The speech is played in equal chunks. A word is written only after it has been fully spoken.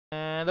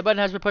And the button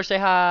has been pushed. Say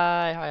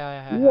hi.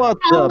 Hi. What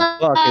the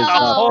fuck is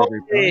up,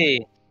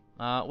 everybody?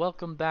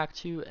 Welcome back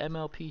to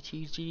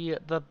mlptg,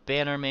 the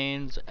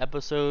Bannermanes,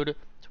 episode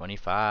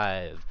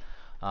 25.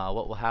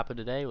 What will happen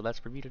today? Well, that's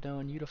for me to know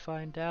and you to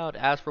find out.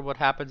 As for what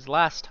happens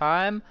last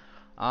time,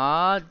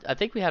 I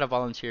think we had a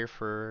volunteer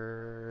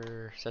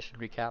for session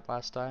recap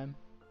last time.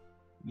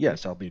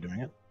 Yes, I'll be doing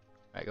it.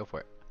 Alright, go for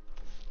it.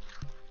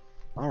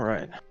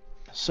 Alright.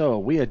 So,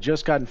 we had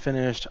just gotten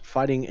finished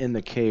fighting in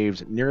the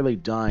caves, nearly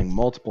dying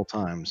multiple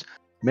times,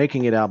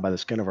 making it out by the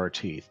skin of our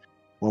teeth.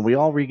 When we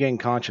all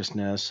regained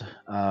consciousness,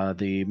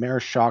 the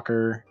mare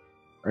shocker,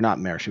 or not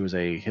mare, she was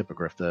a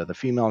hippogriff, the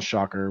female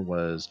shocker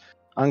was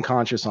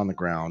unconscious on the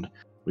ground.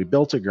 We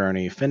built a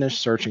gurney, finished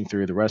searching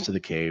through the rest of the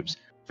caves,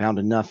 found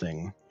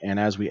nothing, and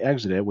as we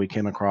exited, we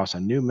came across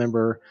a new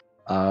member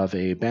of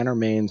a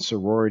Bannermanes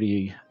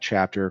sorority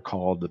chapter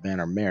called the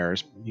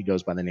Bannermanes. He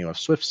goes by the name of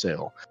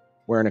Swiftsail,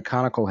 wearing a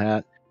conical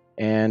hat,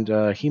 and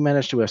he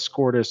managed to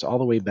escort us all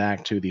the way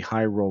back to the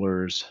High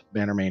Rollers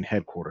Bannermane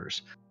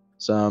headquarters.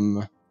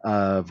 Some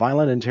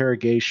violent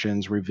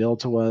interrogations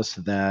revealed to us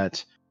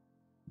that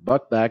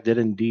Buckback did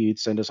indeed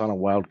send us on a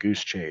wild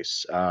goose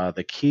chase.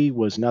 The key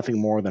was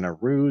nothing more than a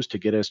ruse to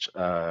get us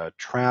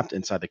trapped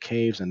inside the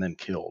caves and then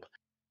killed.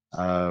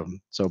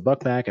 So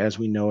Buckback, as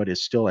we know it,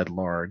 is still at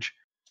large,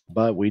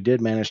 but we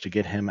did manage to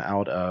get him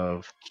out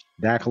of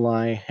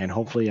Dakalai and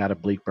hopefully out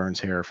of Bleakburn's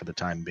hair for the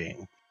time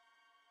being.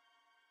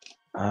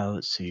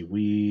 Let's see.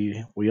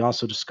 We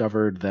also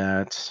discovered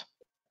that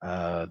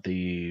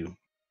the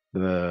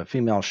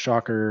female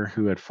shocker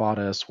who had fought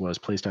us was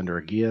placed under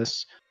a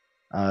geas.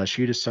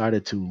 She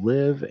decided to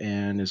live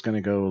and is going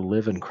to go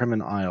live in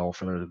Kremen Isle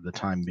for the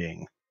time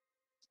being.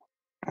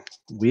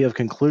 We have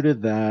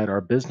concluded that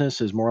our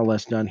business is more or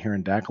less done here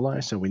in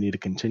Dakalai, so we need to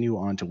continue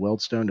on to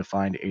Weldstone to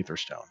find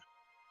Aetherstone.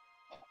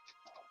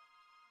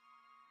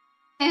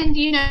 And,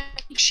 you know,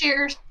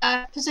 Cher's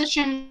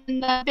position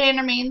in the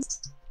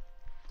Bannermanes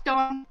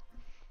going.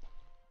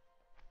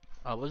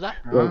 What was that?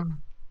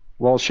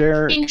 Well,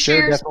 Cher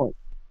Cher's...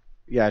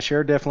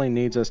 definitely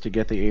needs us to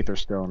get the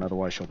Aetherstone,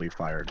 otherwise she'll be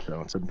fired,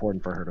 so it's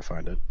important for her to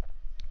find it.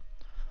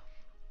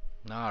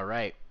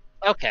 Alright.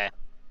 Okay.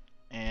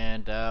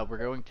 And we're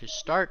going to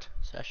start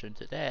session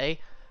today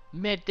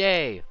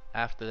midday,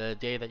 after the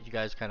day that you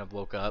guys kind of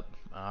woke up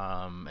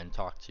and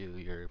talked to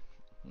your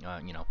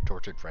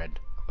tortured friend,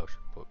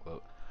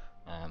 quote.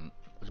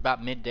 It was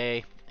about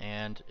midday,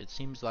 and it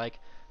seems like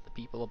the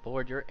people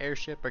aboard your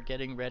airship are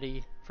getting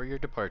ready for your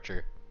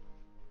departure.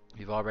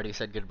 You've already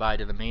said goodbye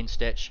to the main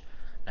stitch,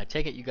 and I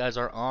take it you guys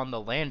are on the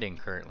landing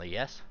currently,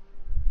 yes?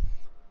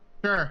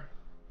 Sure.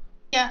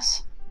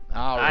 Yes. I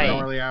don't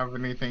Alright. really have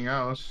anything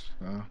else.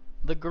 So.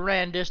 The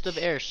grandest of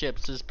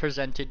airships is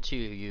presented to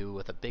you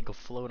with a big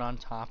float on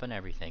top and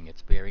everything.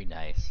 It's very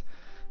nice.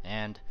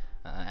 And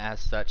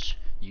as such,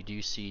 you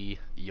do see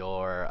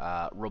your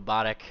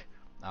robotic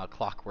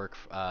clockwork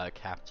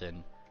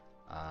captain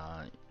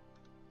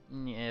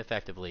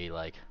effectively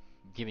like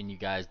giving you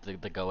guys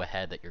the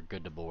go-ahead that you're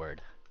good to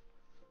board.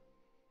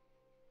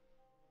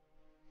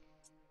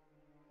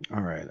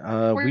 All right.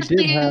 We're We just did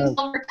leaving have.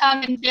 Silver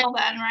Tongue in jail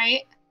then,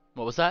 right?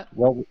 What was that?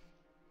 Well,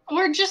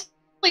 We're just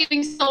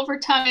leaving Silver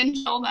Tongue in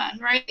jail then,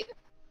 right?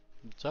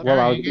 What's up? Well,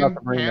 I Yeah, was he about can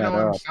to bring that handle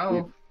up.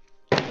 himself.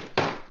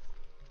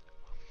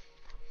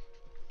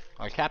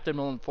 Our captain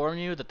will inform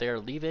you that they are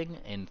leaving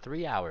in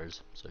 3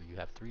 hours, so you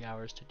have 3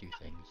 hours to do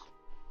things.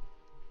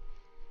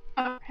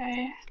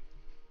 Okay.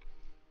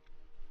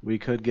 We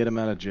could get him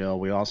out of jail.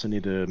 We also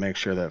need to make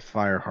sure that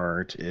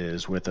Fireheart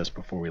is with us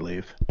before we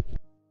leave.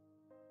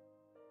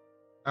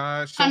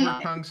 Silver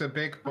Tongue's a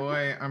big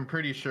boy. I'm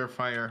pretty sure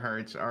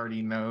Firehearts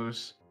already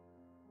knows.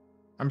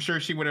 I'm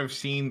sure she would have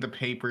seen the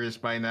papers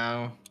by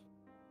now.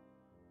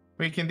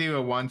 We can do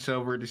a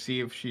once-over to see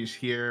if she's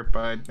here,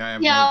 but I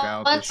have no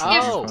doubt that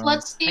she'll be fine.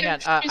 Let's see Hang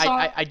if on, she's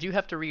on. I do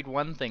have to read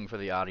one thing for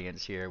the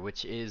audience here,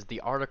 which is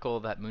the article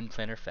that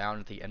Moonplanner found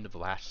at the end of the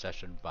last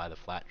session by the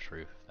Flat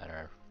Truth that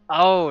are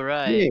Oh,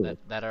 right.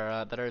 that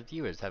our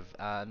viewers have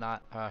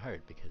not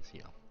heard because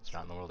it's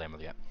not in the world ammo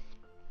yet.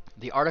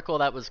 The article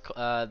that was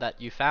that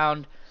you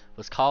found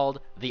was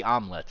called "The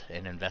Omelet: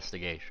 An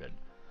Investigation."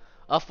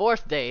 A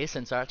fourth day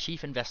since our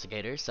chief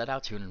investigators set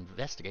out to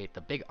investigate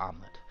the Big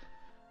Omelet.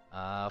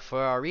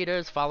 For our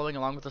readers following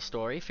along with the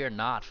story, fear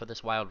not, for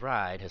this wild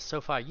ride has so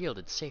far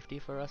yielded safety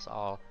for us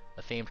all.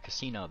 The famed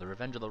casino, the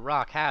Revenge of the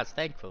Rock, has,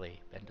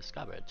 thankfully, been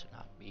discovered to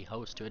not be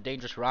host to a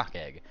dangerous rock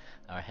egg.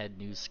 Our head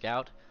news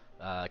scout,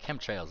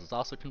 Chemtrails, has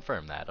also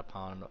confirmed that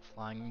upon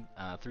flying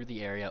through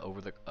the area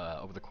over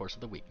the course of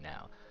the week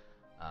now.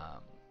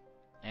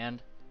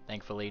 And,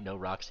 thankfully, no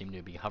rocks seem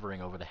to be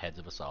hovering over the heads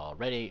of us all,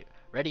 ready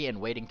and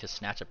waiting to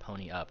snatch a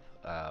pony up,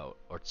 a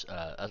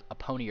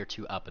pony or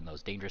two up in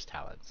those dangerous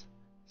talons.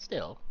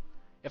 Still,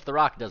 if the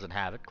rock doesn't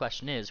have it,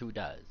 question is, who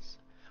does?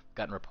 We've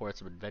gotten reports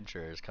of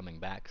adventurers coming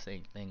back,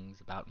 saying things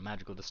about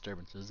magical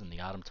disturbances in the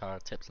autumn tar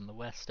tips in the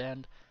west,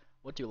 and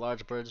what do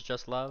large birds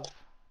just love?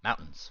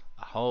 Mountains.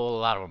 A whole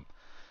lot of them.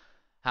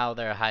 How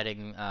they're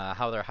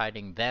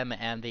hiding them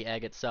and the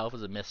egg itself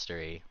is a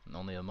mystery.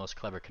 Only the most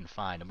clever can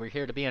find, and we're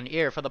here to be an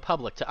ear for the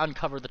public to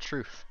uncover the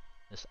truth.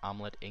 This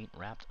omelet ain't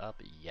wrapped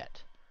up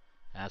yet.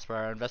 As for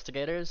our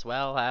investigators,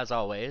 well, as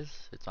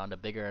always, it's on to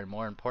bigger and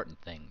more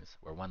important things.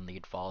 Where one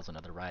lead falls,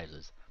 another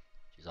rises.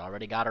 She's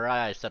already got her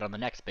eyes set on the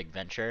next big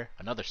venture,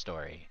 another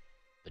story.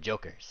 The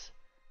Jokers,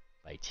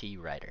 by T.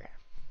 Ryder.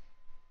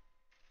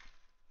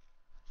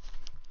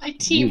 By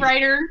T.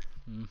 Ryder.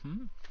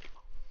 Mm-hmm.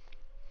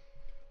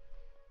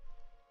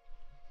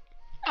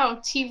 Oh,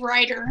 T.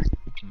 Ryder.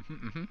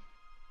 Mm-hmm, mm-hmm.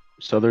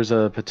 So there's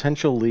a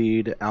potential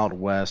lead out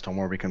west on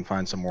where we can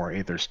find some more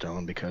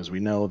Aetherstone, because we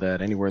know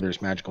that anywhere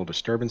there's magical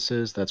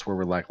disturbances, that's where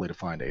we're likely to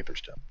find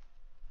Aetherstone.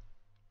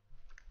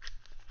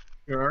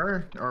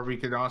 Sure. Or we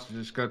could also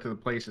just go to the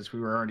places we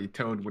were already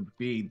told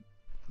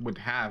would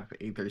have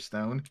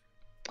Aetherstone.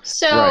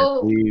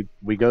 So, right.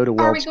 We go to Weldstone.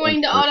 Are we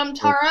going to Autumn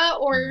Tara,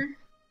 or?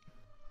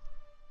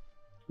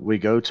 We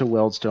go to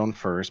Weldstone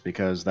first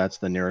because that's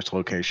the nearest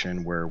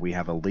location where we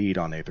have a lead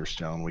on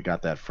Aetherstone. We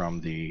got that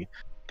from the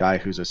guy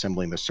who's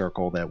assembling the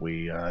circle that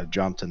we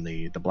jumped in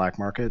the black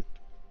market.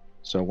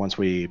 So once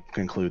we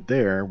conclude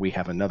there, we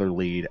have another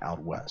lead out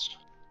west.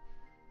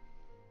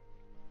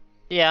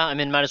 Yeah, I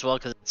mean, might as well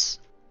because it's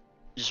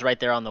just right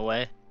there on the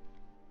way.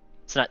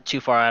 It's not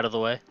too far out of the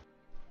way.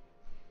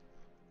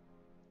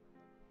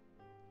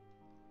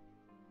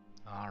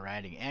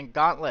 Alrighty, and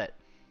Gauntlet.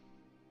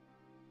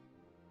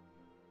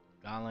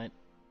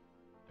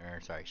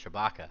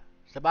 Shabaka.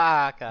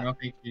 I don't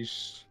think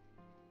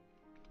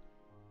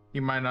he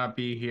might not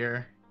be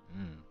here.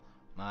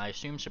 I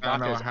assume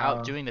Shabaka's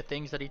out doing the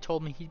things that he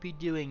told me he'd be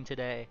doing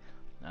today,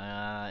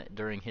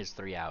 during his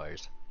 3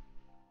 hours.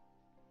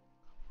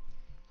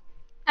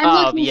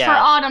 I'm looking for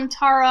Autumn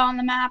Tara on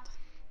the map.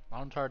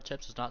 Autumn Tara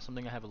Tips is not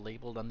something I have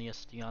labeled on the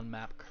Estion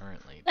map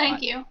currently.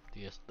 Thank you.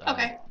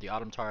 Okay. The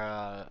Autumn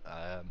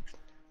Tara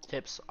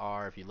tips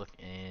are, if you look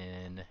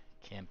in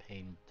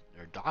campaign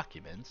or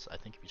documents, I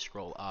think if you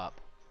scroll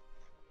up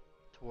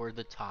toward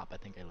the top, I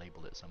think I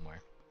labeled it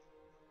somewhere.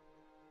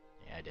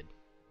 Yeah, I did.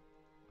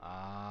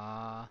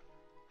 I'll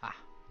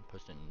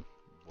post it in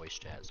voice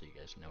chat so you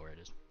guys know where it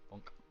is.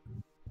 Bonk.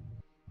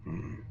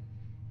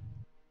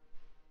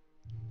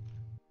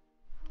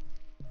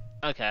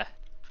 Okay.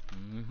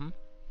 Mm-hmm.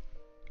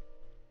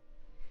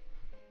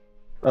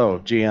 Oh,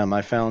 GM,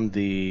 I found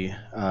the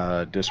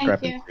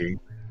discrepancy.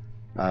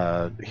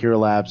 Hero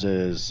Labs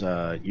is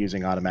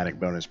using automatic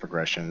bonus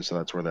progression, so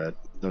that's where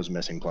those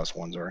missing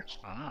 +1s are.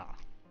 Ah.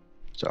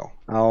 So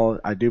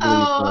I do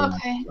believe. Oh,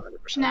 okay.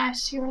 100%.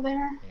 Nice, you were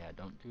there. Yeah,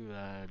 don't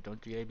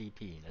do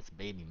ABP. That's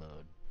baby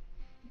mode.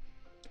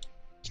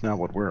 It's not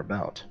what we're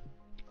about.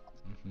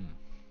 Mm-hmm.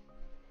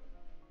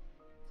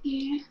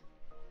 Yeah.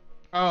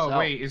 Oh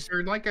wait, is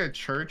there like a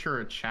church or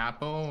a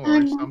chapel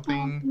or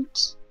something?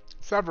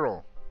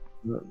 Several.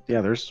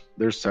 Yeah, there's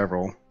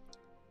several.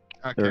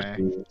 Okay.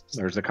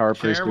 There's the car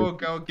priest. Cher will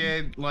go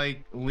get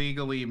like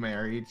legally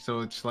married,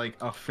 so it's like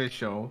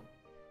official.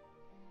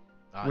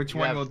 Which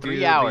one will do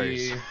 3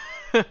 hours?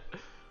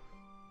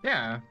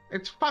 Yeah,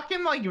 it's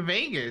fucking like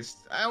Vegas.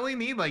 I only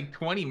need like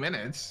 20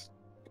 minutes.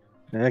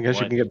 Yeah, I guess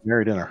you can get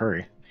married in a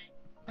hurry.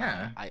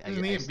 Yeah, I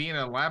need to be in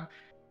a lab.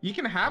 You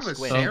can have a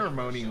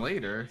ceremony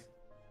later.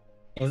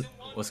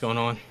 What's going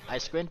on? I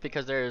squint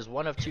because there's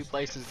one of two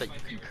places that you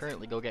can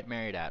currently go get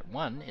married at.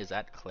 One is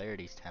at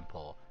Clarity's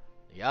temple.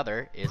 The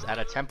other is at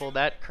a temple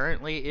that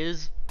currently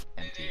is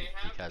empty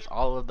because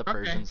all of the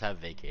Purrsians have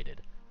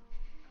vacated.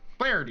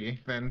 Clarity,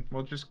 then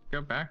we'll just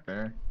go back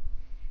there.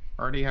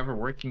 Already have a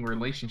working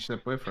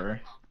relationship with her.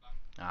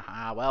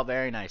 Well,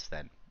 very nice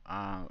then.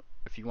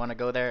 If you want to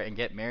go there and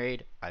get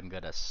married, I'm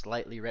gonna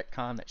slightly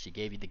retcon that she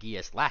gave you the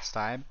Geas last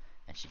time,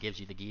 and she gives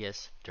you the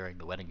Geas during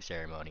the wedding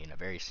ceremony in a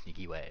very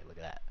sneaky way. Look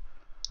at that.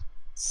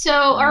 So,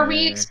 are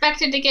we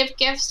expected to give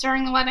gifts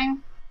during the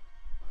wedding?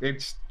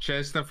 It's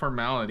just a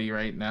formality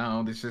right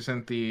now. This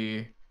isn't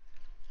the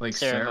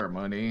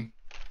ceremony.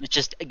 It's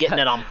just getting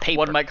it on paper.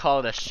 One might call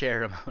it a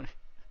ceremony.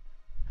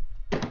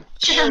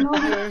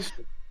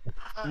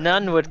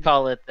 None would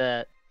call it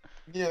that.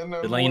 Yeah,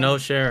 no. To let you know,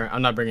 Cher,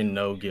 I'm not bringing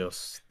no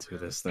gifts to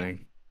this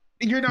thing.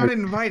 You're not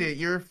invited.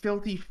 You're a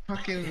filthy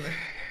fucking.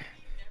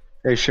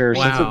 Hey, Cher,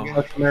 Wow. since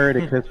it's customary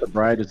to kiss the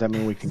bride, does that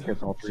mean we can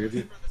kiss all three of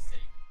you?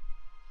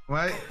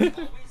 What?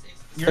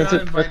 You're not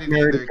invited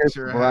either because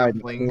you're a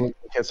halfling. We can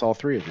kiss all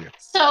three of you.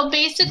 So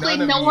basically,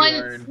 None of no you one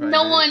are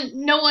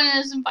invited.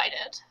 is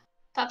invited.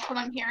 That's what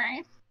I'm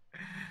hearing.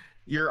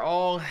 You're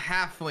all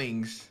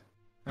halflings.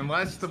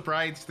 Unless the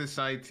brides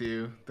decide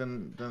to,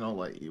 then I'll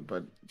let you.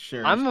 But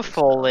sure. I'm a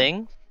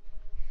foaling.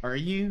 Are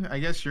you? I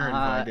guess you're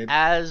invited.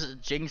 As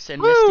Jinx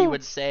and Misty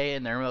would say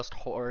in their most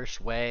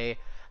whorish way,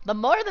 the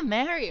more the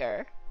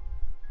merrier.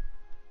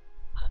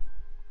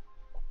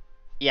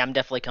 Yeah, I'm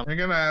definitely coming.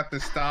 You're gonna have to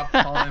stop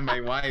calling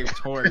my wife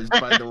whores,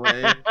 by the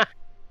way.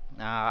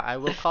 I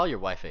will call your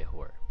wife a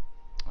whore.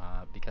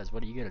 Because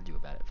what are you gonna do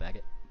about it,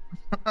 faggot?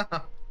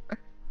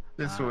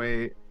 Just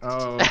wait.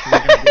 Oh,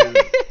 gonna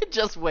do...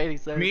 Just wait, he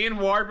said. Me and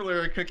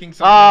Warbler are cooking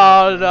something.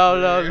 Oh,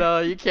 no,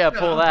 you can't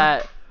pull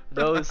that.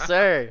 No,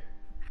 sir.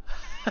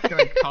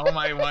 Gonna call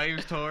my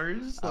wife's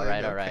horse? All Like,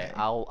 right, all right. okay.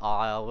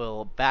 I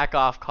will back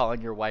off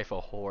calling your wife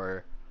a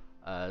whore,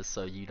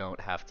 so you don't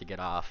have to get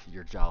off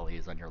your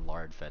jollies on your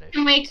lard fetish.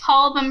 Can we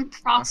call them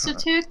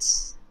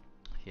prostitutes?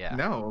 Yeah.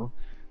 No,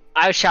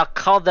 I shall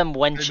call them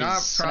they're not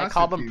wenches. Can I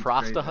call them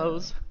prostitutes right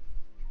prostahos?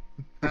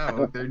 now.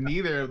 No, they're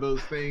neither of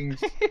those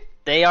things.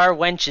 They are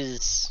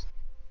wenches.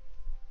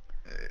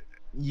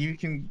 You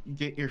can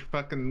get your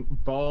fucking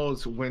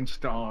balls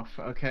winched off,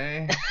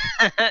 okay?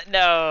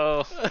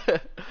 No.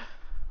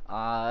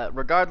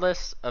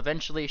 Regardless,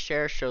 eventually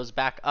Cher shows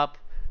back up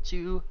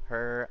to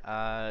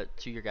her,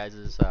 to your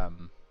guys'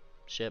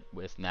 ship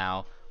with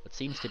now what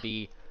seems to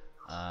be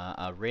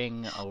a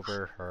ring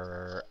over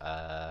her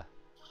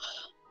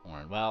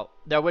horn. Well,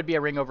 there would be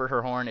a ring over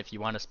her horn if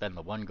you want to spend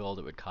the 1 gold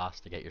it would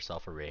cost to get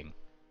yourself a ring.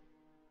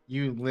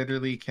 You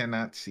literally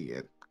cannot see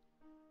it.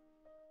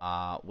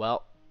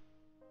 Well,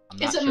 I'm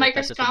Is not it sure if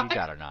that's the thing you microscopic?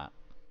 got or not.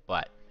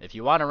 But if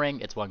you want a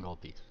ring, it's 1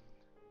 gold piece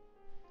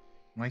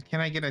Why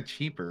can't I get a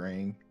cheaper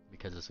ring?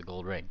 because it's a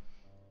gold ring.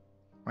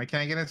 Why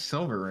can't I get a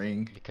silver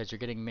ring? Because you're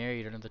getting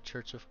married under the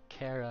Church of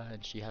Kara,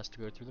 and she has to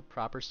go through the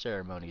proper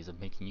ceremonies of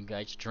making you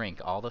guys drink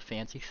all the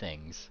fancy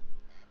things.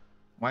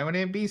 Why would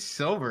it be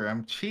silver?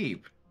 I'm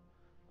cheap.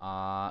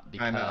 Because...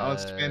 I know, I'll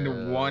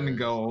spend 1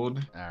 gold.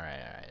 Alright,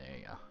 there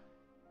you go.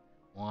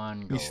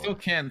 1 You gold. still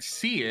can't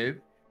see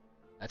it.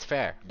 That's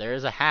fair. There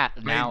is a hat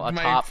now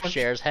my atop fuck-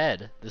 Cher's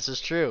head. This is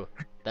true.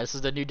 This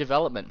is the new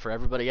development for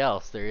everybody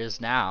else. There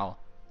is now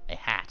a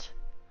hat.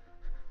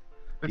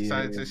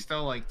 Besides, Yeah. it's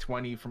still like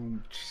 20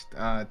 from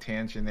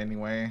tangent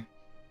anyway.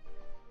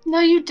 No,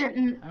 you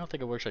didn't. I don't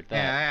think it works like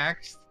Yeah,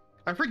 that.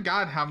 I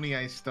forgot how many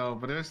I stole,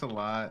 but it was a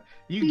lot.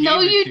 You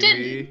No, gave it you to didn't.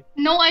 me,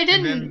 No, I and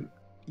didn't. then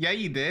yeah,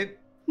 you did.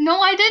 No,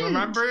 I didn't.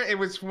 Remember, it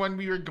was when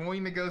we were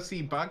going to go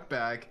see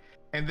Buckback,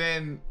 and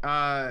then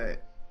I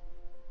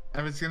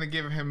was gonna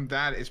give him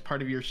that as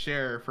part of your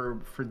share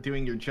for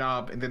doing your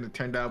job, and then it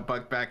turned out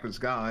Buckback was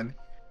gone.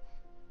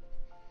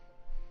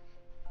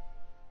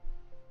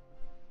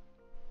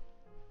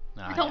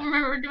 I don't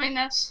remember doing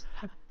this.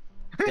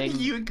 Thing-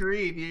 You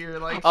agreed. You're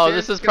like, Oh,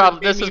 "Shit's this is gonna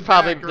probably pay me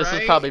back, this is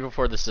right?" probably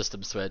before the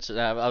system switch. And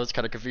I was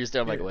kind of confused.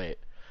 There. I'm like, Yeah. wait,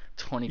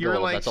 20 You were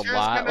gold. like, That's a "Shit's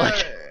lot. gonna-"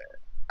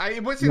 Like,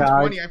 it wasn't Yeah,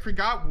 20. I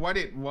forgot what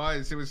it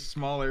was. It was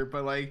smaller,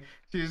 but like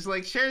she was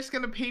like, "Cher's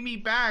gonna pay me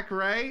back,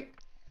 right?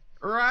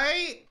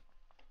 Right?"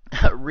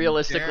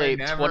 realistically,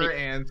 Cher never 20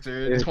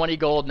 answered. 20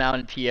 gold now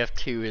in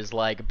PF2 is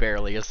like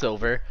barely a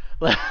silver.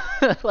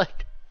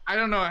 Like, I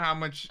don't know how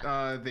much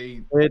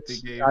they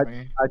It's gave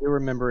me. I do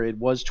remember it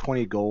was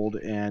 20 gold,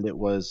 and it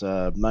was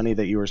money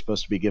that you were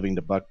supposed to be giving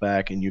to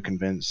Buckback, and you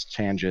convinced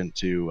Tangent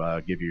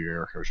to give you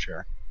your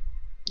share.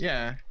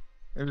 Yeah,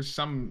 it was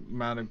some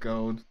amount of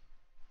gold.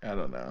 I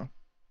don't know.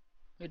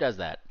 who does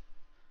that?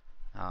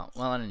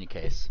 Well, in any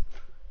case,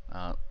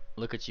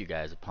 look at you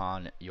guys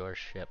upon your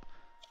ship.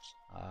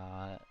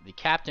 The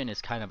captain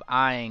is kind of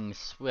eyeing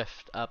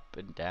Swift up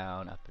and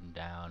down, up and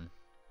down.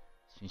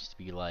 Seems to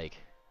be like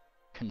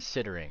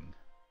considering.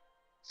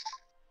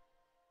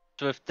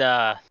 Swift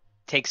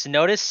takes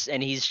notice,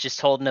 and he's just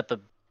holding up a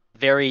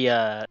very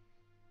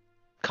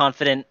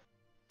confident,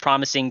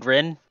 promising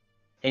grin,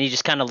 and he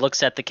just kind of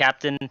looks at the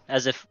captain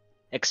as if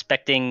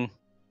expecting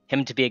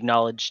him to be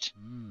acknowledged.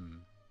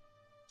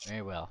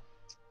 Very well.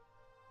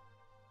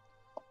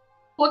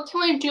 What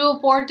can we do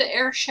aboard the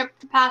airship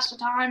to pass the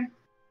time?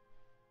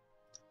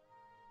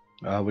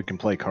 We can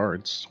play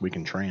cards. We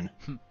can train.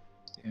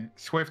 Yeah.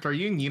 Swift, are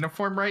you in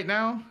uniform right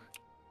now?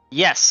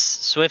 Yes,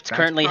 Swift That's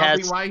currently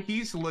probably has why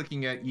he's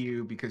looking at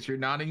you, because you're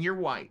not in your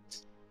white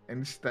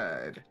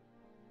instead.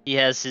 he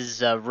has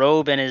his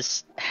robe and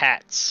his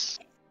hats.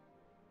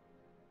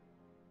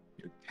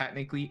 You're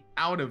technically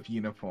out of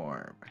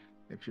uniform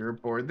if you're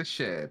aboard the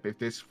ship. If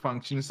this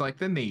functions like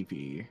the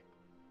Navy.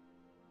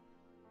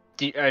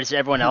 Is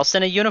everyone else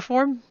in a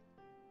uniform?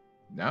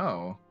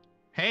 No.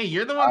 Hey,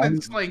 you're the one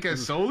that's like a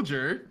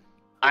soldier.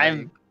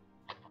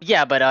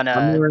 Yeah, but on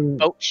I'm a wearing-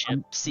 boat ship,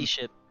 sea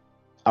ship.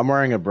 I'm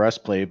wearing a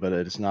breastplate, but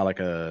it's not like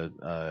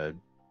a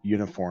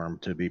uniform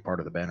to be part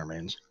of the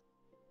Bannermanes.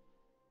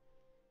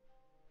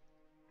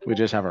 We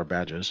just have our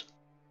badges.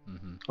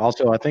 Mm-hmm.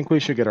 Also, I think we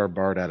should get our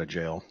bard out of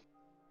jail.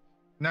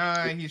 No,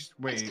 he's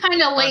wait.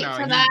 kinda late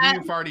for that.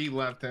 You've already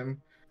left him.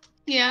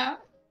 Yeah.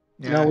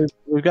 Yeah. No,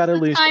 we've got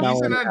at least. He's an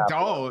He's hour an and a half.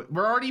 adult.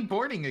 We're already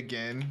boarding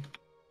again.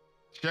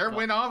 Cher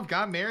went off,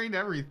 got married,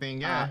 everything.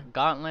 Yeah.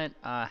 Gauntlet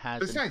has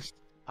Besides,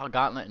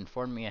 Gauntlet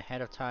informed me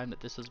ahead of time that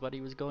this is what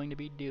he was going to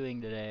be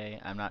doing today.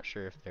 I'm not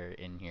sure if they're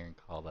in here in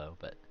call though,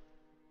 but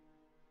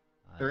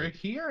they're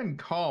here in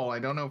call. I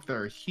don't know if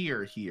they're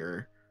here.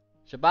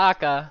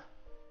 Shabaka.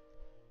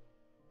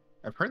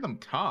 I've heard them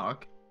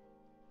talk.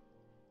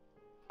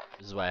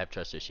 This is why I have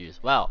trust issues.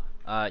 Well,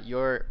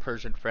 your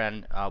Persian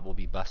friend will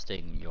be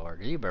busting your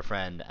Zebra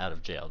friend out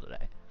of jail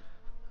today.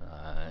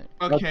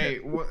 Okay,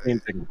 Being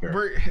taken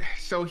care of.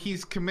 so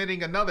he's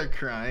committing another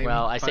crime.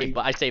 Well, I say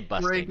by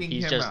busting. breaking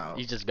He's him just out.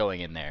 he's just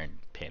going in there and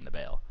paying the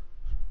bail.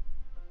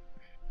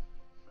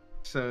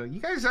 So you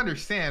guys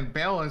understand,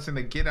 bail isn't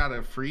a get out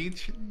of free.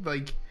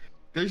 Like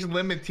there's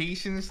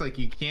limitations, like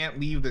you can't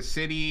leave the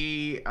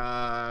city.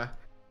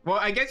 Well,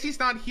 I guess he's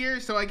not here,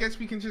 so I guess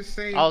we can just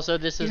say. Also,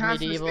 this he is has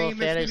to stay medieval in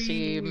the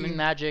fantasy, city.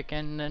 magic,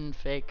 and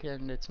fake,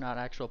 and it's not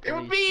actual It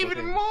police. would be even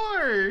looking.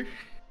 more.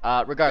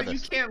 But you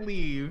Regardless. can't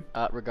leave.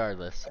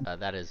 Regardless,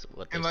 that is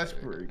what they Unless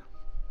said.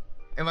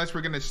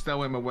 we're gonna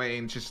stow him away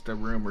in just a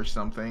room or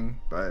something,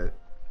 but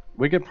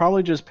We could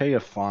probably just pay a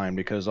fine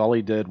because all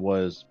he did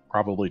was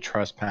probably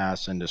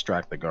trespass and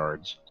distract the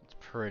guards. It's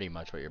pretty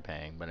much what you're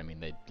paying, but I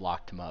mean, they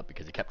locked him up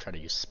because he kept trying to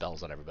use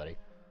spells on everybody.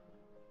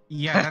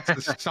 yeah,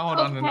 that's assault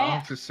on an Okay.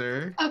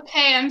 officer.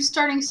 Okay, I'm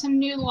starting some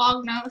new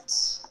log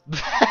notes.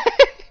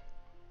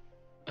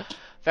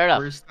 Fair enough.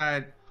 Where's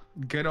that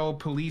good old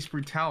police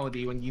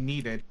brutality when you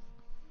need it?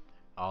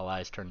 All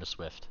eyes turn to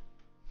Swift.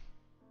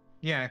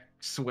 Yeah,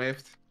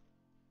 Swift.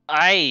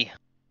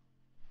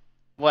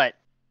 What?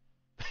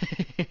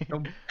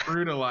 Don't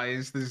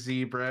brutalize the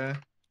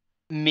zebra.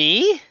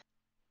 Me?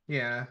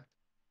 Yeah.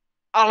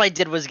 All I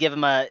did was give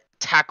him a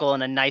tackle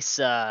and a nice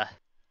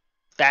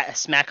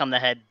smack on the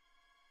head.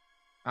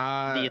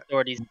 The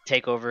authorities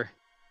take over.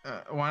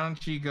 Why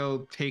don't you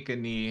go take a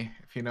knee,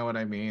 if you know what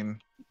I mean?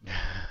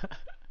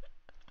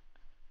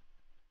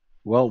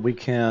 Well, we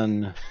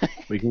can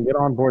get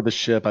on board the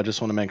ship. I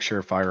just want to make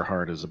sure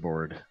Fireheart is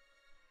aboard.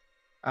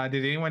 Did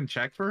anyone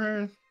check for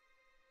her?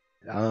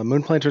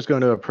 Moonplanter's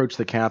going to approach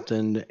the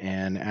captain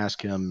and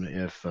ask him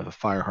if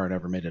Fireheart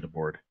ever made it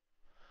aboard.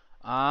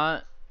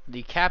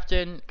 The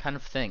captain kind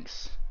of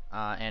thinks,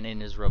 and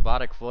in his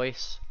robotic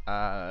voice,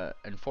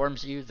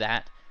 informs you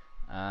that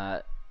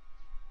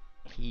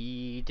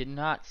he did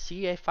not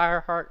see a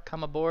Fireheart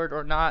come aboard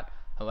or not.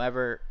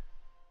 However,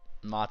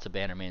 lots of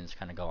Bannermanes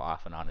kind of go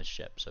off and on his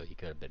ship, so he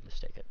could have been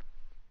mistaken.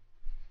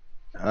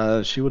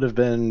 She would have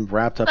been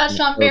wrapped up That's in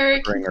not cloak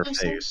very covering her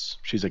conclusive. face.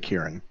 She's a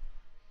Kieran.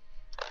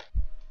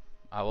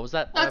 What was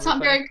that? That's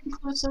not very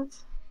conclusive.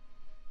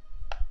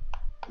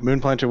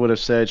 Moonplanter would have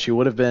said she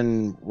would have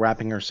been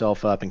wrapping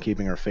herself up and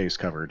keeping her face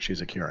covered.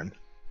 She's a Kieran.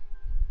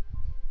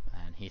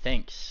 And he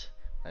thinks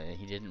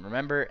he didn't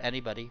remember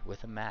anybody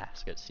with a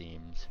mask, it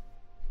seems.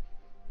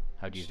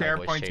 How do you use my Share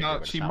voice points changer, out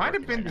but it's she not might have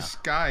working been right now.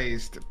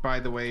 disguised, by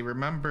the way.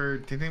 Remember,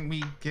 didn't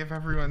we give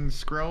everyone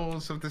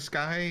scrolls of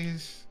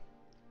disguise?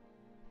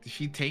 Did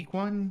she take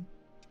one?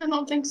 I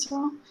don't think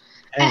so.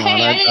 Hang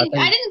Hey, on, I think-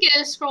 didn't get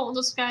a scroll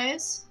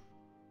disguise.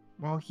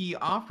 Well, he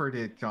offered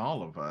it to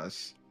all of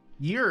us.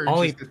 You're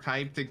Only- just the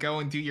type to go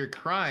and do your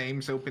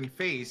crimes open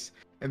face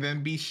and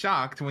then be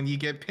shocked when you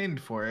get pinned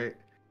for it.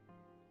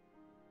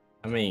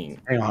 I mean,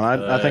 Hang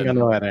on, I think I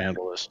know how to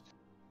handle this.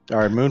 All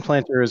right,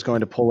 Moonplanter is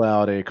going to pull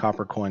out a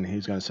copper coin.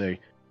 He's going to say,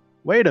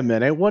 "Wait a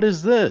minute, what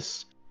is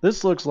this?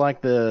 This looks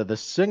like the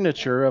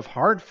signature of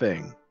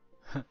Hardfang.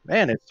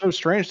 Man, it's so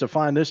strange to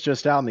find this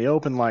just out in the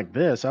open like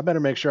this. I better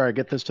make sure I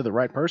get this to the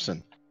right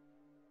person."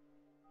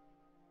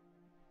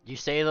 You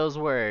say those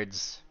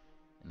words,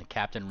 and the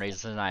captain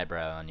raises an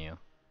eyebrow on you,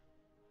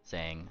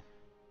 saying,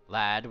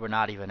 "Lad, we're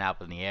not even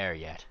out in the air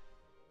yet."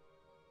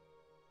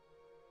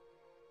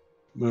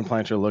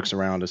 Moonplanter looks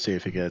around to see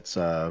if he gets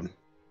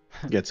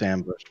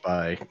ambushed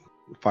by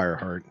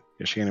Fireheart.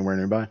 Is she anywhere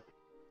nearby?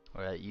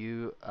 Or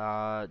you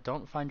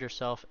don't find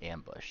yourself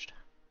ambushed.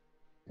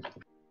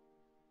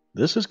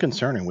 This is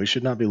concerning. We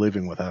should not be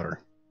leaving without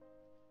her.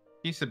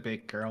 She's a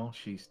big girl.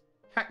 She's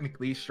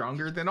technically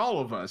stronger than all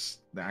of us,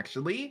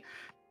 actually.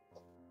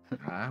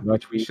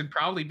 Which we should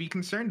probably be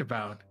concerned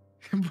about.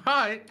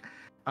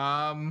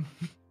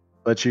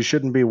 But she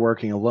shouldn't be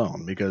working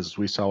alone because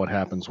we saw what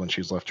happens when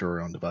she's left to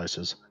her own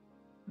devices.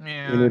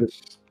 yeah,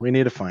 We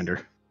need to find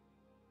her.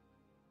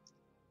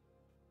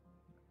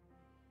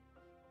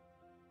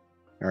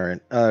 All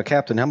right,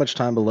 Captain. How much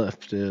time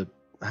left?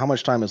 How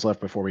much time is left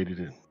before we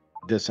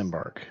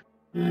disembark?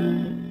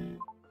 That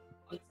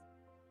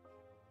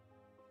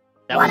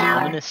was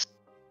ominous.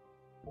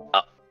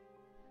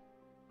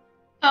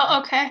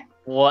 Oh, okay.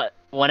 What?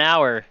 1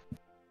 hour?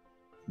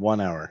 1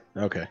 hour.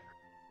 Okay.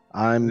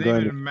 I'm they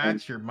going to even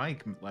match your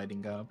mic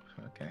lighting up.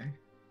 Okay.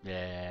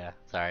 Yeah,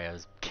 sorry, I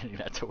was getting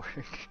that to work.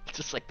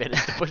 Just like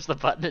managed to push the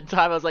button in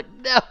time. I was like,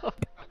 no.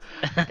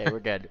 Okay, we're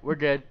good. We're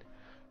good.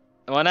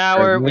 1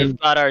 hour. And then- We've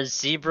got our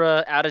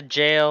zebra out of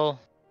jail.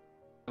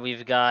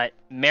 We've got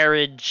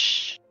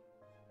marriage.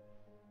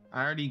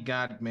 I already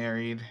got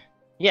married.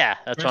 Yeah,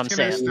 that's We're what I'm just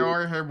gonna saying.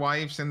 store her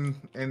wives in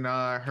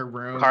her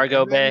room.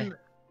 Cargo and then-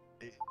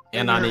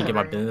 and in I her need to get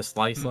my room- business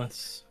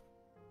license.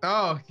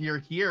 Oh, you're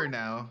here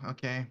now.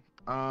 Okay.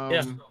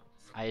 Yeah.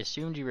 I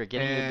assumed you were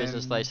getting your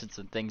business And- license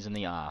and things in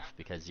the off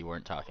because you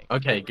weren't talking.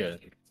 Okay, good.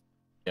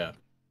 Yeah,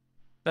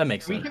 that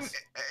makes We sense.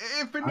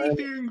 can, if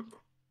anything,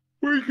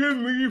 we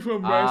can leave a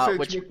message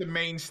which- with the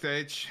main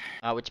stitch.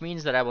 Which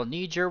means that I will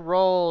need your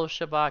roll,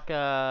 Shabaka.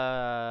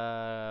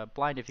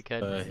 Blind if you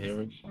could. Here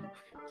we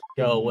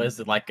go. What is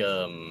it like?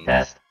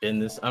 Test.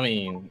 Business. I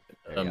mean,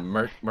 There you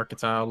go.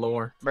 mercantile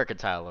lore.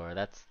 Mercantile lore,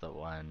 that's the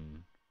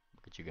one.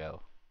 Look at you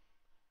go.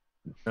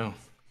 Oh,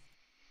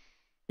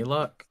 good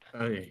luck.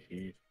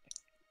 Hey.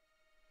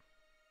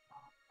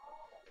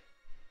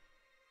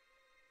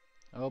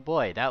 Oh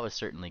boy, that was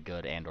certainly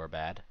good and or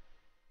bad.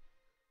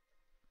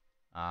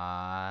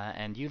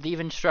 And you leave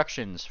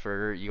instructions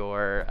for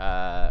your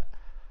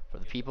for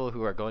the people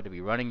who are going to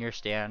be running your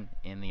stand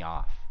in the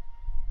off.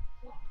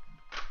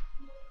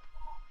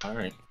 All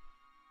right.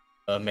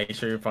 Make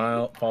sure you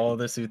follow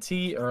this UT,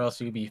 or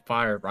else you'll be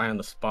fired right on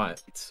the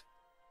spot.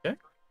 Okay.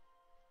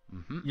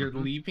 You're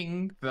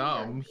leaving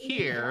them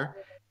here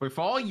with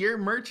all your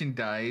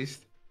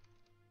merchandise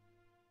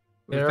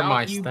They're without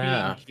my you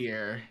staff. being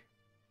here.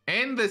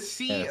 And the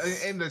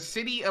Yes. and the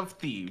city of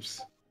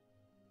thieves.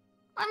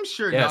 I'm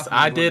sure Yes, nothing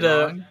I went did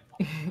wrong.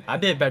 I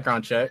did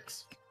background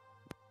checks.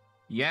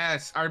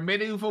 Yes, our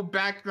medieval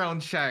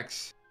background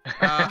checks.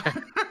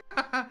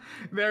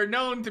 They're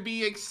known to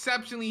be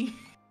exceptionally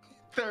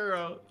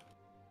thorough.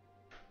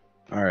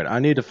 All right, I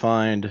need to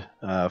find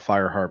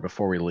Fireheart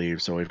before we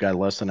leave, so we've got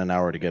less than an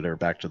hour to get her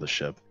back to the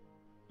ship.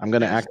 I'm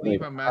going to Just activate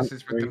leave a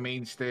message with the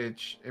main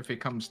stitch if it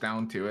comes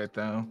down to it,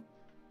 though.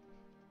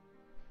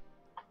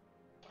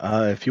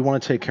 If you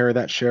want to take care of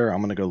that share, I'm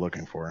going to go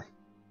looking for her.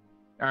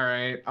 All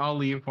right, I'll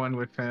leave one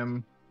with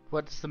him.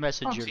 What's the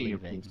message I'll you're see you,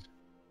 leaving? please.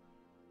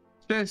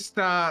 Just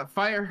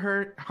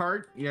Fireheart,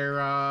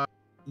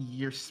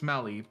 you're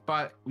smelly,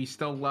 but we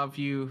still love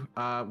you.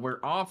 We're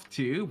off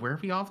to where are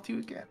we off to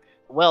again?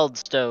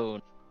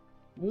 Weldstone.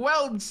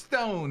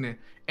 Weldstone.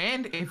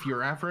 And if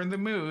you're ever in the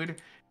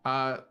mood,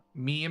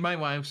 me and my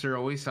wives are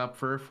always up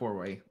for a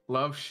four-way.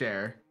 Love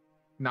Cher,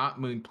 not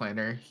Moon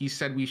Planner. He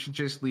said we should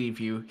just leave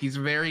you. He's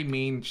very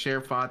mean.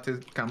 Cher fought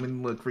to come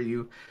and look for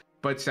you,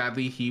 but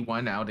sadly he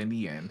won out in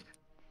the end.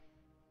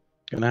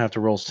 Gonna have to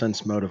roll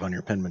sense motive on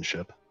your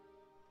penmanship.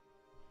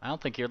 I don't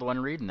think you're the one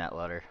reading that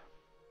letter.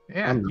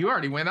 Yeah, you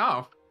already went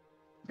off.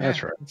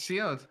 That's right. It's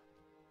sealed.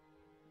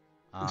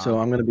 So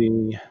I'm gonna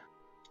be.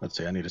 Let's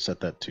see. I need to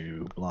set that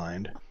to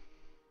blind.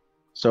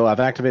 So I've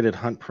activated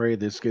Hunt Prey.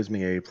 This gives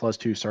me a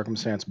 +2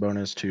 circumstance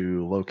bonus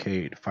to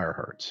locate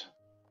Firehearts.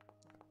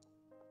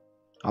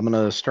 I'm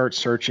going to start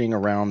searching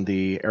around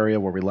the area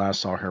where we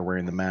last saw her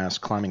wearing the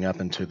mask, climbing up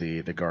into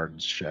the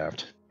guard's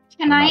shaft.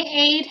 Can I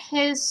aid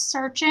his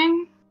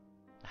searching?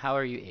 How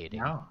are you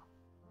aiding? No.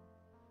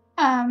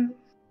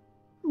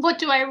 What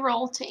do I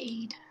roll to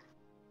aid?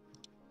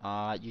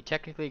 You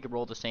technically could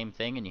roll the same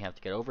thing, and you have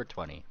to get over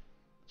 20,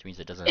 which means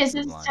it doesn't. Is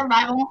it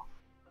survival?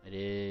 It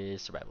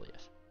is survival,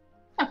 yes.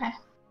 Okay.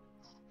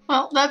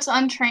 Well, that's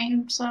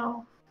untrained,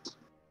 so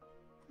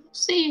we'll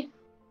see.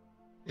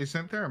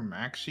 Isn't there a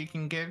max you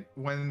can get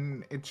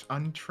when it's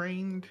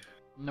untrained?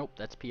 Nope,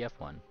 that's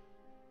PF1.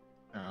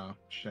 Oh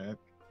shit!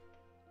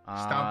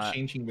 Stop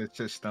changing the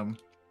system.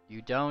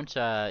 You don't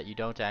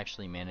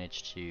actually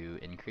manage to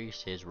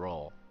increase his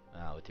roll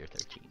with your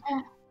 13.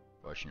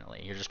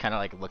 Fortunately, you're just kind of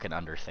like looking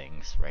under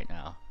things right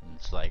now. And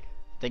it's like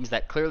things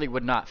that clearly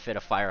would not fit a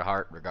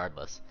Fireheart,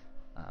 regardless,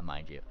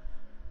 mind you.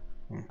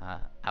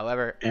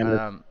 However,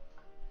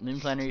 Moon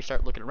Planner, you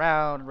start looking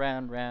around,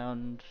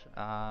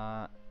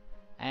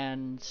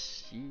 and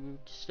you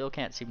still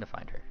can't seem to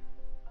find her.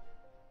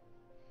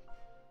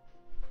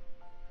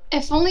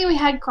 If only we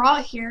had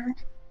Grot here.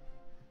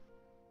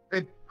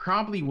 It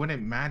probably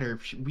wouldn't matter.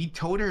 We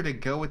told her to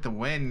go with the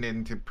wind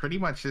and to pretty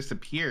much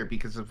disappear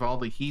because of all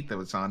the heat that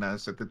was on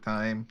us at the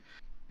time.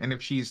 And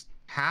if she's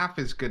half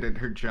as good at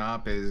her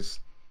job as,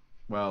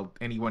 well,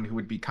 anyone who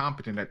would be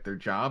competent at their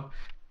job,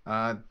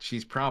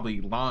 she's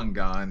probably long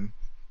gone.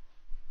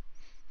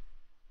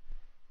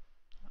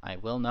 I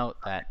will note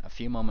that a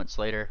few moments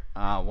later,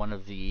 one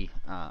of the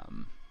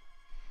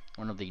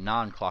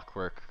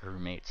non-clockwork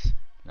crewmates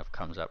kind of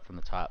comes up from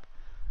the top,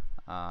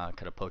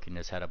 kind of poking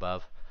his head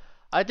above.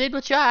 I did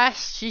what you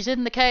asked. She's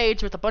in the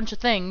cage with a bunch of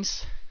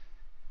things.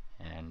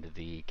 And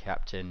the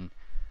captain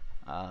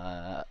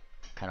kind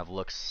of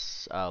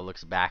looks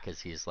back as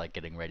he's like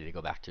getting ready to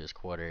go back to his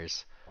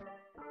quarters.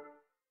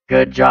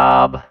 Good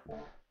job,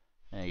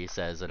 and he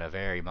says in a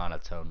very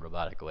monotone,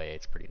 robotic way.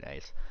 It's pretty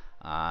nice.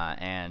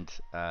 And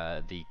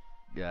the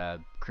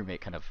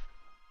crewmate kind of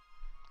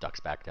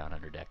ducks back down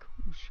under deck.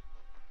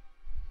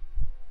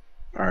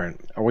 All right,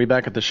 are we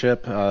back at the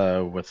ship?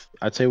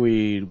 I'd say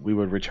we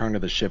would return to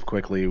the ship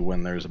quickly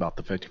when there's about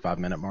the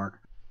 55-minute mark.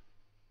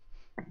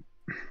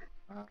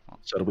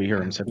 So do we hear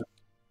him say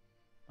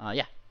that?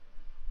 Yeah.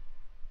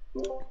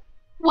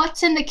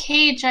 What's in the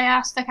cage? I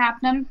asked the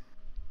captain.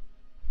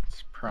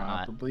 It's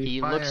probably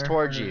he looks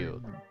towards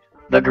you.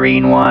 The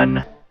green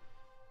one.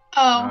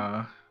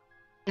 Oh.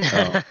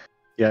 Yeah,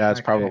 it's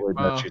Okay, probably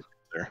well, that she's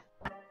there.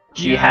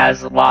 She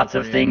has lots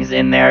of things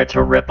in there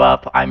to rip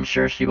up. I'm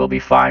sure she will be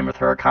fine with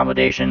her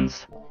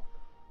accommodations.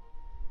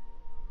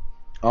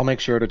 I'll make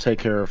sure to take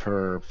care of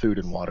her food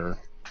and water,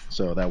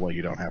 so that way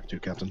you don't have to,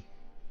 Captain.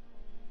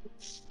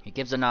 He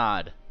gives a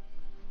nod.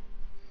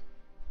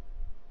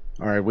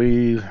 All right,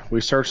 we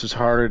searched as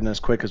hard and as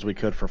quick as we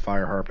could for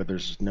Fireheart, but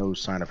there's no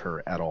sign of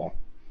her at all.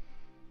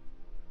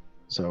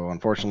 So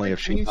unfortunately, if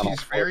she's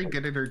very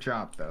good at her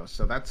job, though,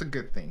 so that's a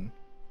good thing.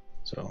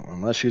 So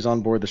unless she's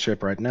on board the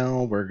ship right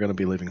now, we're going to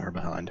be leaving her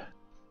behind.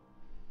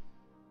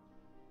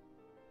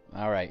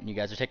 All right, you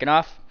guys are taking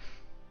off.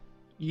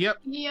 Yep.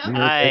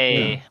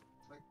 Yeah.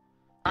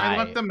 I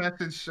left the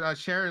message.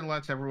 Sharon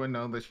lets everyone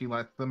know that she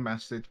left the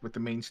message with the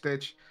main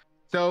stitch,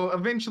 So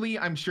eventually,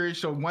 I'm sure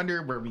she'll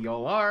wonder where we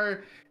all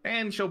are,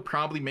 and she'll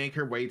probably make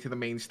her way to the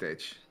main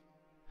stage.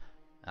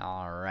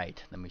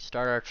 Alright, then we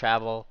start our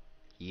travel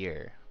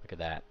here. Look at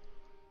that.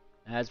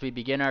 As we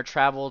begin our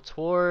travel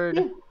toward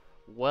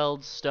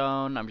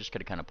Weldstone, I'm just going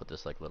to kind of put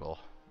this like little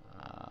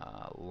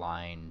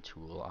line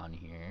tool on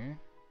here.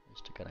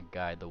 Just to kind of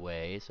guide the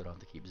way so I don't have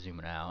to keep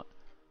zooming out.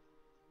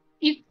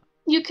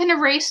 You can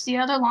erase the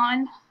other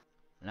line.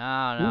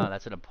 No,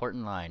 that's an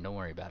important line. Don't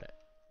worry about it.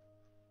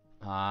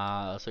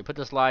 So we put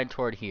this line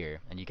toward here,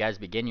 and you guys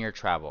begin your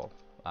travel.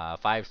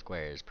 5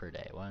 squares per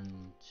day.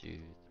 1, 2,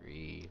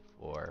 3,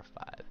 4,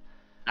 5.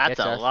 That's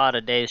a lot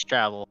of days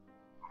travel.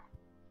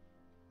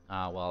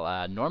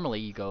 Normally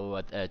you go,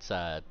 it's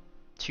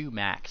 2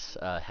 max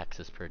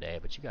hexes per day,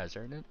 but you guys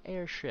are in an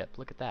airship.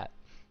 Look at that.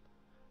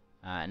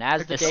 And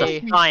as the It's day...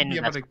 a fine. Be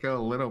able to go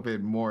a little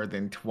bit more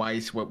than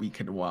twice what we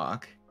could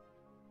walk.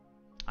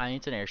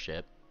 It's an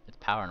airship. It's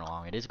powering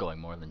along. It is going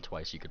more than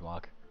twice you could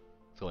walk.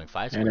 It's going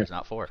 5 squares,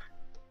 not 4.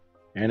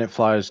 And it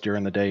flies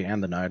during the day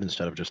and the night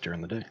instead of just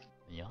during the day.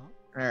 Yeah.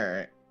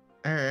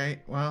 Alright.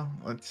 Well,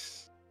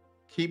 let's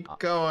keep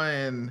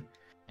going.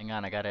 Hang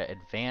on, I gotta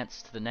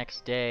advance to the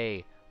next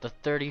day. The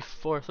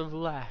 34th of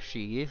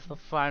Lashy, the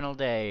final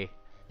day.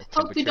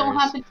 Hope we don't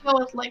have to deal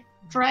with like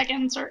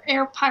dragons or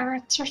air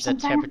pirates or The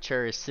something.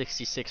 temperature is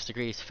 66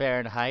 degrees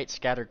Fahrenheit,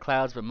 scattered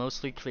clouds, but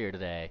mostly clear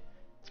today.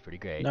 It's pretty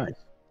great. Nice.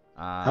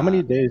 How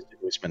many days did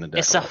we spend in deck?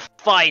 It's a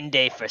fine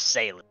day for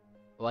sailing.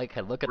 Like,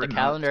 I look at We're the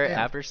not calendar sad.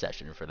 after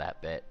session for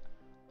that bit.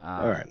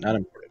 Alright, not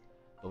important.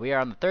 But we are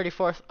on the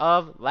 34th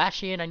of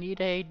Lashy, and I need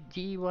a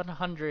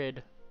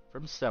D100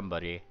 from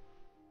somebody.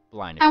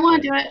 Blind. I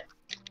want to do it.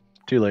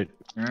 Too late.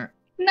 Uh,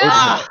 No!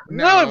 Ah!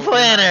 no, Moon we're not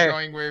Planner!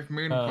 going with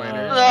Moon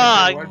Planner.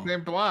 Ah! It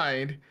wasn't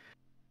blind.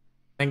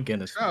 Thank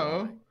goodness.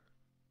 So,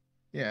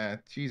 yeah,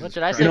 Jesus. What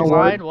did I Christ, say? You know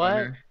Blind? Moon What?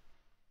 Planner.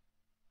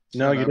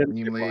 No, Shut you up, didn't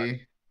say Neely. blind.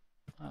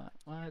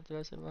 What did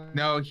I say? Blind?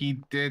 No,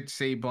 he did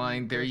say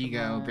blind. There you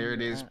go. Blind. There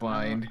it is,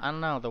 blind. I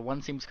don't know. The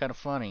one seems kind of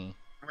funny.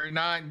 We're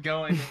not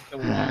going with the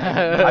one.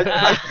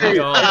 I say,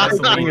 Oh, I say that's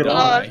bring it legal.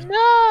 on.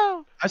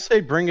 no! I say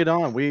bring it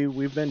on.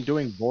 We've been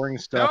doing boring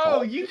stuff.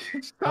 No, you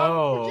stop.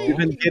 Oh. You've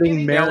been getting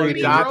Yeah, married.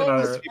 we shitty got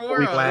rolls our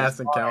for us. last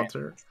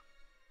encounter.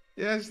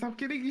 Yeah, stop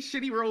getting these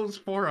shitty rolls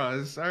for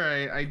us.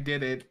 Alright, I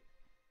did it.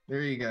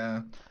 There you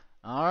go.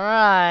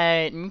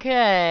 Alright,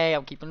 okay.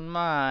 I'll keep in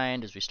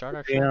mind as we start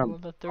our Damn. travel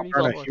on the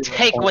Alright, 34th. here's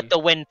Take Fine. what the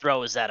wind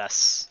throws at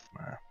us.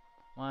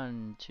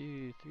 1,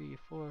 2, 3,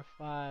 4,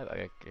 5.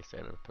 I guess I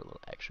gotta put a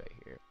little X right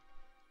here.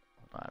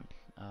 Hold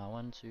on.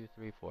 1, 2,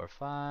 3, 4,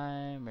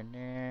 5. Right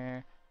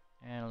there.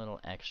 And a little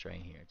X right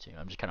here too.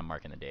 I'm just kind of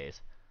marking the days.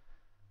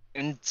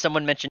 And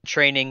someone mentioned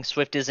training.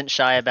 Swift isn't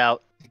shy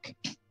about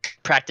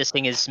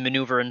practicing his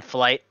maneuver in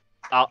flight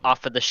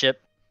off of the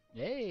ship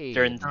Yay!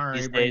 during these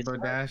Alright, days. Rainbow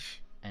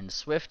Dash. And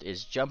Swift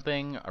is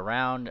jumping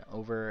around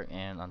over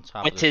and on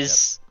top With of the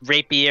his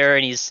rapier,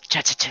 and he's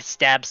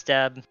stab.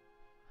 ship.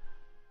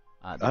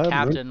 The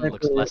captain Moonlight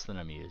looks will- less than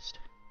amused.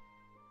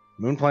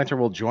 Moonplanter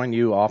will join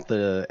you off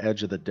the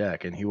edge of the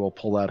deck, and he will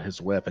pull out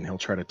his whip, and he'll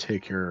try to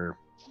take your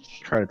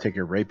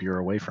rapier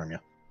away from you.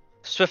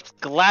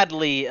 Swift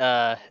gladly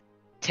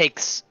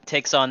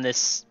takes on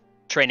this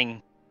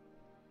training.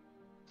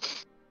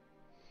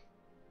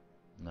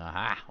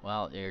 Aha!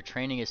 Well, your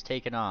training is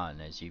taken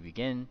on as you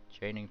begin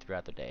training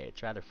throughout the day.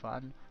 It's rather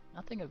fun.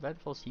 Nothing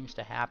eventful seems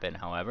to happen,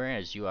 however,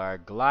 as you are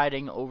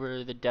gliding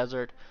over the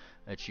desert.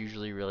 It's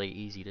usually really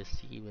easy to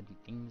see when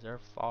things are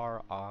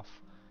far off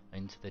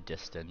into the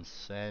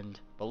distance, and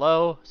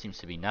below seems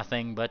to be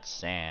nothing but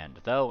sand,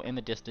 though in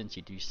the distance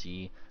you do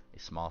see a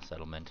small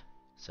settlement,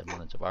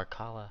 semblance of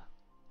Arcala.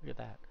 Look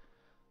at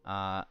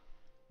that.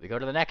 We go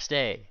to the next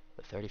day,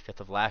 the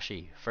 35th of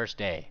Lashy, first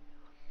day.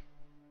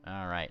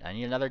 Alright, I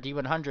need another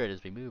D100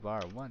 as we move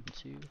our 1,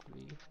 2,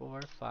 3,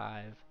 4,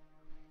 5.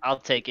 I'll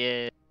take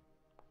it.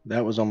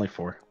 That was only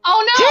 4.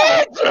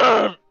 Oh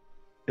no!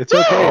 It's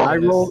okay. I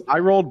Oh,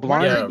 rolled What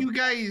blind. Yeah. are you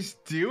guys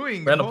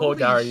doing? Random pull Holy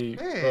Gary.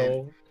 shit.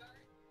 Roll.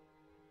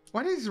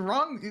 What is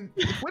wrong?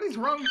 What is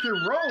wrong with your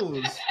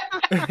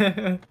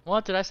rolls?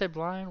 What, did I say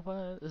blind?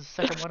 What? This is the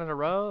second one in a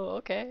row?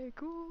 Okay,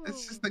 cool.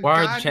 It's just the What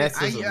are the god.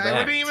 chances of I that?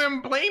 wouldn't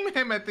even blame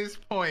him at this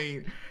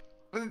point.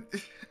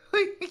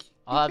 Like,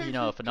 I'll have you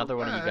know, guys if are another so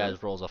one of you bad.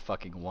 guys rolls a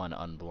fucking 1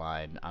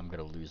 unblind, I'm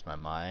gonna lose my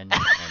mind,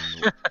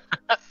 and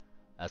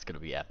that's gonna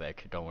be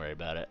epic. Don't worry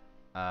about it.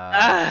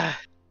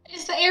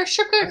 Is the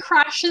airship gonna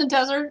crash in the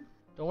desert?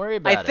 Don't worry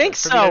about it. I think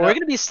That's for me so. to We're know-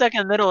 gonna be stuck in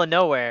the middle of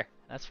nowhere.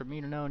 That's for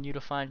me to know and you to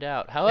find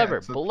out. However,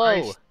 it's a below,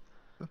 nice-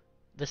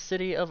 the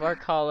city of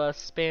Arcala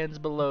spans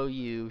below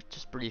you,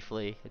 just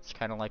briefly. It's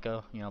kind of like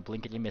a,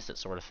 blink and you miss it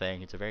sort of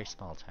thing. It's a very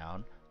small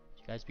town.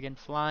 You guys begin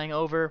flying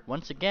over,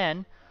 once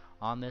again,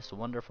 on this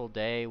wonderful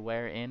day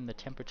wherein the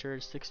temperature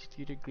is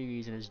 62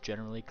 degrees and is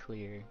generally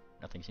clear.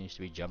 Nothing seems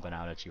to be jumping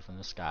out at you from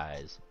the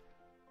skies.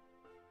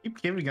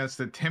 Keep giving us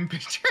the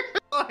temperature.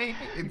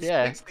 It's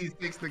Yeah.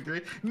 66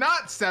 degrees,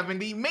 not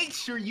 70. Make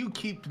sure you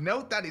keep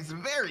note. That is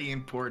very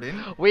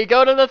important. We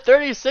go to the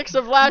 36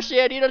 of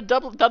Lashy. I need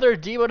another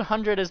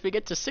D100 as we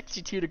get to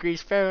 62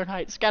 degrees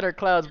Fahrenheit. Scattered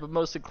clouds, but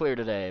mostly clear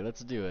today.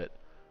 Let's do it.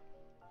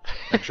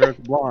 Make sure it's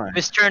blind.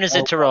 Whose turn is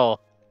it to roll?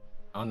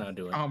 I'll not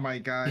do it. Oh my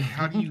god,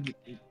 how do you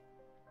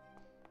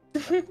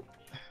get...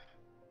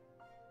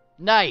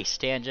 Nice,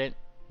 Tangent.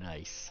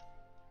 Nice.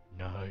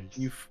 Nice.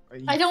 You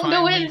I don't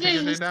know what finally it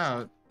figured is. it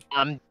out.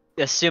 I'm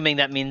assuming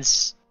that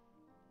means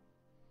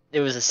it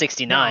was a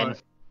 69. No,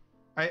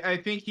 I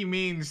think he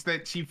means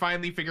that she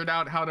finally figured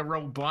out how to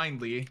roll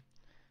blindly.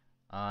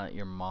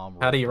 Your mom.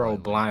 How do you roll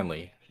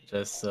blindly.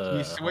 blindly? Just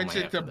You switch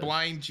it to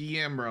blind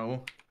GM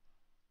roll.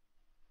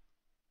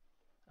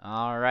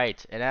 All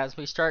right, and as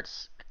we start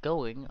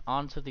going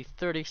on to the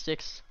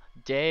 36th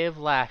day of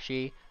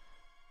Lashy,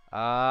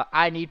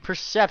 I need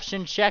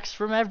perception checks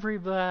from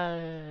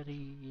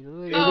everybody.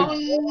 Oh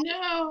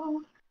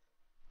no.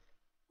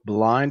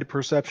 Blind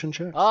perception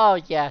checks? Oh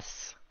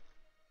yes.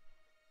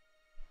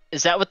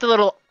 Is that what the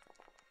little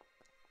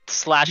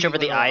slash over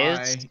the little eye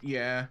is?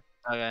 Yeah.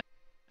 Okay.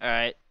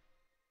 Alright.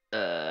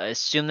 I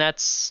assume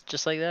that's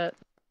just like that?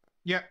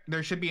 Yeah,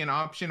 there should be an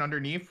option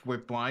underneath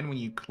with blind when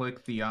you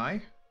click the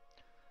eye.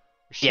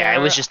 Yeah, it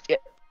was Cher, just...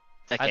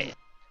 Okay.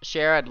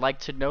 Cher, I'd like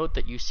to note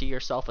that you see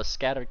yourself a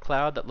scattered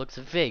cloud that looks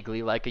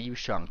vaguely like a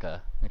Ushanka.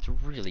 It's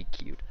really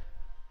cute.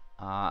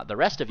 The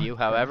rest of you,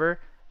 however,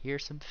 hear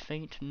some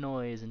faint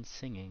noise and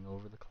singing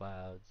over the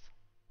clouds.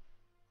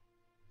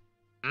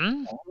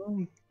 Hmm?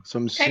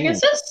 Some singing.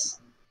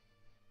 Pegasus?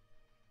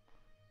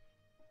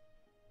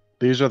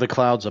 These are the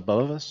clouds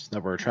above us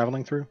that we're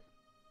traveling through?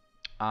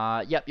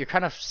 Yep, you're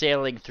kind of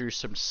sailing through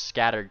some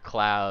scattered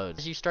clouds.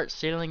 As you start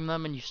sailing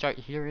them and you start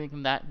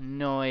hearing that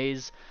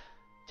noise,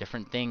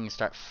 different things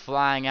start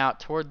flying out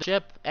toward the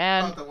ship,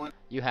 and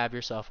you have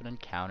yourself an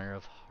encounter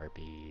of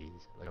harpies.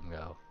 Let them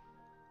go.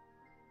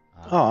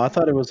 Oh, I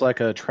thought it was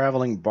like a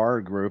traveling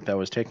bard group that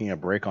was taking a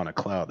break on a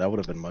cloud. That would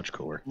have been much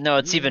cooler. No,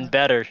 it's even Yeah.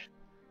 better.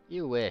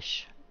 You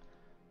wish.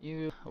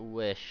 You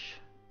wish.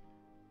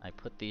 I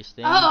put these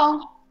things.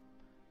 Oh.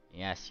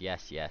 Yes,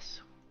 yes,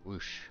 yes.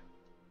 Whoosh.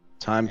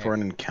 Time for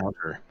an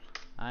encounter.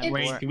 I'm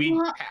Wait, more- do we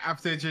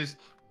have to just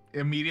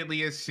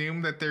immediately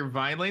assume that they're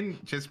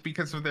violent just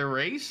because of their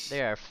race?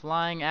 They are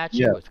flying at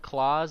you Yeah. with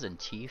claws and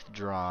teeth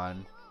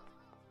drawn.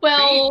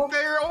 Well,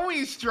 They're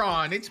always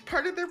drawn. It's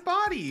part of their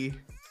body.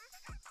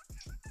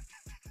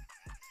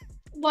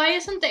 why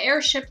isn't the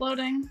airship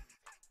loading?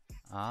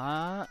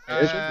 It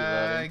should be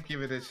loading.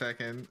 Give it a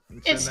second.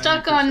 It's a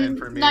stuck 90% on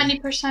for me.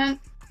 90%.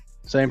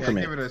 Same Yeah, for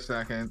me. give it a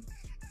second.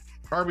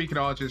 Or we could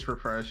all just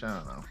refresh. I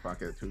don't know.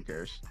 Fuck it. Who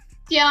cares?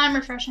 Yeah, I'm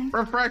refreshing.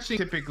 Refreshing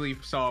typically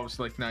solves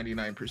like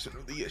 99%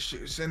 of the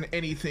issues and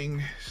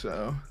anything,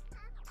 so.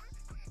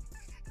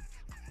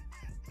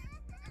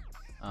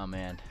 Oh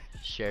man,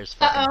 Cher's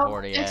fucking Uh-oh,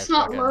 horny it's ass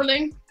not fucking.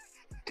 loading.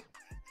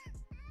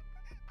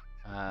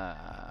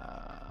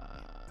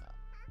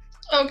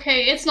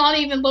 Okay, it's not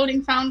even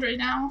loading Foundry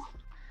now.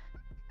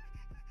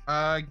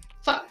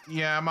 Fuck.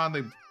 Yeah, I'm on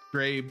the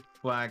gray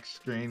black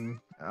screen.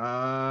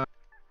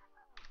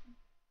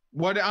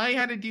 What I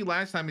had to do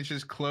last time is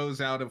just close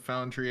out of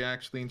Foundry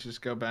actually and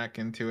just go back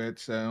into it,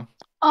 so.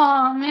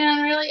 Oh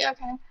man, really?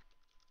 Okay.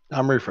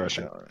 I'm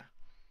refreshing. You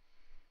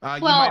Well-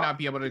 might not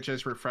be able to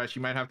just refresh.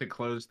 You might have to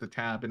close the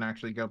tab and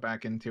actually go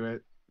back into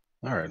it.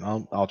 All right,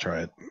 I'll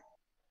try it.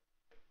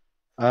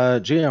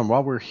 GM,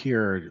 while we're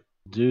here,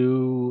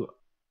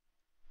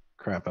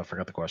 crap, I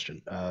forgot the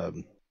question.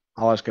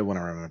 I'll ask it when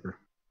I remember.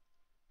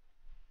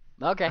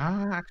 Okay.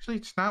 Actually,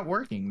 it's not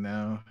working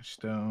though.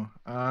 Still.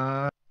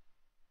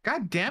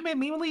 God damn it,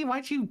 Mimely,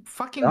 why'd you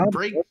fucking God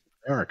break bless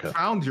America.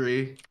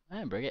 Foundry? I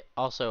didn't bring it.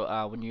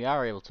 Also, when you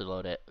are able to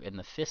load it, in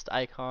the fist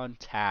icon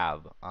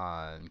tab,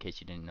 in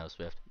case you didn't know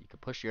Swift, you can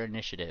push your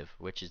initiative,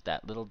 which is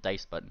that little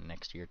dice button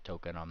next to your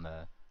token on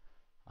the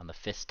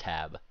fist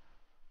tab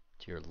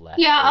to your left.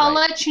 Yeah, or I'll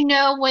right. let you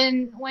know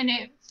when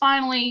it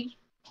finally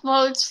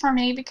loads for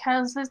me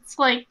because it's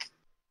like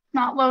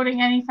not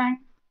loading anything.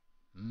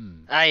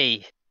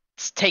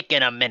 It's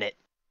taking a minute.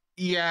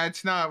 Yeah,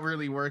 it's not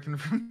really working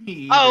for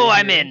me. Oh, either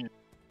I'm here. in.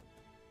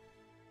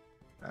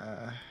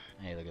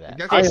 Hey, look I at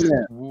guess that. I I'm should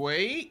in.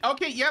 wait.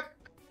 Okay, yep.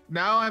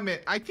 Now I'm in.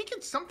 I think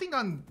it's something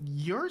on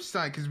your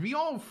side because we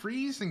all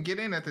freeze and get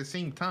in at the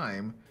same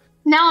time.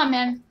 Now I'm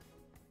in.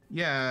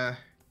 Yeah.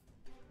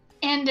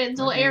 And the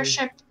little Okay.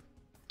 airship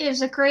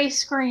is a gray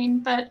screen,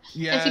 but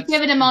Yeah. if you it's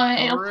give it a moment,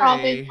 it'll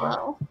probably gray.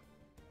 glow.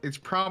 It's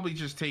probably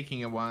just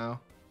taking a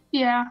while.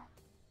 Yeah.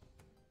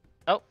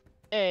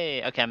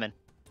 Hey, okay,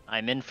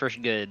 I'm in for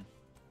good.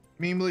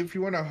 Mimely, if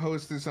you want to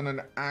host this on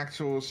an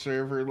actual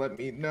server, let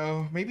me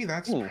know. Maybe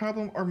that's the Ooh.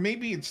 problem, or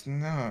maybe it's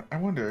not. I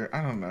wonder.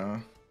 I don't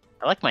know.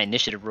 I like my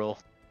initiative roll.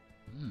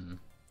 Hmm.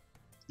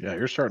 Yeah,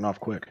 you're starting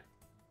off quick.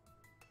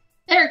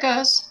 There it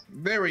goes.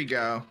 There we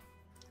go.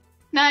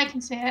 Now I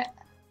can see it.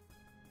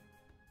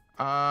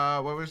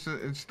 What was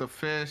it? It's the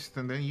fist,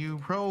 and then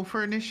you roll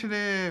for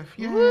initiative.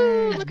 Yay!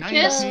 Woo,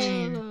 fist.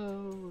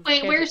 19.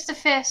 Wait, where's the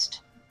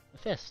fist? The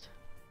fist?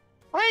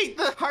 Wait,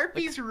 the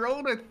Harpies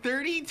rolled a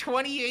 30,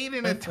 28,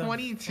 and a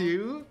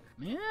 22?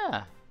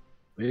 Yeah.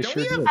 They Don't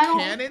sure we have did.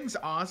 cannons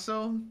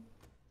also?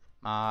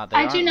 They I do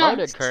aren't not-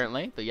 loaded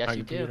currently, but yes, My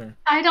you do. computer.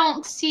 I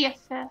don't see a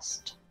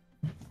fist.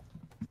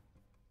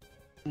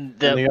 In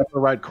the upper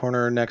right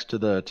corner next to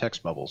the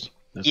text bubbles.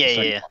 That's the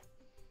second one.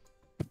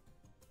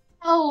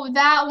 Oh,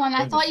 that one. I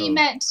Think thought so. you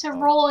meant to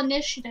roll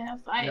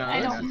initiative. I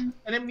No, don't.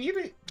 And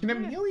Amelia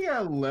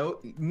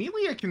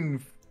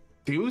can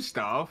do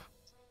stuff.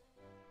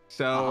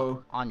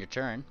 So On your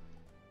turn.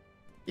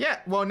 yeah,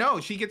 well, no,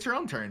 she gets her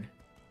own turn.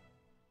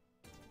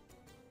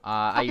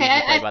 I Okay,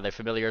 usually play I- by the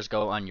familiars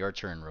go on your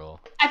turn rule.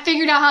 I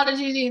figured out how to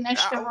do the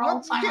initiative roll.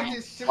 Once you get Finally.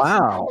 this silly Wow.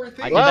 power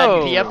thing, I she did that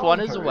gets in her PF1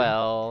 own as turn.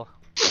 well.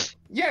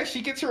 Yeah,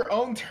 she gets her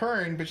own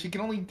turn, but she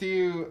can only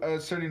do a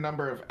certain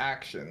number of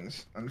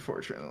actions,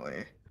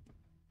 unfortunately.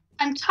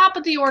 I'm top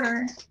of the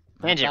order.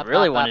 Tangent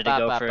really wanted to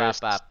go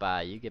first.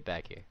 You get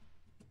back here.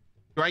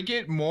 Do I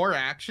get more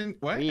action?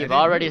 What? I We've didn't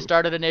already move.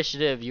 started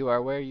initiative. You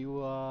are where you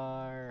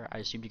are. I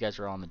assumed you guys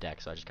were on the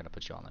deck, so I just kind of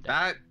put you on the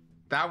deck.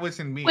 That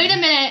wasn't me. Wait a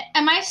minute.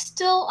 Am I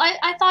still?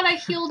 I thought I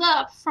healed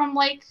up from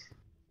like.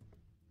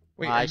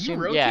 Wait, I are you assume-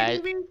 rotating yeah,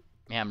 me?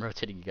 Yeah, I'm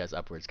rotating you guys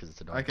upwards because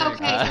it's annoying. Okay,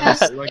 Okay, Uh,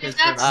 because like I if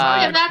said, that's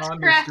I'm if not that's on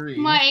the correct,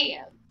 screen. my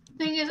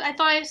thing is I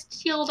thought I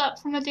healed up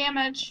from the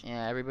damage.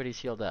 Yeah, everybody's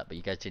healed up, but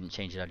you guys didn't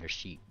change it on your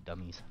sheet,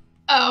 dummies.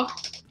 Oh,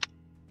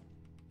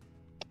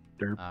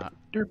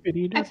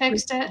 Derpity, I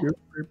fixed it.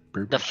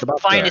 The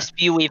finest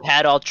view we've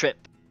had all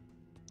trip.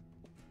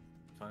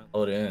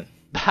 Load it in.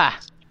 Ha!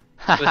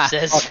 It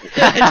says.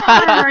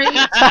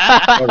 Alright.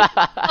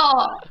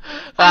 Oh,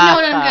 I know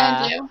what I'm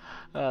gonna do.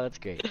 Oh, that's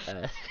great.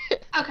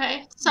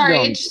 Okay, sorry,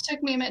 No. it just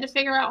took me a minute to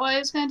figure out what I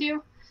was gonna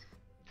do.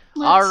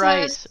 All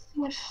right. see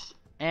if-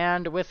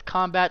 And with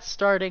combat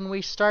starting,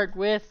 we start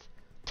with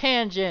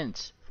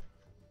tangent.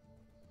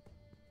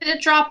 Did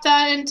it drop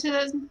that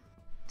into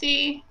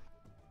the?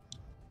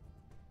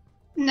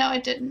 No,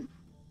 it didn't.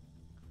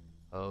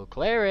 Oh,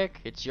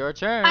 cleric, it's your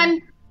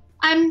turn.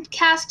 I'm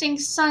casting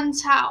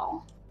Sun's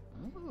Howl.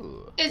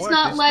 Ooh. It's What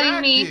not does letting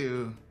that me.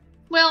 do?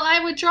 Well,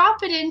 I would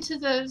drop it into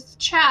the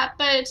chat,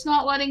 but it's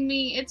not letting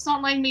me. It's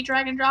not letting me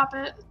drag and drop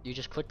it. You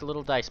just click the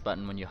little dice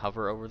button when you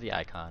hover over the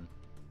icon.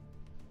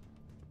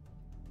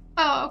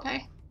 Oh,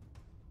 okay.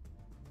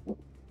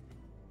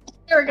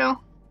 There we go.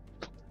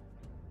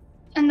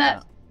 And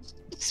that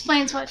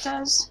explains what it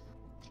does.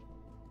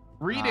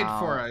 Read it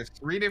for Wow. us.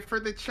 Read it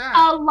for the chat.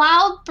 A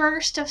loud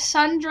burst of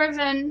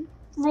sun-driven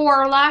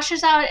roar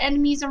lashes out at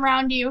enemies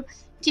around you,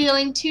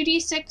 dealing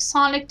 2d6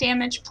 sonic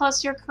damage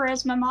plus your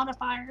charisma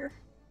modifier.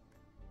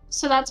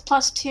 So that's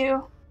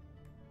 +2.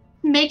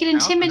 Make an I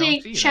also don't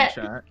intimidate see it in check.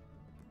 chat.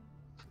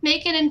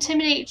 Make an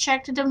intimidate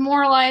check to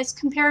demoralize,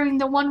 comparing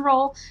the one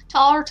roll to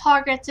all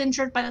targets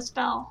injured by the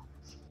spell.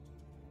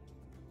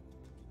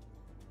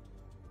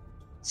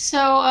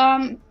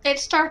 So it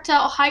starts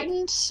out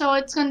heightened, so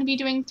it's going to be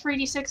doing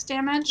 3d6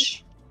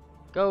 damage.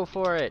 Go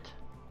for it.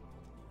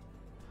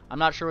 I'm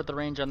not sure what the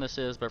range on this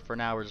is, but for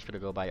now we're just gonna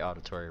go by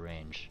auditory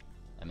range.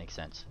 That makes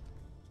sense.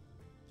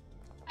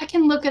 I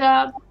can look it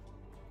up.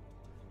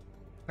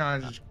 No,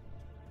 just-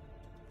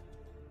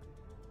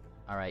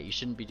 All right, you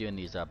shouldn't be doing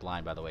these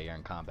blind, by the way. You're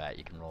in combat.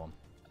 You can roll them.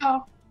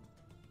 Oh,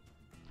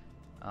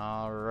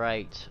 All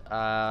right.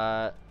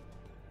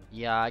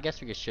 Yeah, I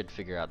guess we should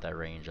figure out that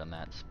range on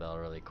that spell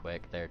really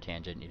quick. There,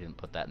 tangent. You didn't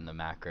put that in the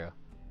macro.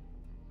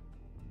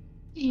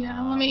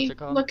 yeah, let what's me it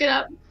called? look it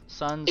up.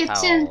 Sun's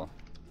It's Howl.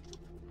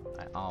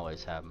 I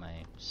always have my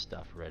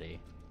stuff ready.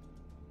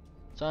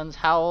 Sun's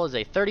Howl is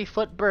a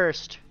 30-foot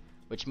burst,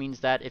 which means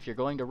that if you're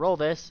going to roll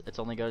this, it's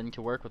only going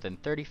to work within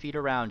 30 feet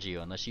around you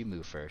unless you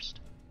move first.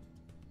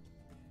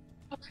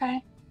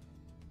 Okay.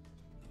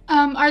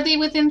 Are they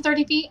within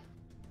 30 feet?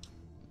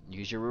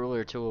 Use your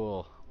ruler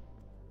tool.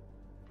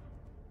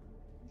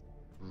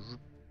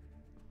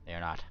 They're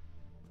not.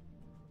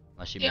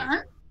 Unless you They move.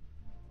 aren't?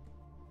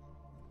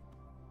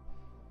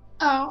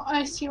 Oh,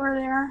 I see where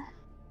they are.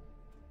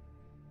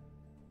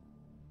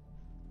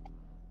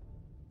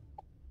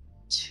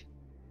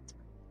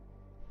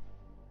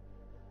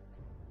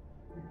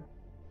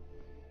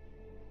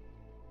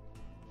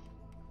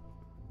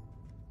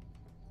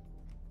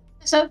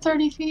 Is that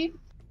 30 feet?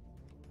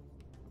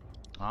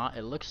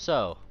 It looks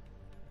so.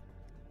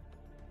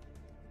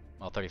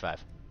 Well,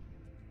 35.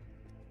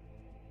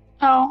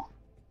 Oh.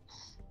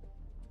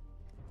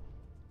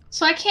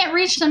 So I can't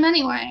reach them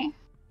anyway.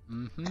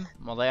 Mm-hmm.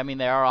 Well,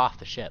 they are off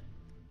the ship.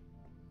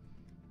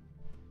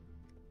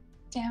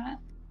 Damn it.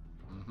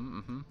 Mm-hmm,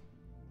 mm-hmm.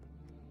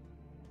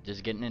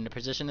 Just getting into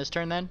position this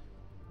turn, then?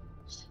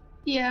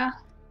 Yeah.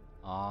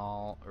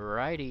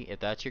 Alrighty, if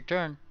that's your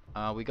turn.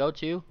 We go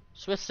to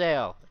Swift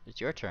Sail. It's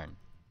your turn.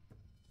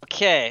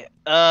 Okay.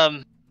 Yeah,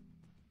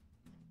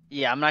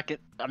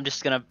 I'm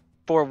just gonna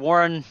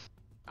forewarn.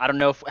 I don't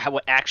know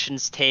what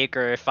actions take,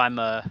 or if I'm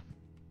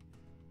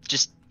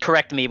just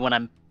correct me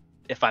when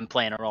if I'm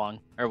playing wrong,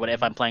 or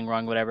if I'm playing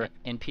wrong, whatever.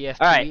 In PFG,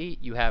 Alright.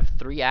 you have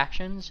 3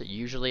 actions.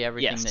 Usually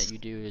everything Yes. that you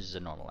do is a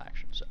normal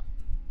action, so.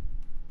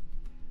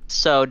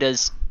 So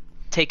does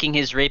taking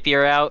his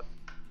rapier out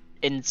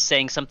in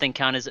saying something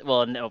count as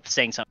well? No,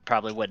 saying something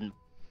probably wouldn't.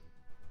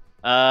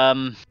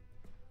 All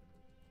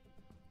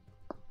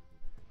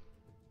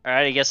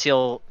right, I guess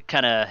he'll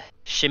kind of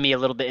shimmy a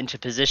little bit into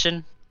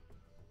position.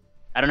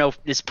 I don't know.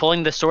 Is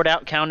pulling the sword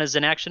out count as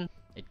an action?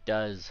 It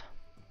does.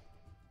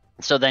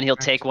 So then he'll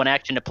take one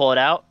action to pull it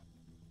out.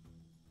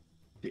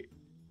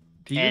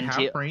 Do you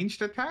have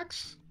ranged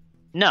attacks?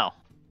 No,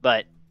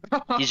 but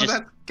he's just.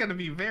 That's gonna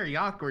be very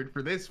awkward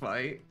for this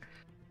fight.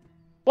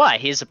 Why?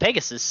 He's a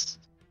Pegasus.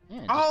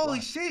 Yeah, Oh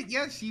shit!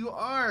 Yes, you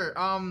are.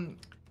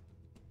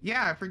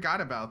 Yeah, I forgot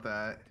about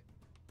that.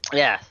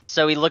 Yeah.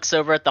 So he looks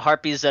over at the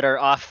harpies that are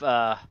off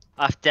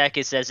deck.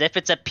 He says, "If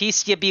it's a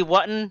piece you be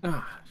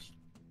wantin',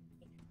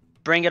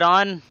 bring it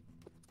on.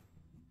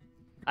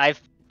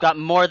 I've got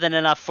more than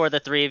enough for the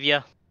three of you."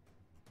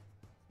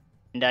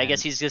 And I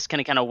guess he's just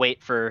gonna kind of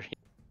wait for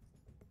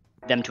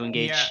them to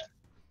engage. Yeah,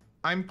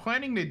 I'm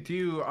planning to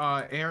do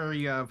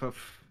area of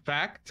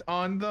effect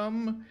on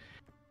them,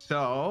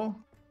 so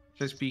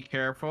just be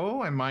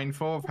careful and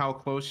mindful of how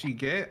close you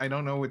get. I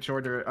don't know which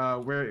order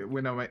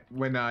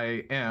when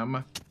I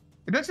am.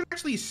 It doesn't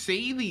actually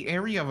say the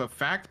area of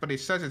effect, but it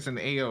says it's an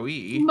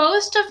AOE.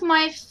 Most of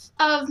my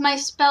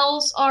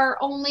spells are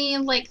only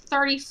like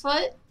 30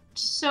 foot,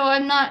 so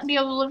I'm not be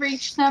able to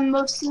reach them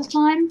most of the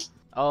time.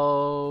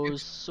 Oh,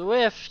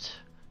 Swift.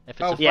 If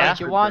it's a yeah. fight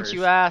you want,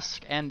 you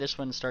ask, and this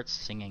one starts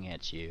singing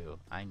at you.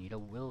 I need a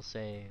will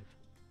save.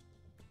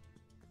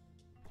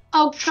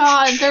 Oh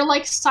god, they're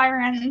like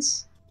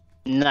sirens.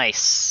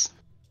 Nice.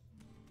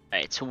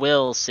 Alright,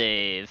 will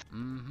save.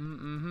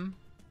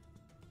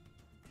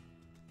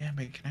 Yeah,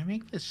 but can I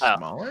make this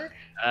smaller?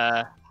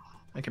 I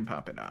can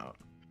pop it out.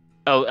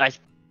 Oh, I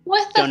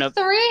With the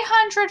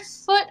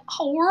 300-foot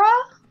aura?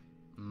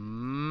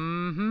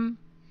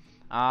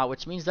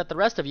 Which means that the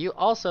rest of you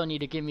also need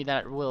to give me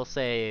that will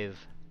save.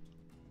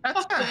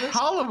 That's a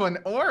hell of an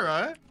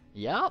aura.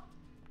 Yep.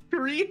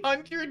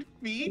 300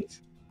 feet?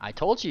 I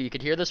told you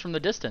could hear this from the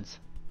distance.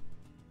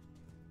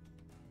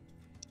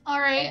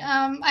 Alright,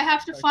 I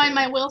have to find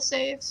my will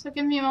save, so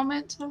give me a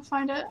moment to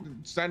find it.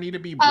 Does that need to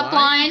be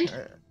blind?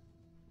 Blind.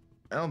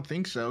 I don't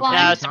think so. Blind.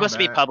 No, it's supposed to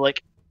be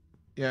public.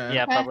 Yeah.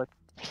 Yeah, Okay. public.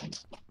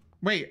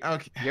 Wait,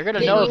 okay. You're gonna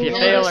know if you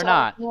fail or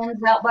not.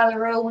 Cans out by the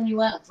road when you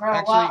went for a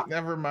Actually, walk.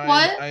 never mind.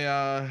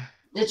 What?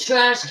 The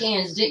trash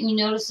cans. Didn't you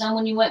notice them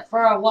when you went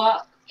for a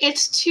walk?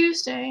 It's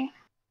Tuesday.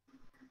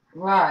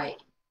 Right.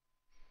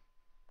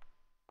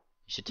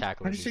 You should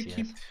tackle Why it. does it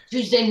keep...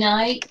 Tuesday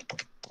night.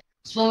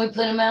 That's when we put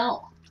them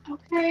out.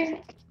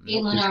 Okay. Caitlin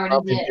You should already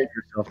probably did. get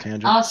yourself,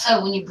 Tangent.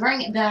 Also, when you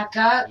bring it back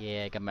up,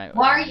 Yeah, I got my.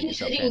 why are get you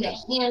yourself hitting the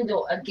tangent.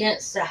 handle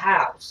against the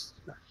house?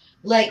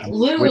 Like, We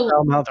literally.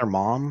 found out their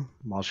mom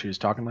while she was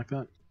talking like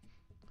that.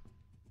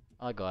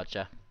 I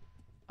gotcha.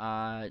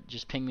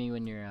 Just ping me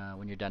when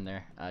you're done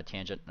there,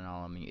 Tangent, and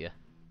I'll meet you.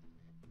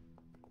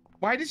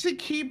 Why does it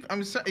keep...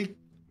 I'm sorry. It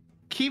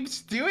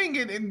keeps doing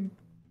it in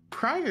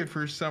private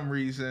for some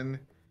reason.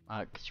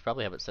 'Cause you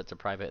probably have it set to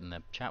private in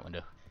the chat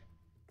window.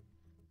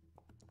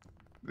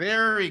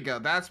 There we go.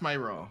 That's my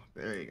roll.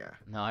 There you go.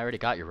 No, I already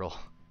got your roll.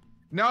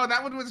 No,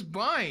 that one was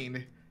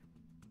blind.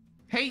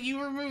 Hey,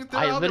 you removed the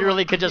I other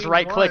literally one could from just being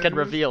right-click and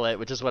blind. reveal it,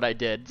 which is what I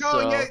did. No,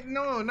 so... yeah,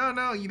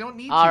 no, you don't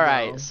need to.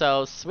 Alright, though.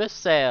 so Swift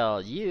Sail,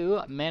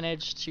 you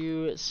managed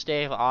to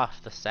stave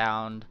off the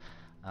sound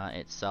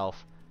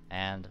itself,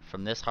 and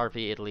from this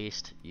harpy at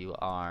least, you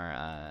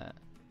are,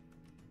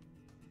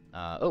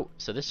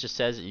 so this just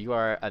says you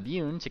are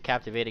immune to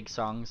captivating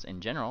songs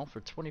in general for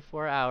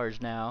 24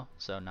 hours now,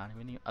 so not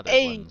even the other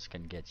ones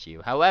can get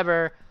you.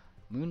 However,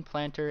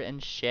 Moonplanter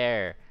and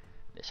Share,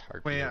 this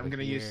harpy Wait, over I'm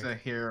gonna here. use the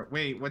hero.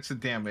 Wait, what's the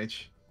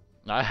damage?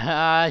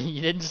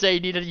 You didn't say you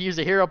needed to use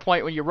a hero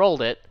point when you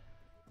rolled it.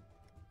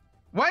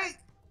 What? You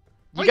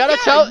Well, gotta yeah,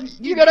 tell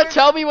you gotta do it-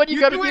 tell me when you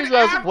gotta do it use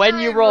those after when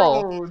you it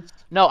roll. rolls.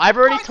 No, I've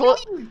already What? told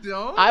No, you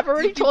don't. I've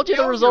already You told you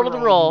the failed result your of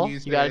the roll. and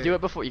used You gotta it. do it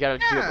before. You gotta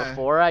do it Yeah.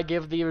 before I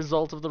give the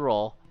result of the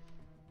roll.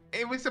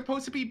 It was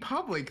supposed to be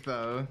public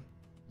though.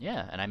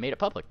 Yeah, and I made it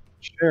public.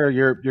 Sure,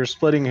 you're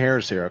splitting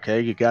hairs here,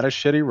 okay? You got a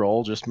shitty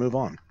roll, just move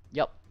on.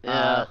 Yep.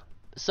 Yeah.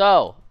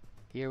 So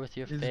here with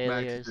your This is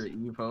failures. Max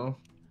Evo.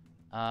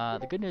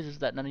 The good news is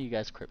that none of you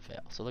guys crit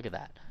fail. So look at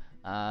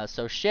that.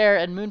 So Share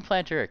and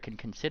Moonplanter can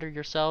consider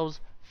yourselves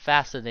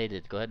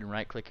fascinated. Go ahead and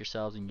right-click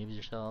yourselves and give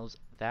yourselves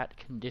that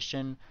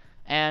condition.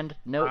 And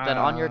note that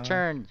on your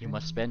turn, you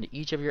must spend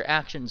each of your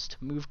actions to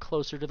move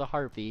closer to the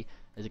harpy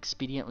as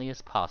expediently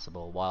as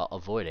possible while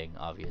avoiding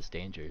obvious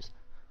dangers.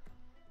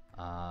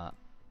 Well,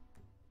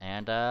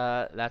 I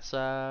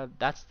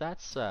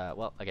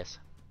guess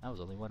that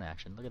was only one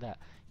action. Look at that.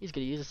 He's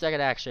gonna use a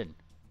second action.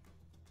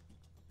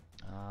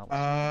 What's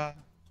our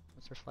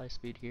fly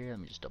speed here? Let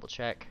me just double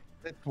check.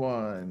 This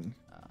one.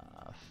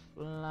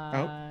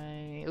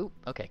 Fly. Oop.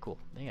 Okay, cool.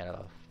 They got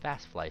a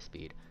fast fly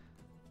speed.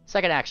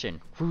 Second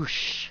action.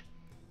 Whoosh.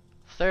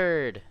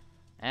 Third.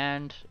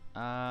 And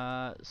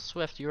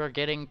Swift, you are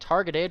getting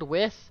targeted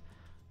with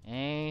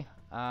a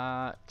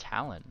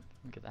talon.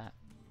 Look at that.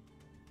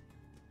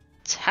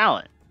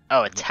 Talent.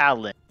 Oh, a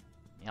talent.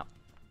 Yep.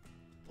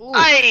 Ooh.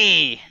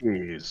 Aye!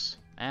 Jeez.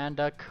 And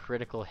a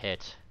critical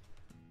hit.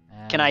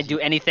 Can I As do you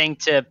anything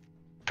to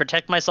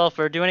protect myself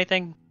or do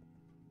anything?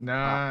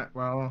 Nah,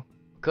 well,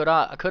 could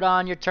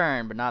on your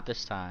turn, but not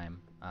this time.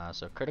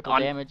 So critical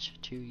On- damage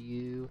to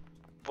you.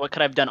 What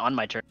could I have done on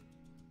my turn?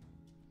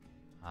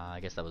 I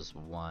guess that was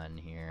 1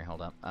 here.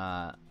 Hold up.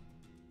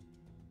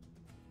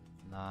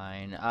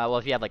 9. Well,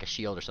 if you had like a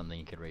shield or something,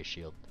 you could raise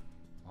shield.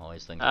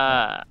 Always things like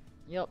that.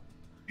 Yep.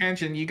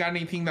 Tangent, you got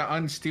anything to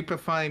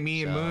unstupefy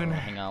me and So, Moon?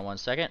 hang on 1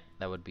 second.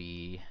 That would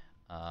be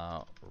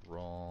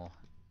roll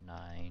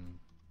 9.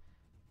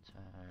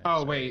 Oh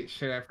sorry, wait,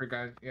 shit, I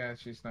forgot. Yeah,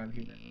 she's not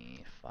here.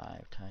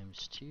 5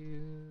 times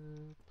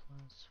 2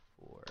 plus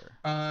 4.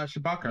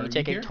 Shabaka, are You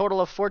take here? a total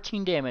of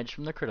 14 damage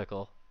from the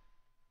critical.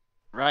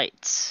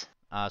 Right.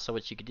 So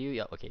what you could do?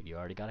 Yeah, okay, you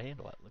already got a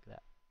handle. Look at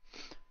that.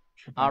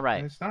 Shabaka All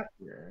right. is not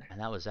here. And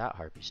that was that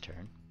harpy's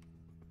turn.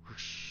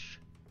 Whoosh.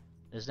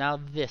 It is now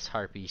this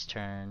harpy's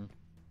turn.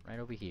 Right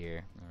over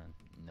here. I'm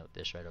gonna note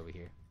this right over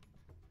here.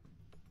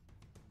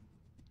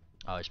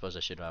 Oh, I suppose I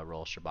should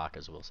roll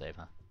Shabaka's will save,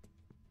 huh?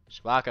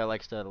 Shabaka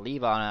likes to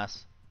leave on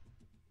us.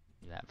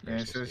 Do that Yeah,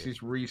 first. so let's see.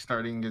 he's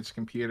restarting his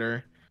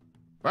computer.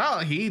 Well,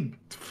 he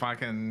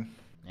fucking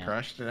Yeah.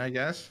 crushed it, I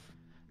guess.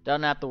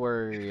 Don't have to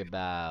worry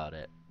about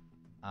it.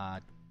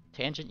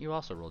 Tangent, you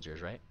also rolled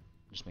yours, right?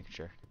 Just making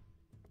sure.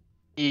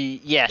 Yeah,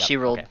 Yep, she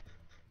rolled. okay.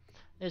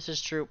 This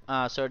is true.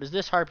 So it is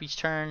this harpy's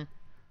turn.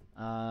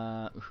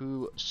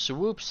 Who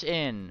swoops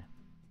in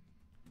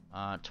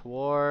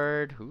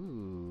toward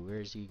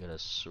where's he gonna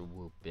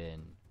swoop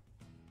in?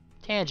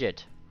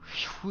 Tangent.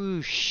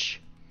 Whoosh.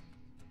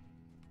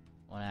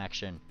 1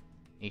 action.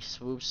 He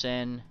swoops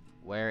in,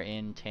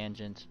 wherein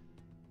Tangent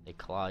they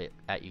claw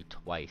at you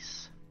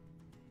twice.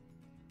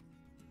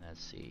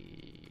 Let's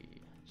see.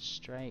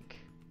 Strike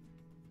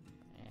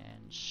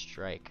and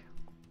strike.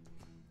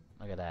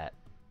 Look at that.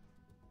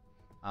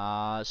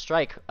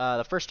 Strike.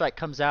 The first strike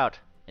comes out.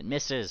 It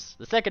misses.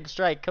 The second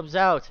strike comes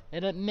out,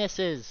 and it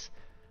misses.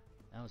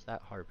 That was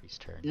that harpy's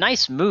turn.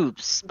 Nice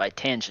moves by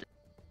Tangent.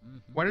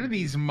 What are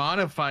these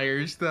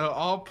modifiers though?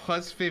 All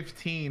plus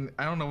 15.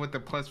 I don't know what the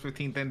plus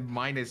 15 then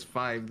minus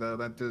 5 though.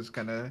 That does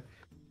kind of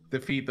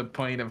defeat the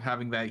point of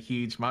having that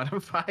huge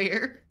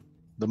modifier.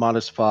 The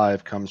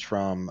 -5 comes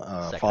from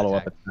Second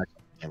follow-up attack.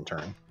 attack same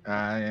turn.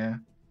 Yeah.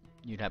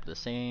 You'd have the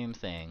same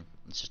thing.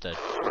 It's just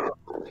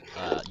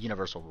a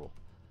universal rule.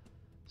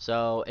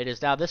 So it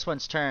is now this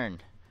one's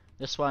turn.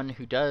 This one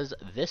who does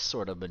this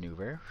sort of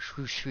maneuver.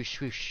 Swoosh, swoosh,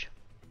 swoosh.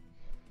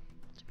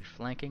 To be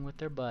flanking with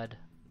their bud.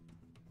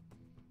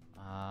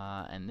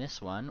 And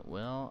this one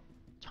will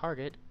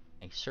target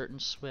a certain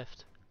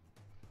swift.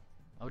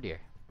 Oh dear.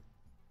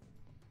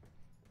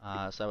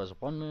 So that was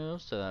 1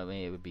 move, so that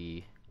way it would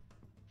be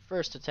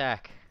first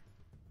attack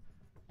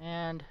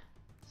and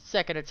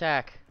second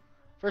attack.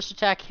 First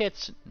attack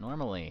hits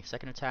normally,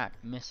 second attack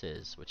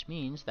misses, which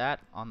means that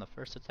on the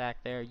first attack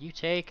there you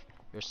take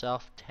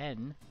yourself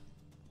 10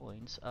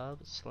 points of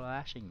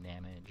slashing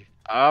damage.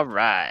 All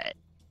right.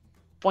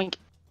 Boink.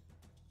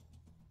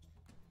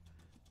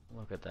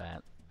 Look at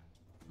that.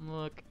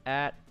 Look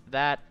at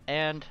that,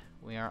 and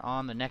we are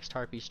on the next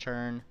harpy's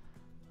turn.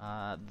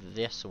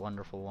 This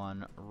wonderful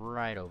one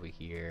right over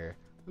here,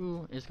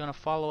 who is going to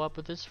follow up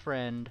with his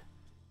friend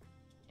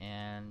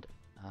and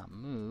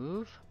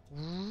move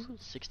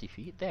 60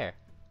 feet there.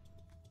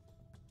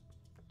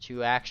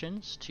 2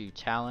 actions to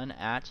Talon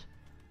at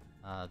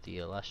the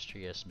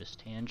illustrious Miss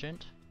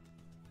Tangent.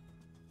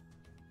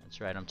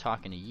 That's right, I'm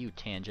talking to you,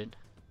 Tangent.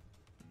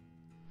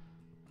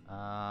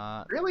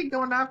 Really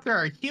going after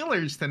our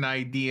healers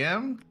tonight,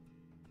 DM.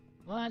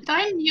 What? Did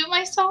I mute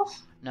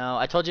myself? No,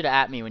 I told you to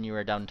at me when you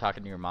were done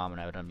talking to your mom,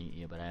 and I would unmute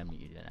you, but I unmute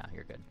you now.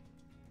 You're good.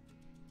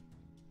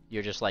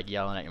 You're just like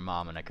yelling at your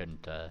mom, and I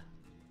couldn't.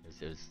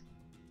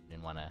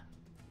 Didn't want to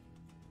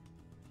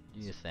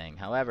do the thing.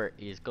 However,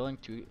 he is going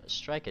to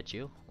strike at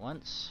you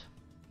once,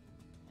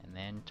 and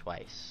then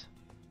twice.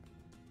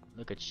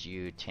 Look at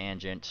you,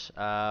 Tangent.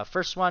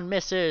 First one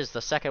misses.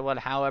 The second one,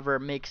 however,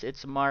 makes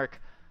its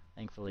mark.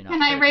 Thankfully not.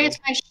 Can I critical. raise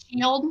my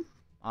shield?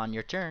 On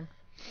your turn,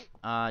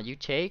 you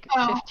take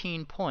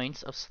 15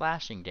 points of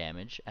slashing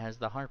damage as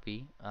the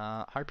harpy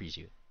harpies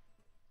you.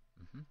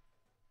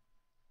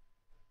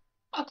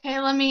 Okay,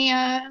 let me,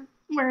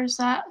 where is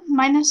that?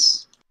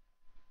 Minus?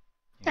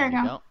 There you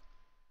go.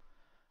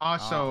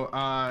 Also,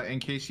 in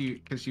case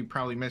because you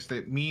probably missed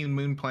it, me and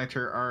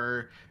Moonplanter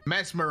are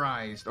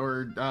mesmerized,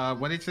 or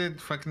what is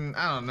it? Fucking,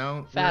 I don't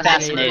know.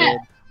 Fascinated.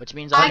 Which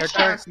means on your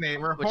turn.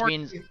 Fascinated. We're Which horny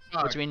means as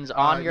fuck. which means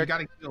on your You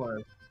gotta kill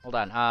us. hold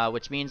on.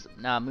 Which means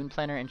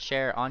Moonplanter and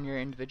Cher, on your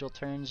individual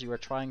turns, you are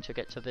trying to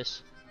get to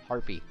this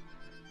harpy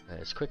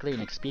as quickly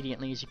and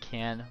expediently as you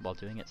can while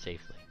doing it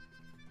safely.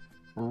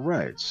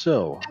 Right,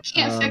 so I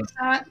can't fix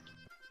that.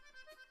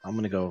 I'm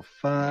going to go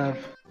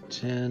 5,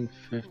 10,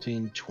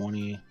 15,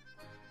 20,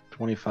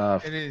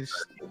 25. It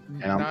is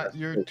Yeah. not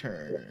your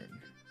turn.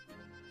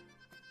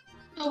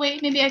 Oh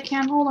wait, maybe I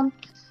can. Hold on.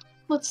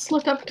 Let's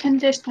look up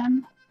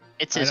condition.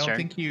 It's I his don't turn.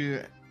 think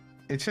you.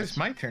 It says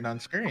my turn on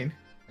screen.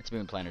 It's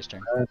Moonplanter's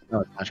turn. No,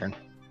 it's my turn.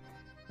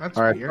 That's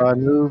All right, weird. so I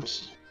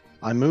moved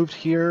I moved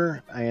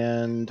here,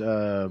 and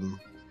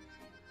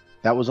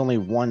that was only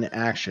one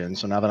action.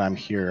 So now that I'm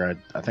here,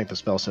 I think the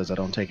spell says I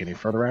don't take any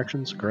further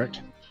actions.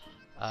 Correct?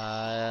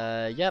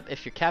 Yep.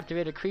 If your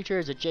captivated creature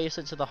is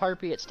adjacent to the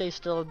harpy, it stays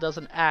still and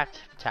doesn't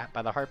act. Tapped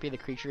by the harpy, the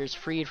creature is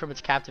freed from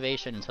its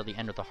captivation until the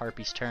end of the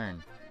harpy's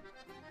turn.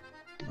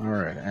 All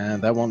right,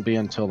 and that won't be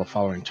until the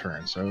following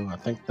turn. So I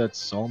think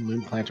that's all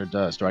Moonplanter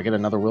does. Do I get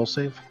another will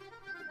save?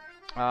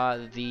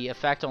 The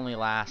effect only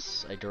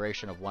lasts a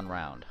duration of 1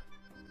 round.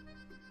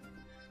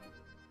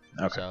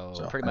 Okay.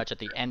 So pretty much at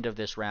the end of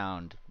this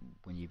round,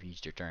 when you've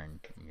used your turn,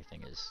 your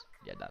thing is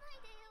done.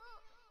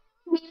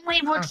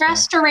 Wait, would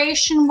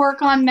restoration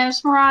work on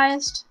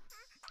mesmerized?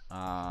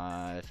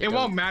 If It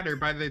won't matter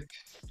by the.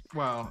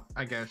 Well,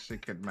 I guess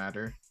it could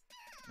matter.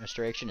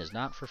 Restoration is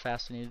not for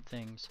fascinated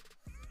things.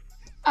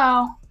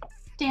 Oh,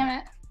 damn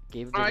it.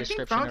 Gave the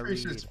description a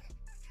read.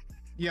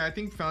 Yeah, I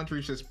think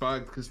Foundry's just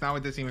bugged because now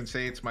it doesn't even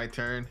say it's my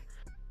turn.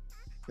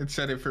 It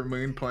set it for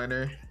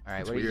Moonplanter. All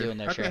right, what are you doing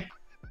there, okay.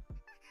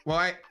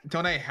 Well,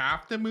 don't I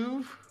have to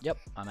move? Yep,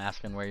 I'm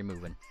asking where you're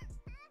moving.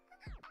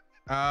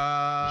 You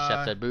just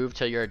have to move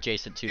till you're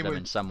adjacent to them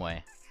in some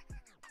way.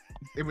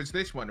 It was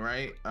this one,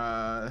 right?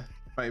 By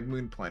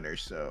Moonplanter,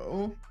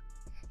 so...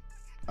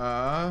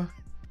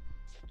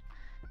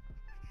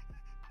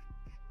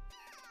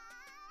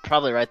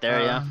 Probably right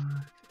there, yeah.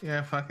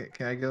 Yeah, fuck it.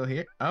 Can I go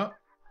here? Oh,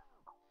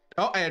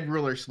 I had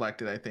ruler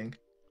selected, I think.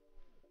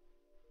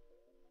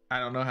 I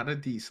don't know how to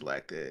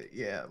deselect it.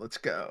 Yeah, let's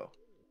go.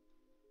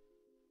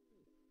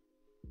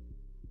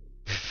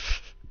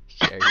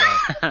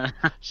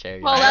 Share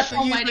your well, that's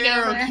all my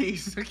arrow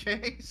keys,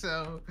 okay?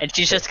 So. And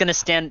she's just gonna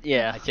stand.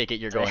 Yeah. I take it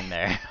you're going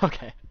there.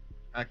 Okay.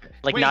 Okay.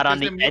 Like wait, not on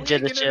the edge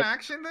of the get ship. An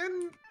action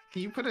then?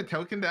 Can you put a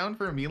token down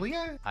for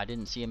Amelia? I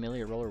didn't see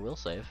Amelia roll or will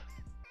save.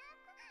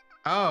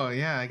 Oh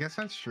yeah, I guess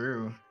that's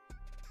true.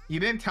 You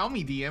didn't tell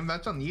me, DM.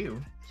 That's on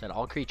you. Said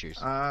all creatures.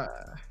 I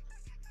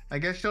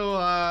guess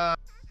she'll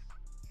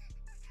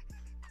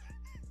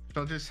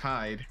just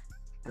hide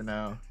for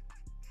now,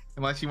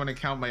 unless you want to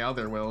count my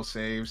other will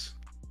saves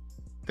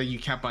that you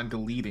kept on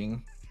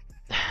deleting.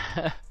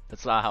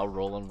 That's not how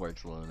rolling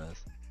works, Lunas.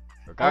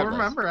 Oh,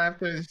 remember, I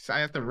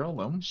have to roll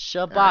them.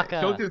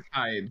 Shabaka. She'll just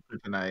hide for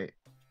tonight,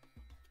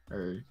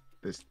 or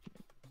this.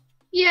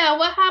 Yeah,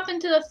 what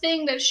happened to the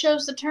thing that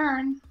shows the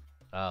turn?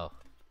 Oh.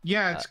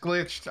 Yeah, it's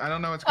glitched. I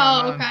don't know what's going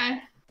on. Oh,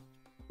 okay.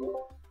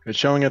 It's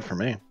showing it for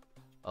me.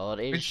 Oh,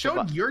 it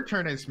showed your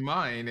turn as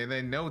mine, and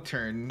then no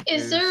turn.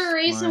 Is there a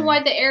reason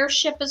why the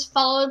airship is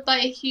followed by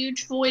a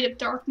huge void of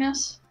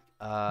darkness?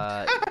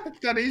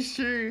 That is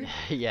true.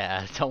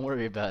 Yeah, don't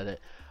worry about it.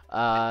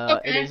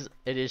 Okay.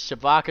 It is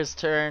Shabaka's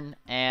turn,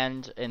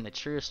 and in the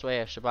truest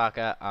way of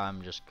Shabaka,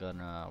 I'm just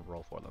gonna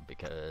roll for them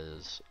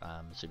because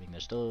I'm assuming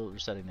they're still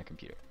resetting their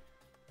computer.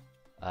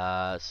 So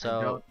I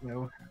don't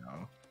know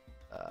how.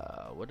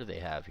 what do they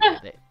have here?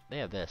 They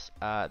have this.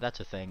 That's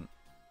a thing.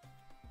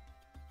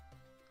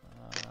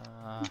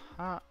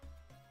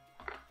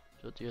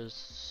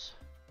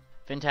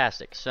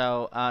 Fantastic.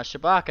 So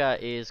Shabaka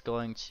is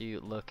going to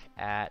look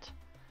at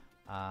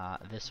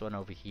this one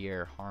over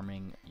here,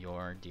 harming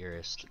your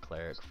dearest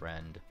cleric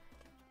friend.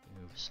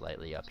 Move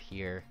slightly up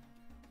here,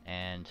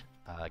 and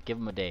give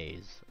him a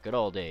daze. Good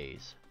old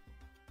daze.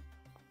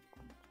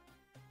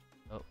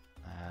 Oh,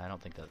 I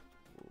don't think that.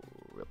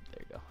 There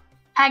you go.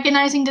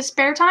 Agonizing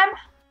despair time?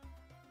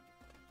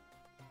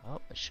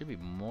 Oh, it should be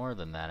more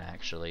than that,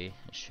 actually.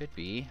 It should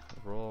be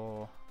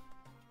roll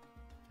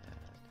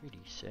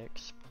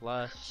 3d6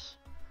 plus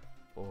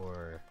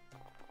 4.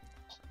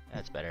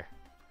 That's better.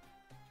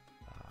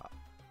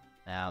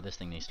 Now this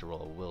thing needs to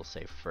roll a will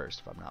save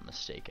first, if I'm not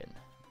mistaken.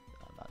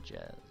 Not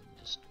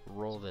just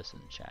roll this in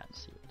chat and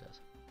see what it does.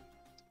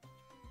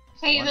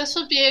 Hey, this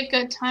would be a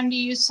good time to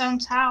use some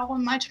towel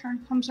when my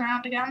turn comes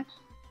around again.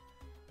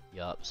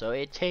 Yup, so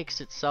it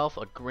takes itself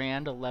a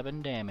grand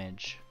 11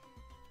 damage.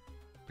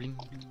 Bling.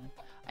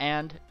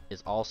 And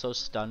is also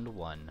stunned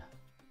 1.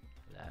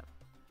 That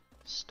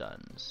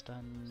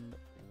stunned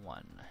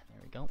 1.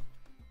 There we go.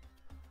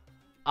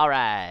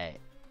 Alright.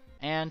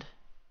 And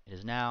it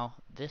is now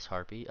this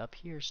harpy up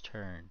here's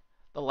turn.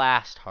 The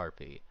last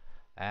harpy.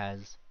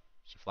 As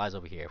she flies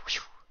over here.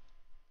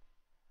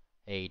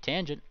 A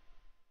tangent.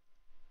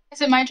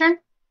 Is it my turn?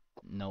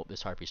 Nope,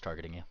 this harpy's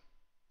targeting you.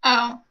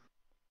 Oh.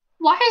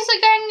 Why is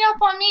it ganging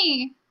up on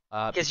me?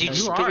 Because you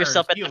just put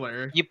yourself at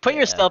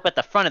yourself at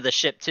the front of the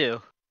ship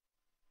too.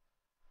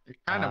 You're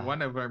kind of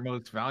one of our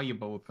most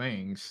valuable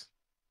things.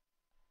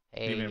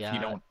 Hey, even if you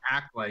don't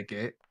act like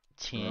it.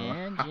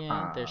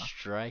 Tangent, they're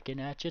striking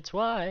at you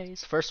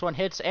twice. First one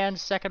hits and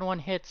second one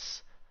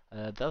hits.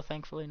 Though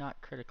thankfully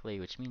not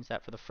critically, which means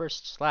that for the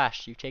first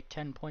slash you take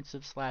 10 points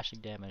of slashing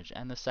damage,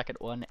 and the second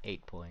one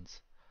 8 points.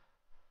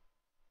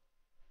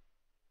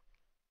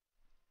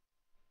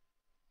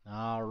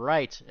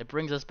 Alright, it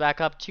brings us back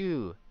up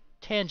to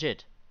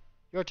Tangent.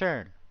 Your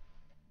turn.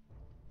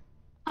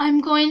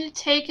 I'm going to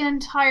take an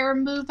entire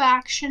move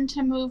action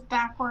to move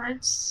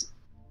backwards.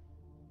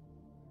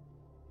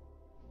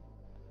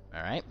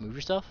 Alright, move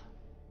yourself.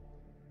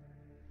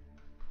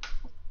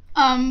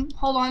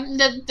 Hold on.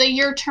 The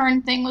your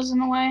turn thing was in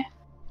the way.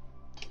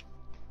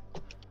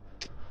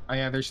 Oh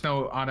yeah, there's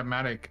no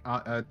automatic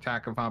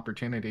attack of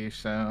opportunity,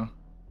 so.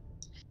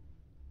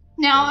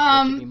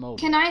 Now, Get to be mobile.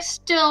 can I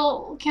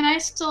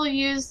still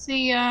use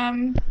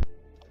the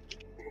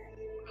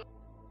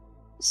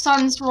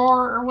Sun's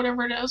Roar or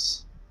whatever it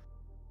is?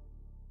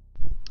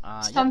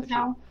 Yep,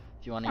 Now.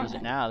 if you want to use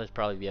it now, there's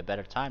probably be a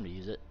better time to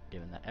use it,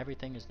 given that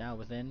everything is now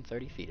within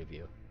 30 feet of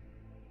you.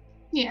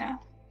 Yeah.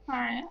 All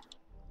right.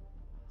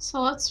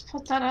 So let's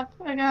put that up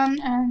again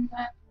and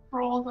then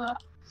roll the.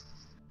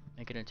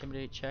 Make an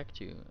intimidate check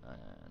to.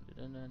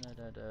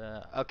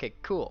 Okay,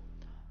 cool.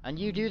 And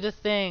you do the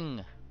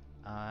thing.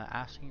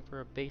 Asking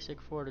for a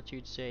basic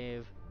fortitude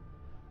save.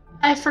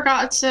 I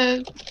forgot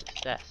to.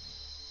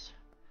 Success.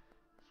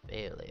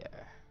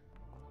 Failure.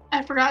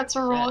 I forgot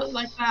to roll it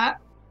like that.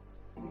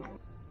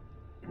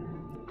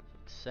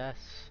 Success.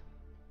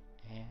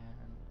 And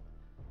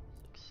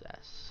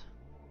success.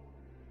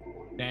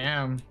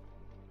 Damn.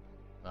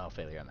 Oh,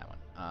 failure on that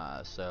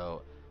one.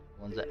 So,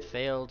 ones that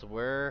failed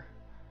were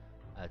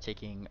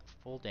taking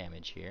full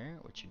damage here,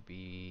 which would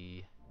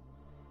be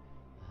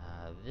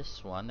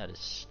this one that is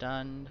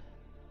stunned.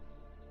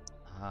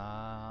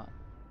 Sorry,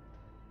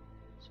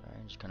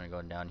 I'm just kind of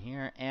going down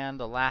here. And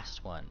the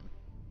last one.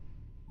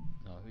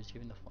 No, who's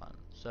giving the fun?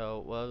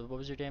 So, what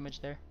was your damage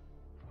there?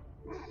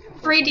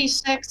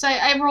 3d6.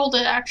 I rolled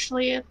it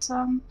actually. It's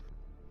hold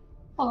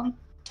on,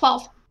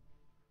 12.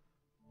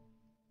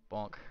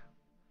 Bonk.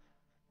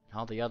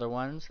 All the other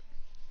ones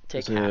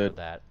take Is half it- of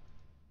that.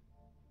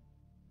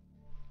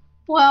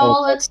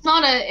 Well, it's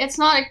not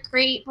a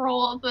great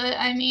roll, but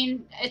I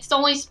mean, it's the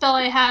only spell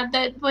I had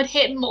that would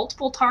hit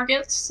multiple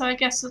targets, so I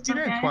guess it's You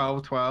did okay.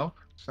 12, 12.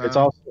 So, It's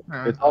also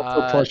uh, it's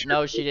also plus your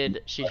No, she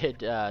did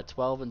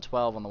 12 and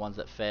 12 on the ones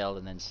that failed,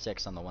 and then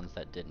 6 on the ones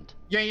that didn't.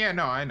 yeah,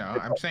 no, I know.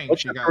 I'm saying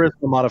what's she your got. charisma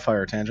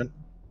modifier, Tangent?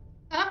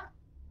 Huh?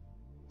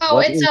 Oh,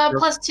 What it's is your-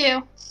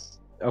 +2.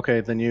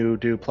 Okay, then you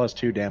do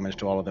 +2 damage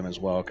to all of them as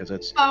well, because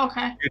it's Oh,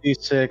 okay.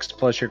 2d6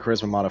 plus your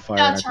charisma modifier.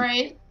 That's and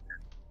right.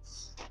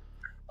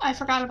 I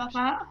forgot about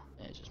that.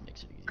 It just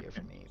makes it easier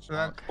for me. So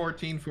that's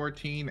 14,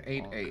 14,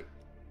 8, 8.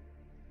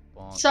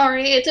 Bonk,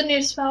 Sorry, it's a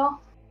new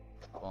spell.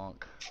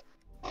 bonk,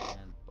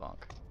 and bonk.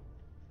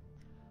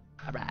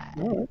 Alright.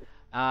 Alright.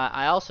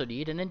 I also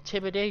need an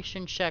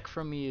intimidation check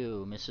from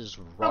you, Mrs.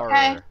 Roarer.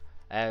 Okay.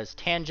 As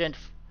Tangent,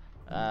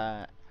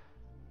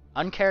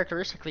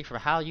 uncharacteristically from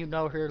how you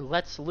know her,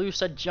 lets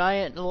loose a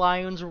giant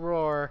lion's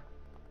roar.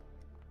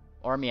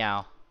 Or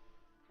meow.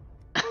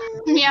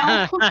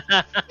 Meow.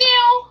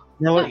 Meow.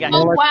 More Yeah.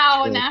 Oh like-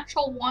 wow, an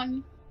actual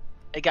one.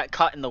 It got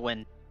caught in the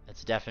wind.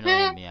 It's definitely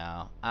a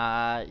meow.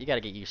 You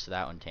gotta get used to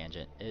that one,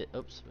 Tangent.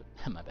 Oops,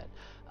 my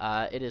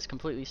bad. It is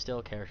completely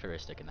still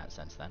characteristic in that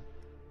sense, then.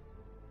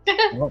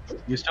 Well,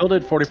 you still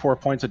did 44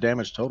 points of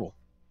damage total.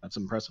 That's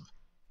impressive.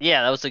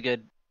 Yeah, that was a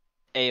good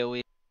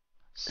AoE.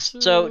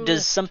 So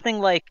does something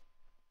like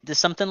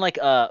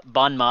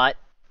Bon Mot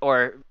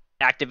or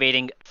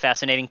activating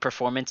fascinating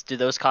performance, do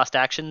those cost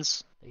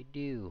actions? They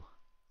do.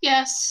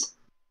 Yes.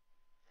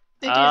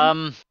 They do.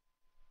 Let's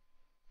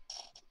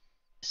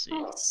see.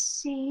 Let's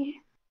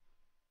see.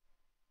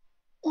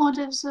 What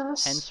is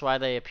this? Hence why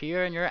they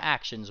appear in your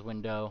actions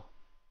window.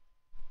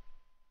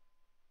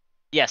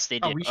 Yes, they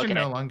Oh, did. we should Okay.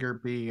 no longer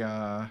be.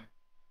 I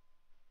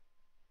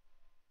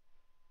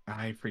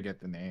forget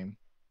the name.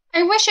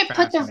 I wish it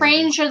put the Fascinating.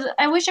 range of the,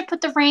 I wish it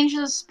put the range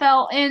of the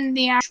spell in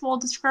the actual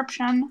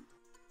description.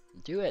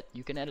 Do it.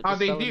 You can edit Oh, the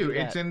they spell and do. that.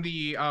 It's in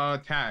the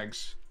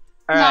tags.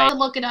 All No, right. I'll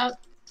look it up.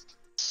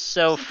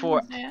 So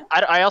for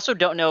I also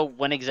don't know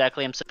when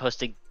exactly I'm supposed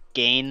to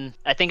gain.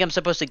 I think I'm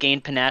supposed to gain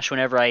panache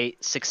whenever I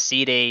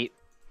succeed a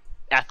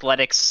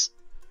athletics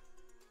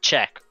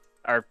check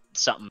or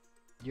something.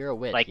 You're a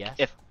wit, Like yes?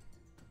 if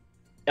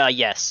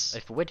yes.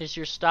 If wit is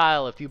your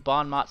style, if you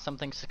bon mot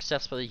something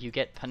successfully, you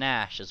get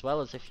panache, as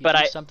well as if you But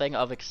do I- something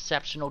of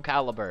exceptional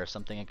caliber,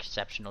 something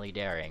exceptionally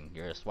daring.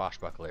 You're a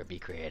swashbuckler, be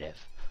creative.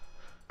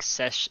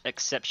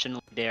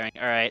 Exceptionally daring.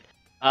 All right.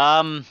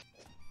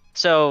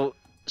 So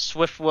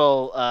Swift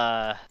will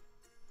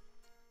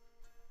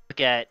look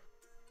at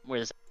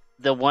where's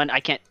the one, I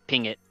can't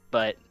ping it,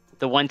 but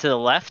the one to the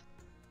left.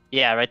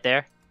 Yeah, right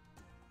there.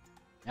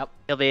 Yep.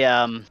 He'll be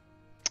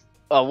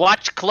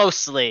watch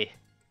closely.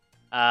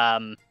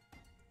 And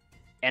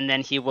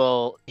then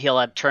he'll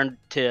have turned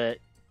to,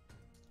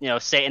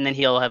 say, and then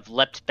he'll have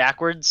leapt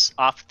backwards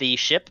off the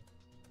ship,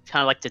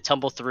 kind of like to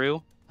tumble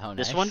through Oh,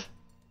 this nice. one.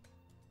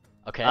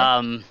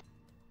 Okay.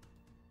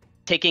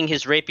 Taking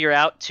his rapier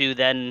out to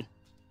then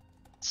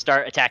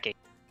start attacking.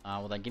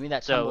 Well then, give me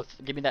that So-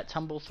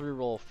 tumble through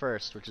roll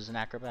first, which is an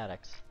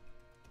acrobatics.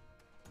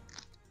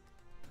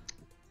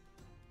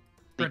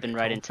 Leaping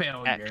right into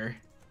failure.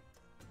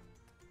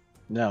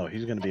 No,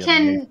 he's going to be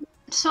a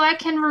I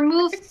can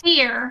remove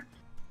fear,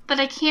 but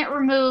I can't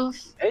remove.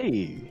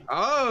 Hey,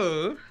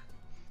 Oh,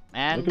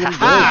 And Look at him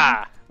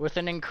Ha! with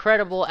an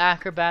incredible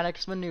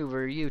acrobatics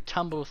maneuver, you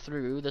tumble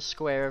through the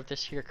square of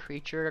this here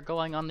creature,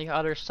 going on the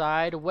other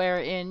side,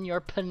 wherein your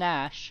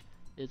panache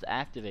is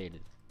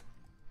activated.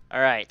 All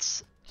right.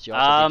 So you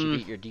also did you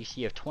beat your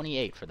DC of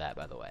 28 for that,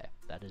 by the way.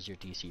 That is your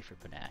DC for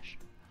Panache.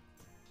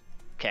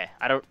 Okay,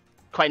 I don't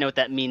quite know what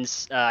that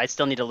means. I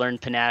still need to learn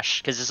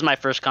Panache because this is my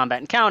first combat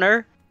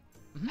encounter.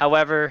 Mhm.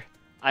 However,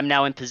 I'm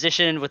now in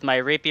position with my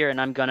rapier, and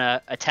I'm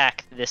gonna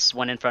attack this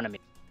one in front of me.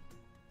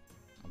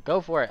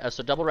 Go for it.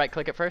 So double right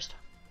click it first,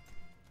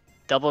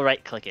 Double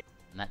right click it.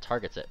 and that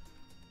targets it.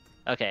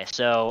 Okay,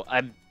 so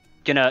I'm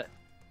gonna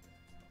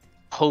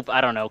hope,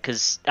 I don't know,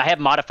 because I have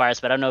modifiers,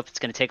 but I don't know if it's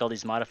gonna take all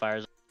these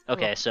modifiers.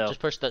 Okay, Well, so just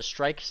push the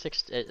strike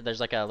 6. There's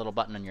like a little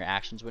button on your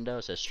actions window.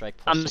 It says strike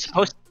plus I'm 16.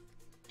 supposed,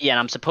 yeah, and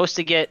I'm supposed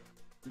to get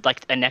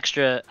like an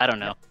extra, I don't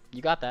know,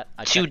 You got that.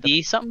 I checked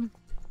 2D something.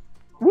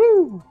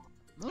 Woo!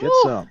 Get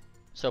Ooh. some.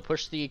 So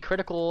push the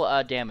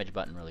critical damage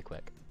button really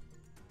quick.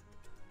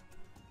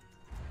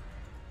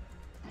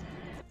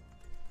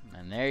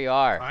 And there you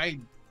are. I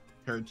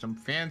heard some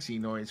fancy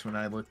noise when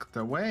I looked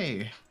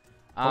away.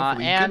 Uh,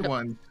 Hopefully and good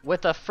one.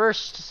 with a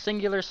first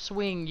singular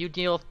swing, you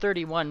deal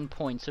 31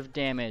 points of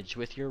damage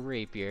with your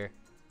rapier.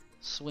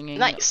 Swinging,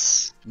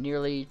 Nice.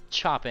 nearly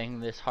chopping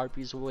this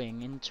harpy's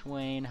wing in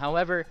twain.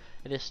 However,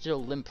 it is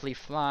still limply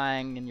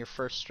flying in your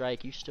first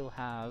strike. You still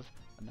have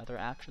another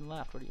action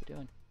left. What are you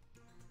doing?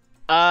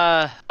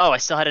 Oh, I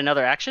still had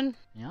another action?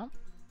 Yeah.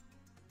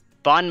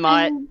 Bon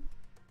mot, Mm.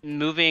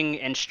 moving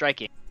and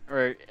striking.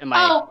 Or am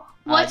I? Oh,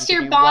 what's you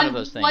your can do one of bond?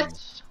 those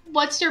things.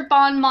 What's your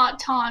bon mot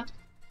taunt?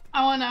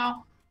 I want to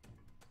know.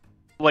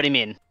 What do you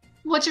mean?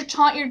 What's your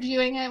taunt you're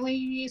doing it when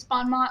you use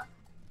bon mot?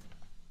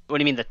 What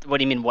do you mean? What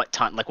do you mean? What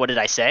taunt? Like, what did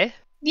I say?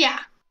 Yeah.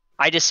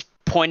 I just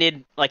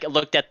pointed, like,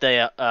 looked at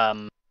the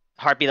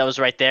harpy that was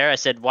right there. I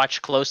said,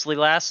 "Watch closely,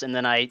 lass," and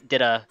then I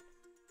did a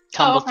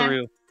tumble okay.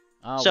 through.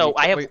 Oh, So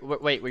I have-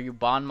 Wait, were you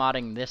bond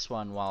modding this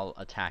one while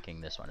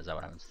attacking this one? Is that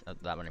what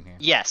I'm hearing?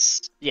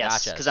 Yes, yes,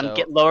 Gotcha, because so-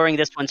 I'm lowering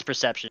this one's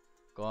perception.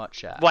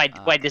 Gotcha. Why?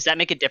 Does that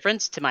make a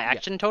difference to my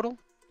action total?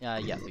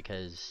 Yeah,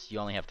 because you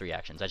only have 3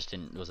 actions. I just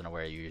wasn't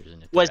aware you were using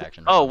the 3 Was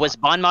action. was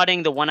bond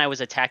modding the one I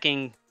was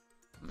attacking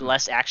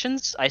less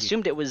actions? I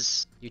assumed it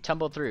was. You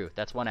tumbled through.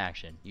 That's 1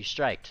 action. You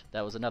striked.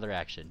 That was another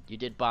action. You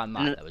did bond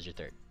mod. And- That was your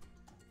 3rd.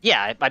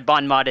 Yeah, I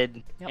bond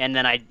modded, Yep. and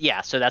then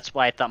so that's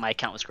why I thought my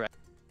account was correct.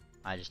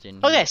 I just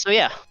didn't. Okay, so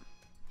yeah.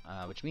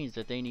 Which means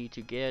that they need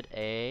to get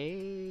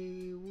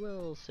a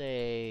will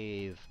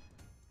save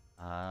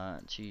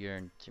to your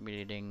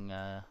intimidating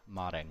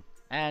modding.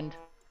 And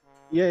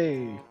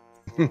Yay!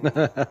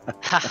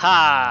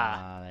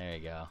 Haha. there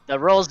you go. The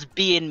rolls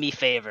be in me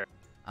favor.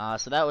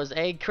 So that was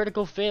a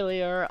critical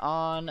failure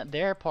on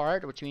their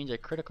part, which means a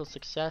critical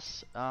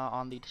success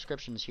on the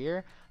descriptions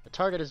here. The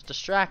target is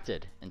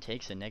distracted and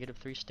takes a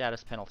 -3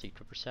 status penalty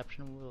to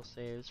perception will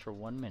saves for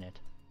 1 minute.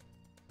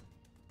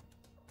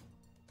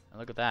 And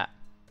look at that.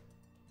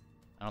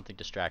 I don't think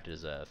distracted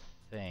is a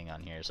thing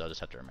on here, so I'll just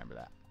have to remember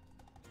that.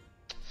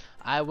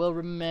 I will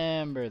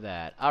remember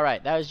that.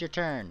 Alright, that was your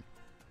turn.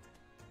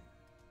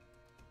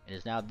 It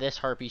is now this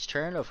harpy's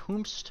turn, of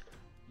whomst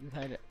you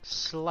had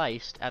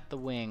sliced at the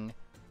wing.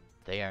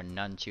 They are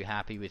none too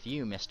happy with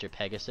you, Mr.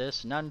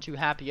 Pegasus. None too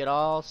happy at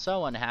all.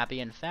 So unhappy,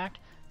 in fact,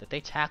 that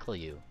they tackle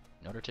you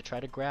in order to try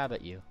to grab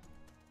at you.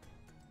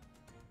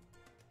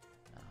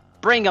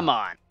 Bring 'em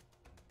on.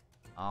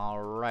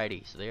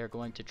 Alrighty, so they are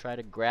going to try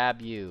to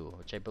grab you,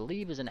 which I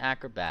believe is an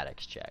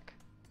acrobatics check.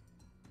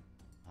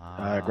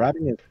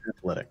 Grabbing is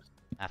athletics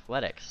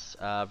Athletics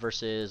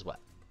versus what?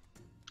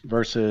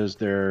 versus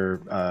their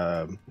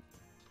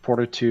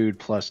fortitude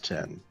plus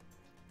 10.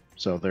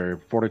 So their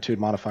fortitude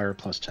modifier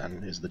plus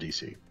 10 is the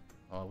DC.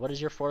 What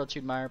is your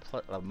fortitude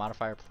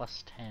modifier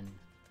plus 10?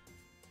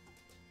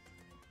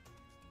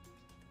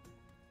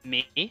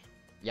 Me?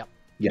 Yeah.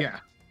 Yeah.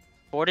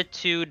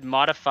 Fortitude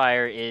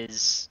modifier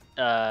is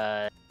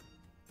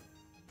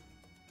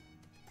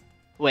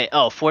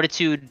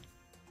fortitude.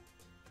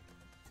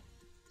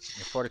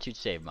 Your fortitude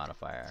save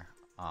modifier.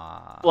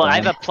 Well, I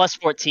have a plus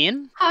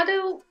 14. How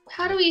do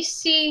we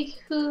see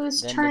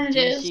whose Then turn the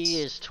it DC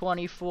is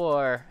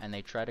 24, and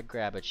they try to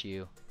grab at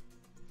you.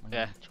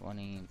 Yeah.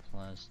 20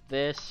 plus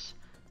this.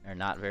 They're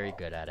not very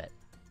good at it.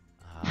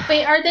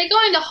 Wait, are they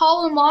going to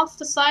haul him off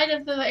the side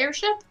of the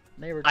airship?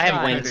 They were I have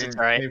trying. wings. It's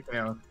alright. They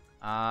failed.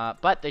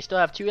 But they still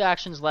have 2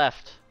 actions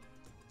left.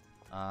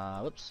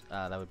 Whoops.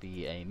 That would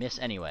be a miss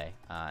anyway.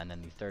 And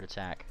then the 3rd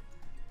attack,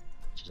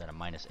 which is at a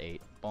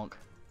 -8. Bonk.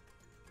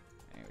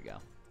 There we go.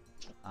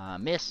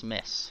 Miss.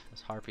 This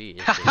harpy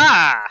is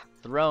Haha!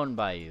 thrown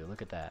by you.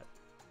 Look at that.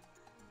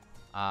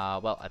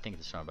 Well, I think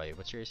it's thrown by you.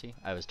 What's your AC?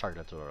 I was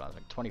targeted to around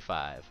like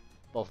 25.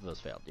 Both of those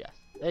failed. Yes,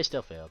 they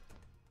still failed.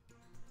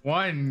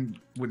 One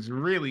was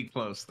really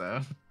close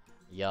though.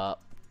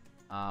 Yup.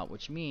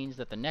 Which means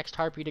that the next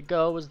harpy to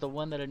go was the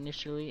one that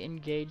initially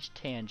engaged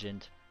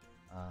Tangent.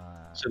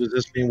 So does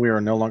this mean we are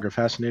no longer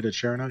fascinated,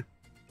 Sharon?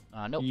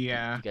 Nope.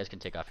 Yeah. You guys can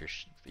take off your.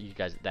 You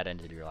guys. That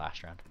ended your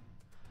last round.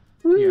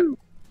 Yeah.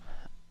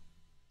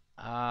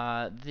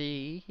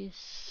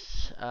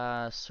 This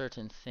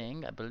certain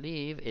thing, I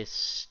believe, is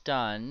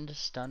stunned.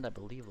 Stunned, I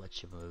believe,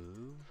 lets you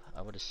move.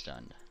 What is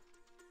stunned?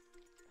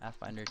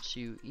 Pathfinder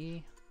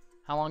 2E.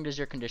 How long does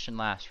your condition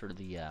last for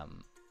the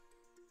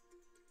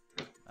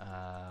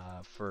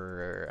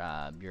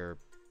for your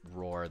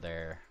roar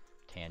there,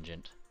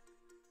 Tangent.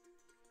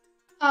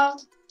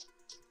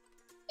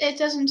 It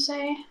doesn't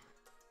say.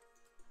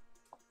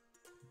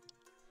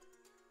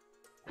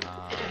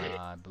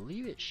 I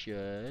believe it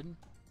should.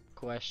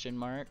 Question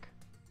mark.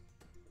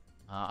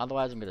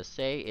 Otherwise, I'm gonna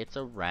say it's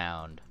a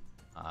round.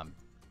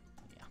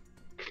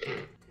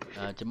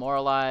 Yeah.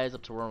 Demoralize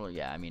up to roar.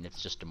 Yeah, I mean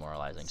it's just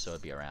demoralizing, so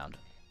it'd be a round.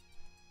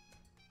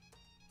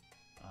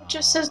 It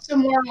just says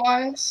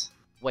demoralize.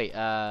 Wait.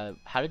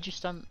 How did you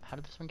stun? How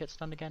did this one get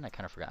stunned again? I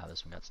kind of forgot how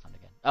this one got stunned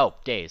again. Oh,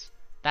 daze.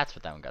 That's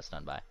what that one got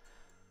stunned by.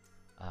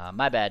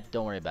 My bad.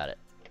 Don't worry about it.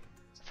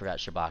 I forgot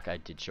Shabaka. I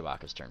did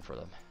Shabaka's turn for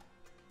them.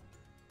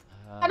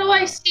 How do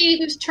I see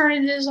whose turn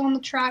it is on the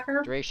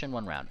tracker? Duration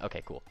 1 round.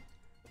 Okay, cool.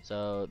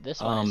 So this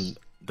one is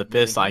the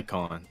fist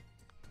icon.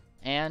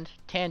 and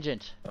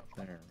Tangent. Up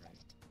there.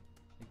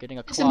 You're getting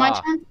a claw. Is it my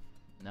turn?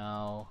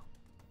 No.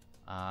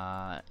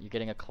 You're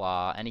getting a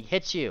claw, and he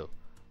hits you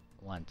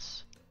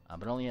once,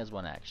 but only has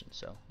 1 action.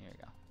 So here you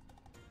go.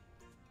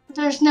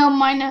 There's no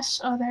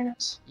minus. Oh, there it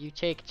is. You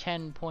take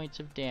 10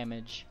 points of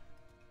damage.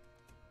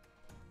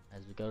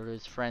 As we go to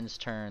his friend's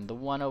turn, the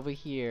one over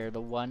here, the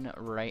one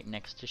right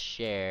next to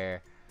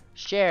Cher.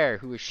 Cher,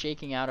 who is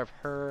shaking out of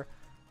her,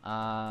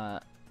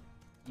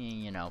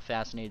 you know,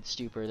 fascinated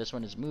stupor. This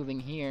one is moving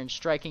here and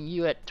striking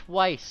you at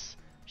twice,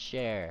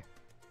 Cher.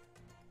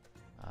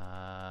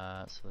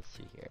 So let's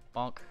see here.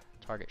 Bonk,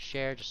 target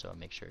Cher, just so I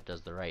make sure it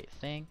does the right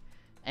thing.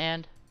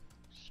 And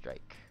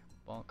strike.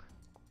 Bonk,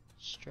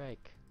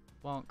 strike,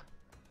 bonk.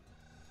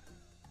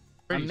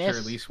 Pretty miss. sure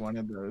at least one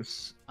of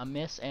those. A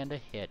miss and a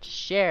hit.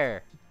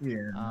 Cher.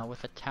 Yeah.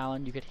 With a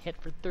talon, you get hit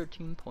for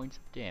 13 points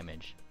of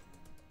damage.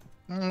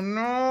 Oh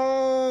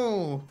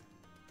no!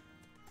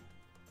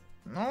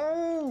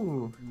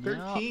 No!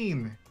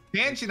 13.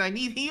 Tangent, I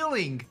need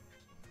healing.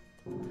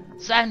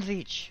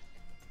 Sandwich.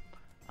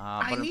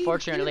 But need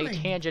unfortunately,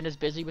 healing. Tangent is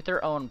busy with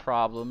her own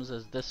problems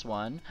as this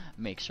one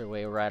makes her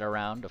way right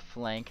around to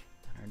flank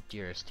our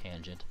dearest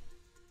Tangent.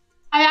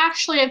 I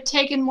actually have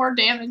taken more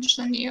damage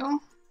than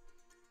you.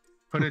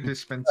 Put a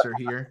dispenser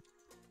here.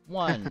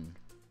 1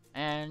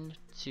 and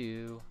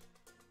 2.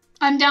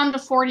 I'm down to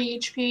 40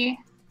 HP.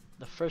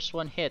 The first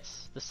one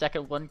hits, the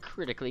second one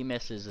critically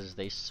misses as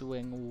they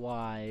swing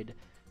wide.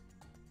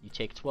 You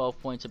take 12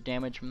 points of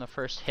damage from the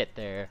first hit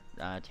there,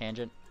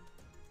 Tangent.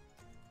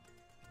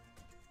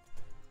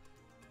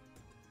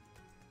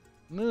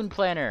 Moon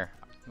Planner,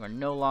 you are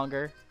no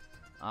longer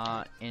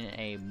in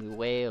a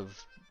way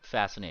of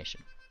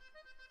fascination.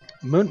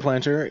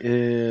 Moonplanter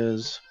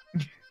is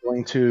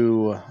going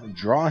to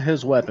draw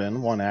his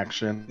weapon, 1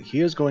 action.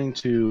 He is going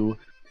to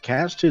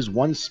cast his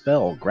 1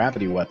 spell,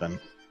 Gravity Weapon.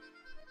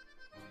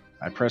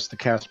 I pressed the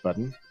cast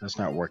button. That's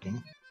not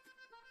working.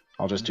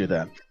 I'll just do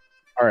that.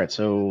 Alright,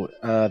 so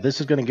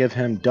this is going to give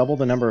him double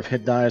the number of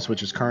hit dice,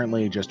 which is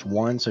currently just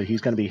 1, so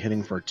he's going to be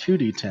hitting for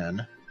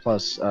 2d10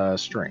 plus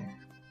string.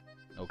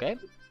 Okay.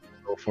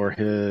 So for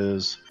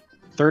his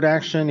 3rd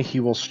action, he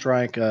will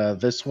strike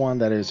this one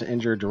that is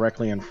injured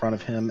directly in front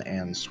of him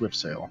and Swift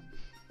Sail.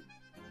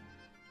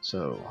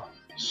 So,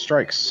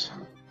 strikes.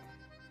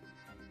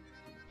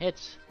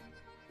 Hits.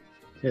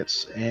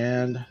 Hits,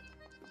 and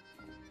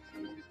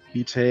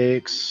he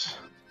takes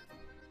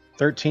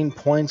 13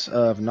 points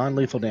of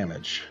non-lethal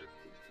damage.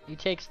 He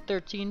takes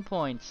 13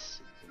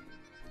 points.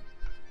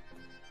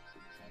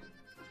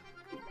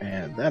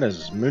 And that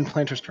is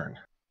Moonplanter's turn.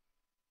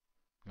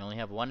 You only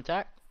have 1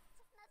 attack?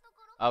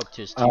 Oh,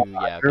 just 2,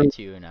 yeah, okay,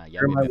 2, and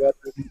yeah, My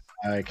weapon,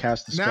 I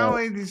cast the spell. Now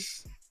it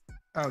is.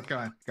 Oh, go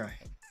on, go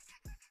ahead.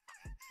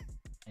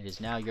 It is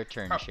now your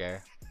turn,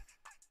 Cher.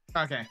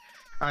 Okay.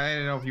 I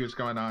didn't know if he was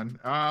going on.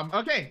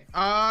 Okay.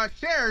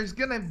 Cher is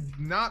gonna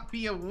not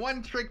be a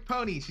one-trick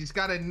pony. She's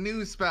got a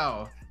new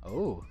spell.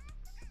 Oh.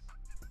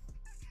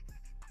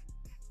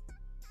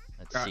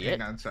 Let's see hang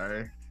it. on,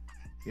 sorry.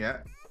 Yeah.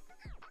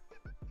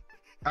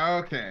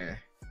 Okay.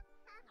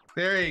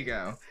 There you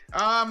go.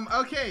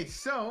 Okay,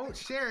 so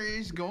Cher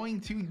is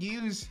going to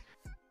use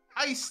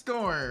Ice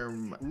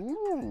Storm.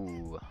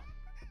 Ooh.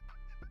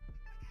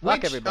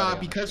 Luck, Which,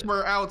 everybody. because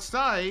we're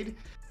outside,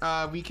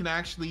 we can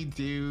actually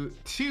do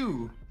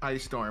 2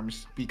 Ice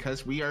Storms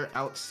because we are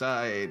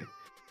outside.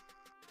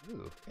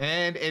 Ooh.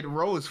 And it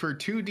rolls for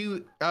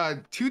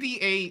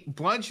 2d8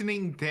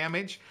 bludgeoning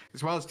damage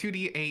as well as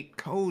 2d8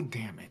 cold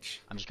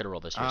damage. I'm just gonna roll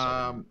this here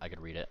so I can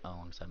read it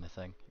alongside my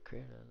thing.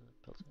 Create a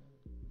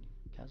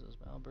cast a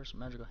spell, burst of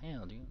magical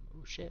hand.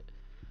 Oh shit.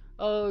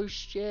 Oh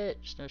shit.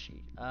 Snow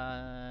sheet.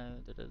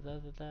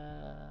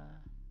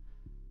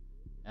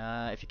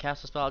 If you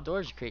cast a spell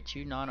outdoors, you create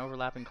 2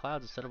 non-overlapping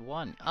clouds instead of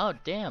 1. Oh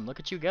damn!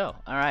 Look at you go.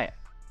 All right.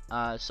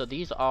 So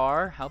these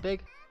are how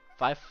big?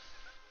 5.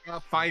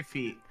 5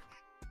 feet.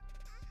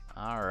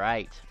 All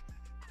right.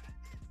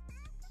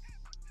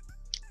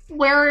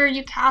 Where are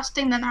you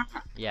casting them at?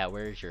 Yeah.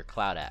 Where's your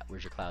cloud at?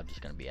 Where's your cloud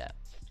just gonna be at?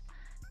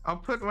 I'll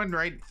put one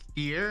right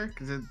here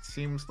because it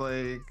seems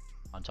like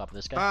On top of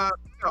this guy?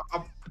 no,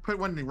 I'll put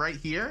one right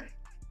here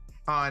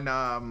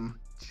on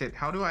shit,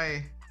 how do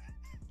I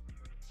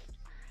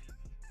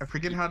I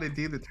forget how to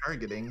do the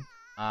targeting.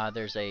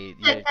 There's a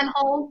Hit and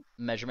hold.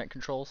 measurement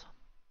controls.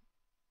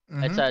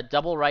 Mhm. It's a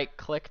double right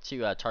click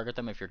to target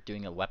them if you're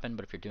doing a weapon,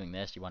 but if you're doing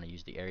this, you want to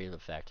use the area of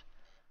effect.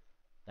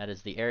 That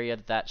is the area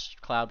that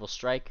cloud will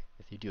strike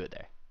if you do it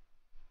there,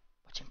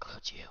 which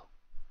includes you.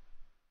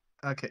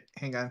 Okay,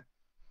 hang on.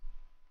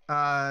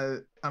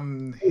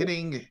 I'm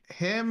hitting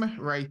him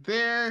right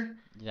there.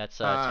 That's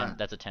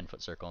That's a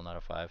 10-foot circle, not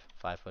a 5.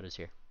 5 foot is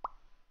here.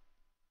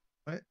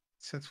 What? It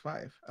says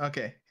 5.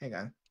 Okay, hang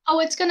on. Oh,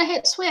 it's gonna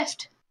hit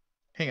Swift.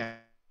 Hang on.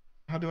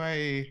 How do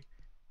I?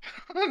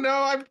 Oh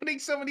no, I'm putting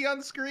somebody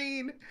on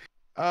screen.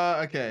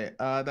 Okay.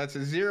 That's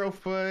a 0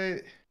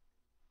 foot.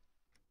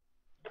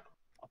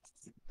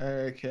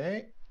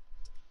 Okay.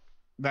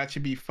 That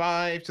should be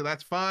 5. So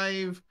that's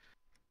 5.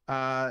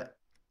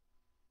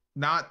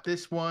 Not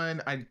this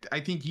one. I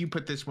think you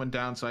put this one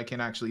down so I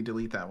can actually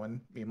delete that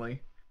one,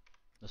 Meemly.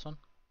 This one?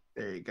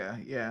 There you go.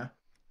 Yeah.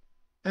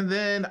 And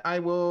then I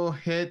will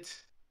hit.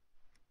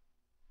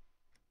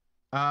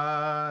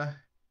 I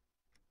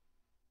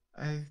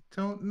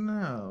don't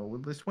know. Will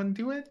this one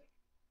do it?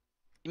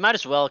 You might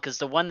as well, because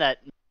the one that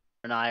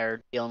and I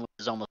are dealing with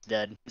is almost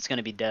dead. It's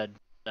gonna be dead.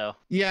 So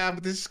Yeah,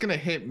 but this is gonna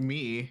hit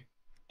me.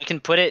 you can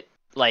put it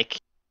like.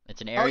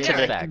 It's an Oh area yeah,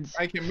 of I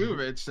effect. can move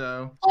it.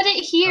 So. Put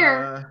it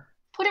here.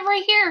 Put it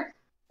right here.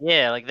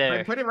 Yeah, like I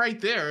there. put it right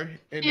there.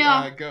 It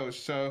Yeah. goes.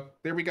 So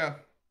there we go.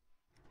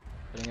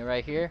 Putting it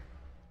right here.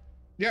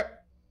 Yep.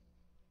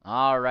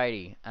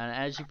 Alrighty, and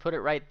as you put it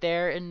right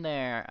there in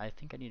there, I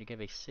think I need to give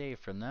a save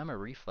from them, a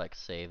reflex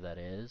save that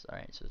is.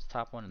 Alright, so it's the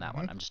top one and that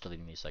one. I'm just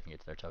deleting these so I can get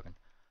to their token.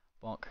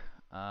 Bonk.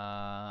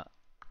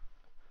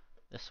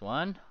 This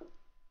one.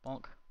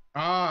 Bonk.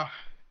 Ah.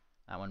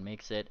 That one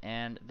makes it,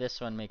 and this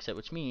one makes it,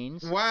 which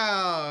means...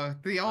 Wow,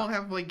 they all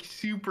have like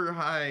super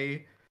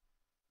high.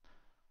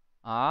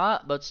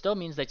 but still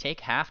means they take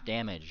half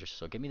damage,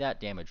 so give me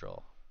that damage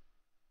roll.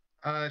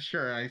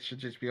 Sure, I should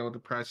just be able to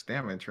press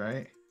damage,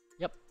 right?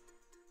 Yep.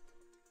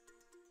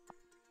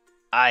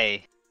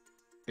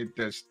 It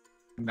does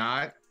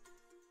not.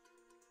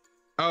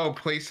 Oh,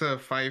 place a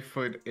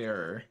 5-foot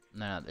error.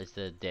 No, it's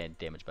the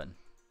damage button.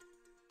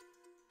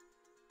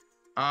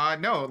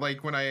 No,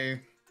 like when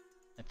I.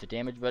 If the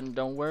damage button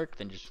don't work,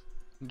 then just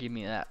give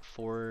me that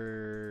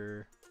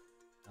 4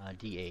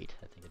 D8.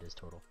 I think it is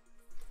total.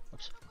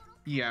 Whoops.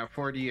 Yeah,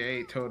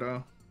 48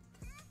 total.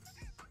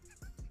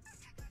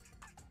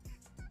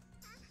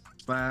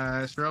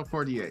 Slash roll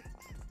 48.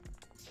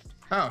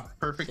 Oh,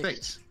 perfect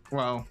 8.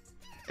 Well,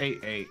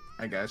 8,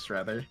 I guess,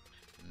 rather.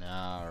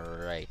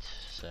 Alright,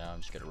 so I'm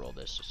just gonna roll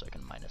this just so I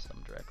can minus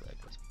them directly.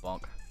 Like this.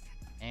 Bonk.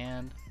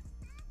 And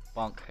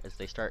bonk as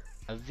they start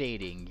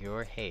evading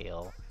your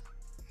hail.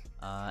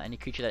 Any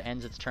creature that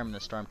ends its turn in the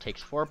storm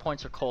takes 4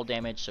 points of cold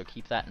damage, so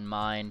keep that in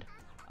mind.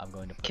 I'm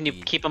going to put Can you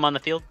keep them on the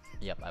field?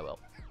 Yep, I will.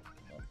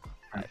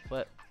 5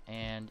 foot,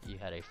 and you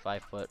had a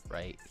 5 foot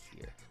right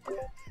here.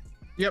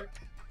 Yep.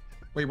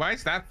 Wait, why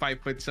is that 5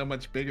 foot so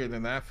much bigger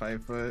than that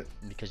 5 foot?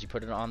 Because you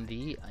put it on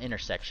the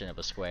intersection of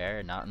a square,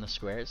 and not in the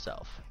square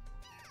itself.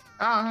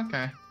 Oh,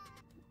 okay.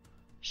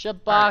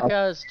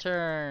 Shabaka's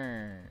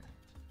turn.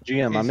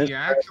 GM, I Is missed. he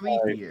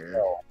actually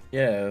here?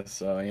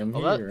 Yes, I am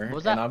Oh, here, what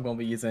was that? and I'm gonna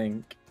be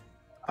using.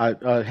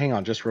 Hang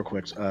on, just real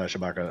quick,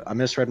 Shabaka. I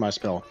misread my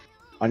spell.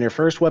 On your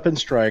first weapon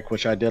strike,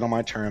 which I did on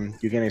my turn,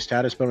 you gain a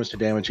status bonus to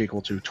damage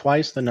equal to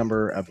twice the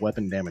number of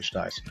weapon damage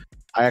dice.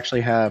 I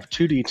actually have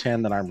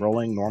 2d10 that I'm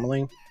rolling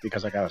normally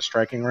because I got a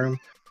striking room.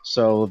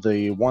 So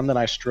the one that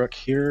I struck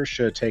here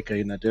should take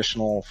an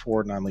additional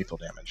 4 non-lethal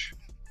damage.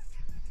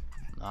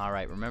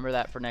 Alright, remember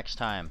that for next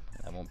time.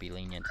 That won't be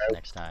lenient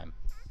next time.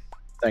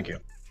 Thank you.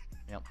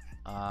 Yep.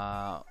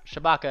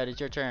 Shabaka, it is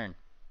your turn.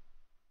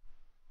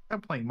 I'm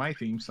playing my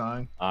theme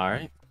song. All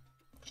right.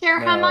 Sure,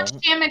 how No, much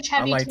damage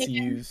have I you like taken?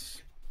 to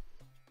use.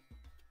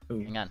 Ooh.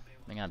 Hang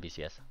on,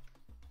 BCS.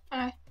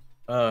 Okay.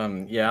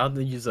 Yeah,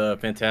 I'll use a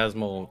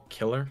phantasmal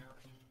killer.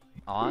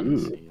 On?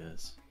 Let's see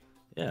this.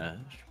 Yeah, it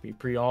should be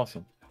pretty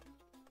awesome.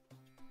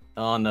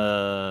 On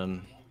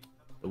the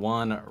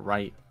one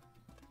right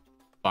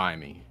by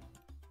me.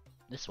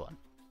 This one.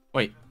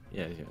 Wait,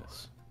 yes.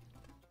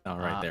 Oh,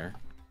 right there.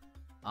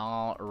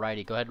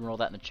 Alrighty, go ahead and roll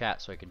that in the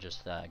chat so I can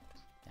just have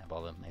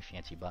all of my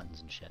fancy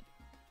buttons and shit.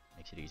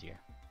 Makes it easier.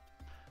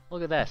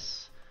 Look at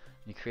this.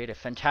 You create a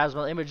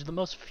phantasmal image of the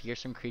most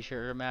fearsome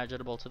creature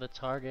imaginable to the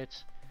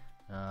target.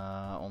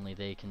 Only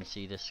they can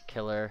see this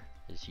killer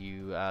as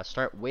you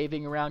start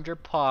waving around your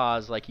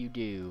paws like you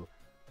do.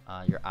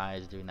 Your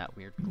eyes doing that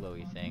weird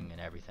glowy thing and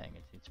everything.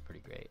 It's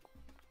pretty great.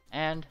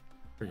 And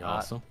Pretty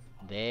awesome.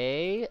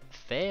 they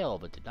fail,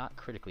 but did not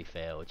critically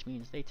fail, which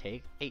means they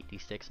take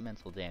 8d6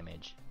 mental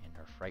damage and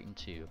are frightened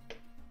too.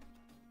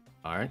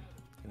 Alright.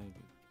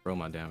 Roll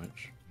my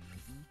damage.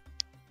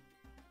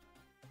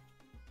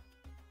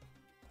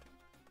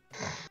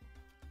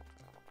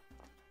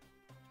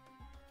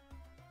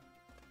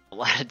 A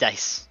lot of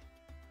dice.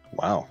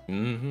 Wow.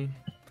 A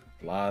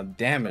lot of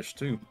damage,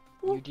 too.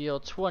 You deal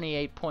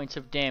 28 points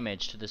of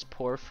damage to this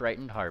poor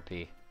frightened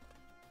harpy,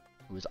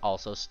 who is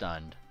also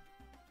stunned.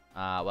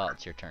 Well,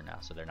 it's your turn now,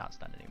 so they're not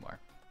stunned anymore.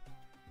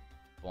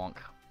 Bonk.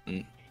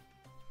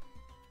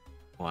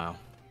 Wow.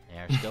 They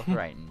are still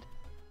frightened.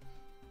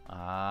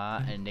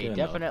 And they Good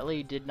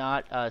definitely did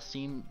not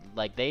seem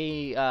like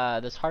they,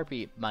 this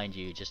harpy, mind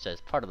you, just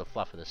as part of the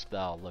fluff of the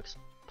spell, looks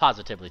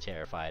positively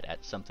terrified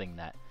at something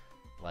that,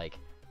 like,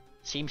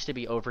 seems to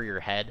be over your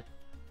head.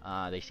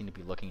 They seem to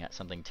be looking at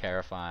something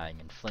terrifying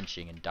and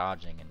flinching and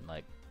dodging and,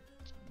 like,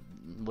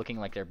 looking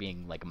like they're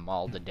being, like,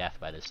 mauled to death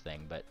by this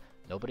thing, but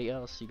nobody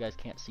else, you guys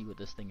can't see what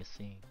this thing is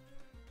seeing.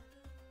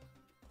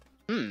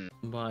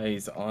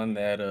 Somebody's on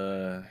that,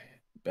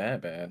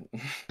 bad.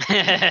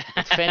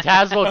 It's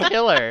Phantasmal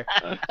Killer!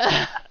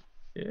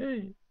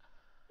 Yay.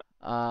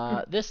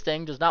 This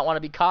thing does not want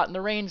to be caught in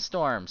the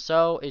rainstorm,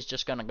 so is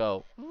just gonna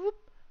go whoop,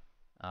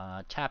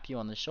 tap you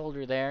on the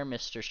shoulder there,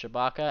 Mr.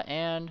 Shabaka,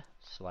 and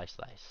slice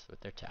with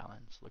their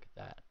talons. Look at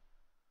that.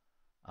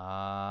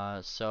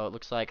 So it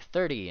looks like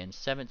 30 and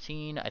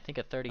 17. I think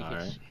a 30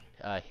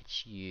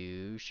 hits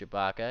you,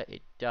 Shabaka.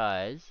 It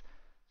does.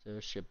 So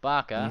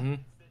Shabaka,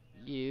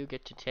 you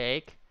get to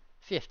take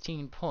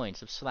 15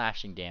 points of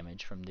slashing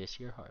damage from this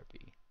here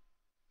harpy.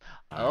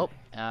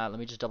 Let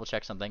me just double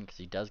check something, because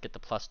he does get the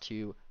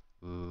 +2.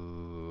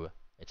 Ooh,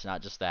 it's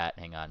not just that.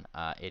 Hang on.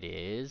 It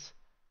is.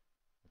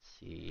 Let's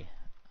see.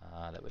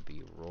 That would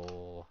be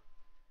roll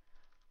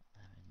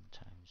 11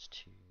 times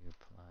 2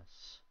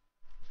 plus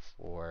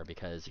 4,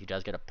 because he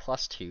does get a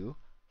 +2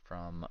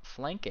 from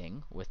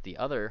flanking with the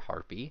other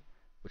harpy,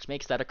 which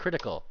makes that a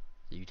critical.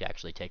 So you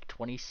actually take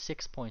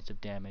 26 points of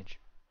damage.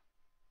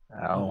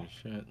 Ow. Oh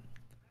shit.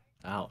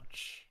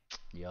 Ouch.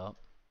 Yup.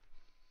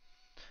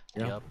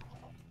 Yep.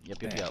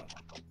 Yep.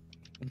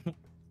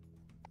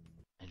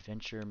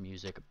 Adventure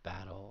music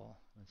battle.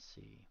 Let's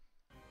see.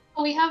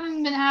 Oh, we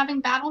haven't been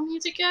having battle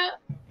music yet?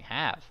 We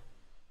have.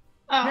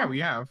 Oh. Yeah, we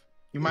have.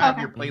 You might have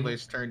Okay. your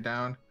playlist turned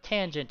down.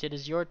 Tangent, it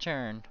is your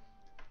turn.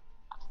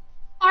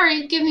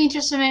 Alright, give me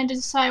just a minute to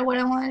decide what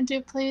I want to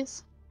do,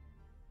 please.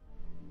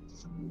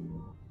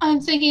 I'm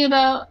thinking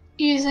about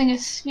using a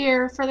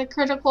sphere for the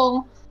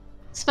critical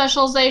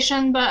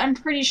specialization, but I'm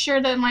pretty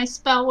sure that my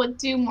spell would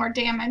do more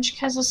damage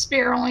because the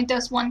spear only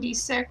does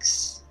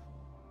 1d6.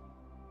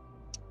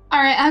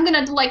 Alright, I'm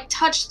gonna, like,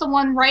 touch the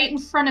one right in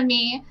front of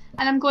me,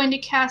 and I'm going to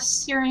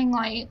cast Searing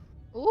Light.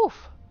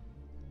 Oof.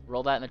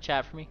 Roll that in the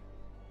chat for me.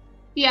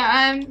 Yeah,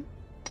 I'm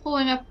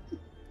pulling up...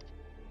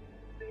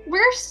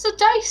 Where's the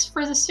dice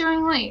for the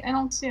Searing Light? I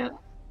don't see it.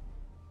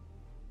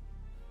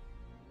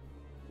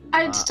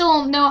 I still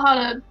don't know how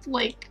to,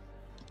 like...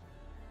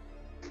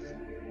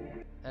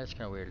 That's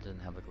kind of weird. It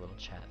doesn't have like a little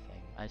chat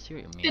thing. I see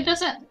what you mean. It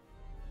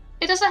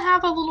doesn't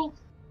have a little...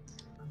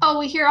 Oh,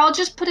 here, I'll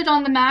just put it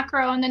on the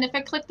macro, and then if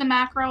I click the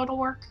macro, it'll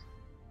work.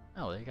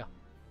 Oh, there you go.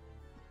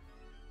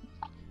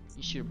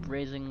 You shoot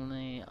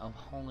brazenly of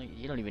holy...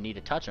 You don't even need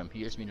to touch him.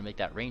 You just need to make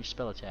that ranged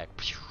spell attack.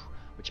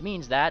 Which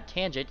means that,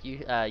 Tangent,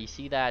 you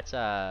see that,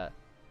 that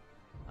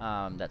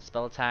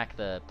spell attack,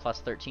 the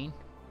 +13?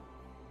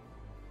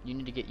 You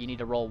need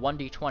to roll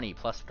 1d20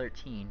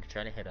 +13 to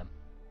try to hit him.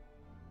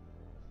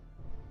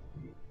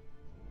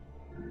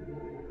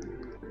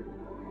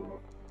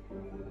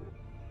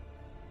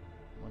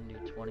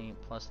 1d20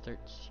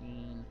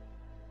 +13.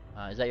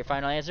 Is that your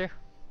final answer?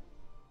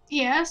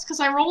 Yes, because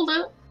I rolled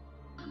it.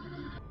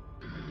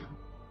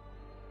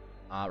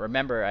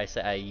 Remember, I'm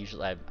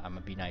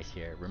gonna be nice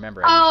here.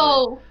 Remember,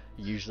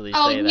 usually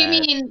Oh, say you that.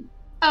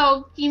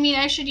 mean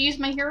I should use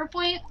my hero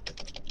point?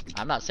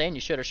 I'm not saying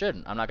you should or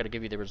shouldn't. I'm not gonna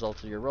give you the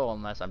results of your roll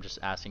unless I'm just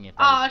asking if.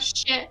 Aw,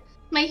 shit.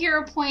 My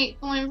hero point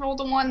only rolled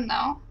a 1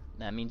 though.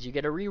 That means you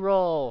get a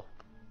re-roll.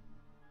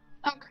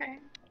 Okay.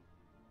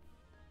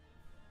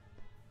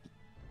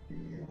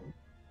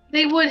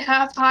 They would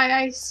have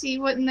high IC,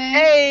 wouldn't they?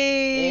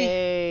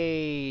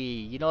 Hey!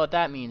 You know what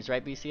that means,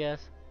 right, BCS?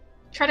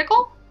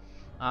 Critical?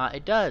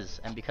 It does,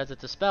 and because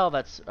it's a spell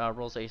that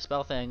rolls a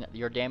spell thing,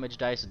 your damage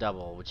dice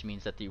double, which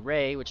means that the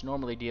ray, which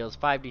normally deals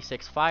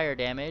 5d6 fire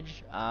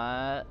damage,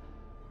 and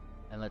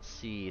let's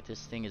see, if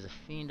this thing is a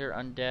fiend or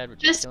undead,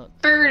 which This I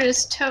don't bird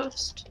is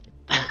toast.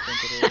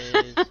 think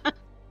it is.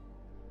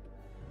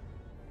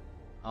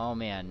 Oh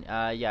man,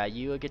 yeah,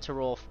 you get to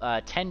roll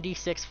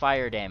 10d6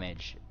 fire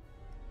damage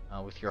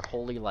with your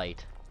holy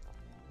light.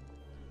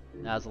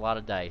 That was a lot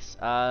of dice.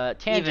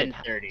 Tangent, Even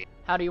 30.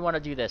 how do you want to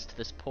do this to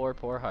this poor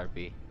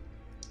harpy?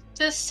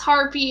 This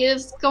harpy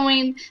is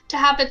going to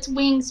have its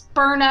wings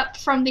burn up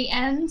from the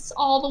ends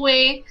all the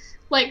way,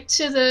 like,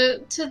 to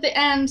the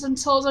ends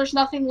until there's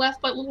nothing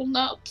left but little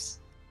nubs.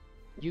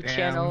 You Damn,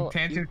 channel.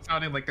 Tangent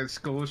sounded like a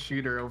school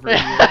shooter over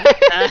here,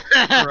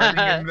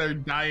 running in their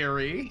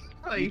diary.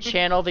 You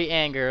channel the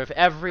anger of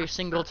every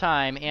single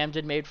time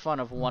Amden made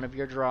fun of one of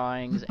your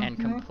drawings and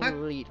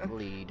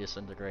completely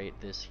disintegrate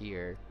this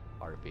here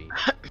harpy.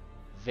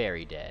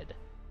 Very dead.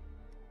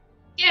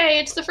 Yay,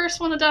 it's the first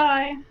one to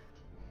die.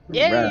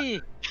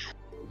 Yay!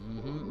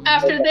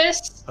 After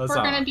this, Huzzah.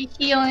 we're gonna be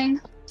healing.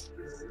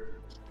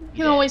 You can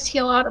Yeah. always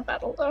heal out of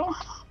battle, though.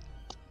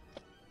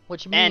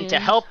 Which means And to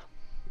help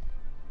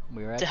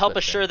we're at to help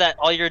Swift assure then. that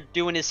all you're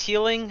doing is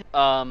healing,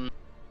 to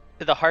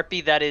the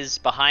harpy that is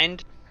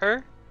behind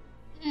her,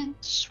 Mm.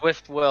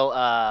 Swift will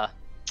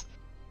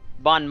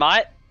Bon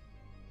Mott.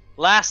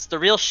 Last, the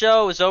real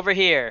show is over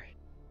here.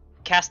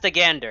 Cast a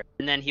gander,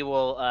 and then he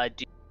will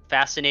do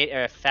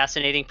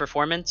fascinating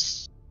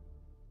performance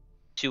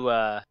to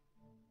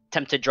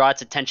attempt to draw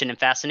its attention and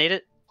fascinate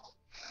it.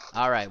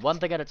 All right, one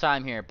thing at a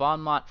time here.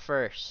 Bon Mott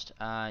first.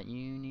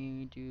 You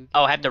need to.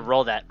 Oh, I have to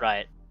roll that,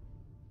 right?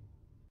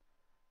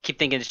 Keep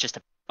thinking it's just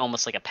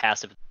almost like a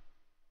passive.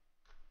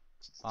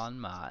 Bon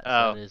Mott.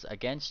 Oh. So it is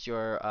against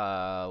your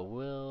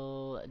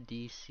will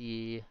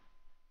DC.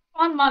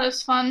 On mod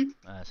is fun.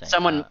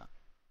 Someone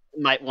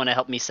might want to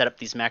help me set up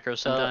these macros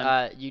So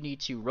sometime. you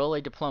need to roll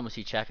a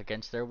diplomacy check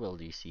against their will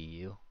DC.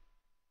 You.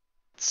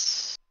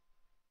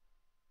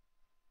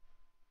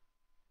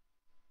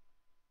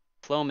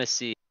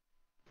 Diplomacy.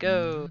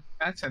 Go.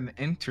 That's an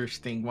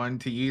interesting one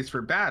to use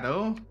for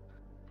battle.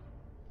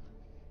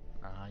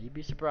 You'd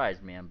be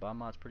surprised, man. Bon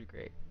Mott's pretty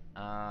great.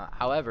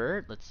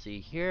 However, let's see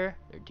here.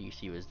 Their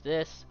DC was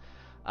this.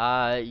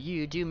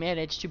 You do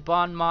manage to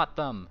Bon Mott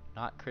them,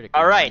 not critically,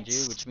 All right. mind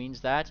you, which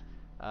means that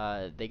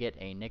they get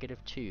a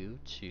 -2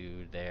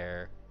 to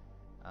their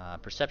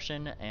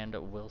perception and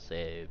will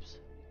saves.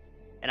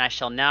 And I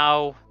shall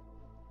now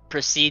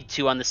proceed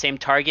to, on the same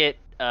target,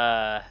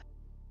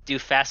 do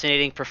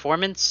fascinating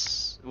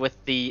performance with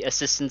the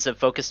assistance of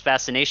focused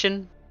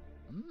fascination.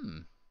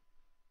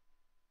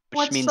 Which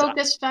What's means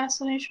focus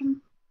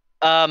fascination?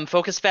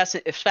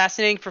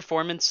 Fascinating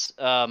performance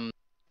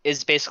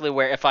is basically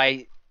where if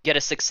I get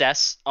a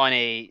success on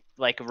a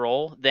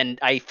roll, then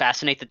I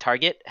fascinate the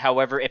target.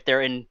 However, if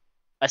they're in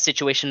a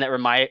situation that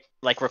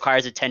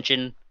requires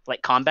attention,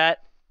 like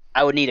combat,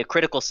 I would need a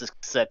critical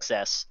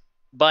success.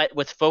 But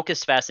with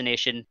focused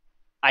fascination,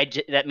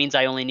 that means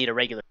I only need a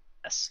regular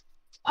success.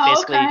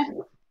 Basically,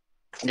 okay.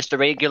 just a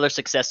regular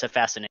success of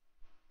fascinate.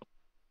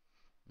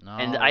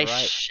 And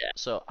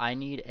So I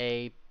need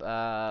a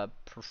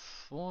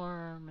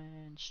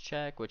performance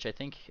check, which I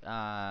think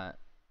I'm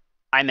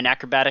an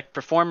acrobatic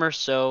performer,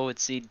 so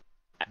it's the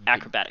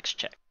acrobatics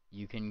check.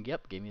 You can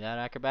give me that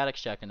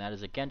acrobatics check, and that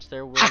is against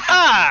their will.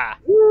 Ha!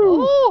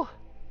 Woo!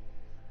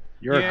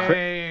 You're a crit.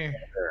 Yay!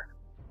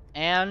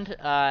 And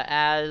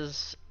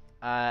as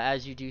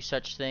you do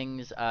such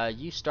things,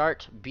 you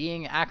start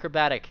being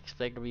acrobatic.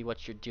 Explain to me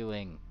what you're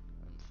doing,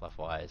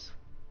 Fluffwise.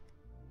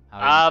 How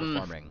are you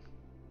performing?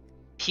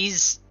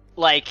 He's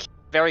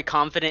very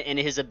confident in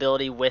his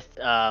ability with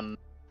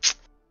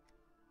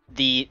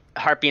the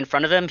harpy in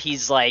front of him.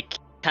 He's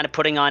kind of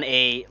putting on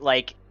a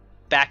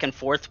back and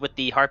forth with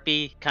the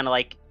harpy, kind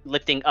of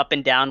lifting up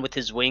and down with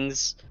his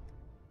wings,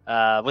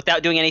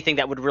 without doing anything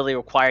that would really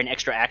require an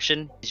extra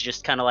action. He's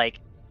just kind of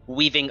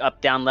weaving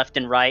up, down, left,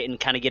 and right, and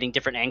kind of getting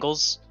different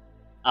angles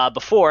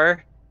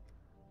before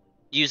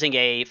using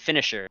a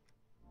finisher.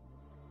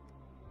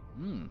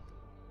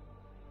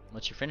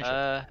 What's your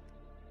finisher?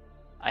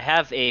 I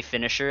have a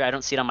finisher. I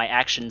don't see it on my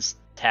actions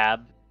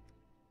tab.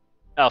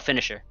 Oh,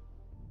 finisher.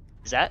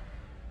 Is that?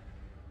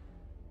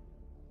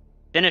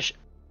 Finish.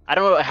 I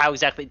don't know how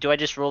exactly. Do I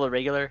just roll a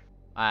regular?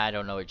 I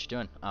don't know what you're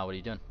doing. What are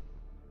you doing?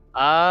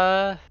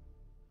 I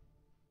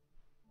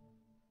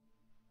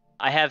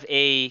have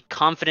a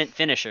confident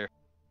finisher.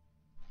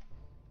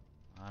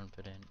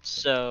 Confident.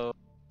 So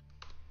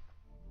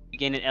you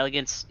gain an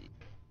elegance.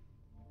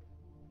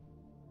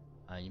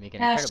 You make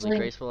an incredibly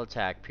graceful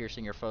attack,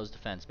 piercing your foe's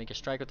defense. Make a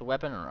strike with a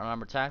weapon or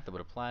unarmed attack that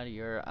would apply to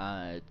your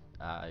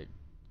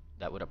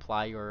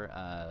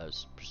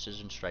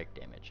precision strike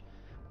damage,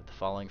 with the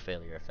following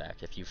failure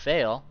effect. If you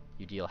fail,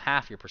 you deal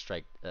half your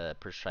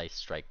precise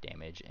strike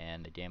damage,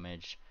 and the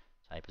damage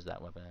type is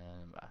that weapon.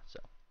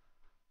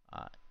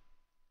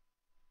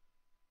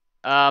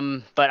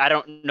 But I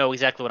don't know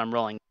exactly what I'm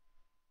rolling.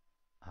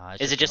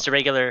 Is it just a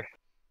regular?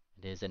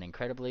 It is an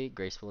incredibly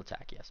graceful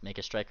attack, yes. Make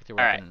a strike with your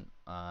weapon.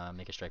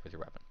 Make a strike with your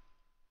weapon.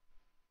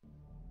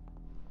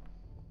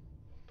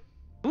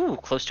 Ooh,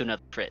 close to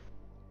another crit.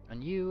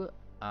 And you,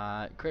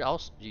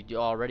 you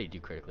already do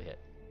critically hit.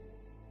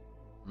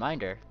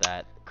 Reminder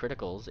that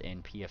criticals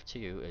in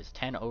PF2 is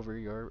 10 over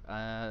your,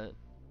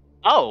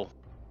 Oh!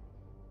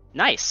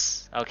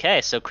 Nice!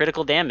 Okay, so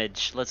critical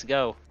damage. Let's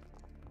go.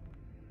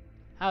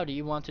 How do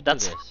you want to do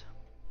this?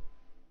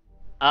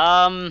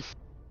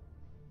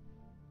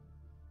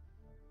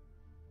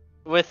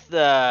 With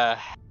the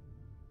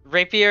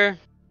rapier,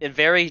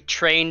 very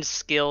trained,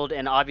 skilled,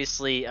 and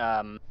obviously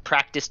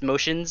practiced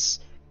motions,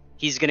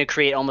 he's gonna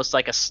create almost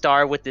like a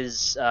star with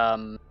his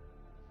I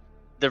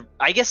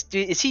guess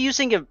is he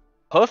using a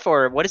hoof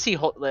or what is he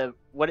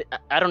what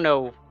I don't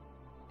know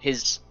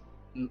his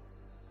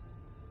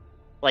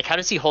how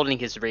does he holding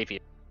his rapier?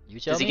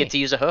 Does he get to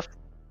use a hoof?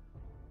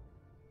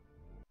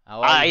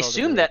 I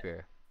assume that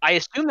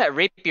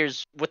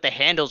rapiers with the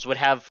handles would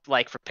have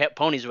for pet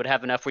ponies would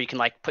have enough where you can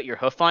put your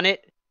hoof on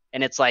it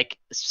and it's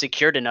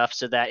secured enough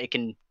so that it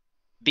can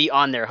be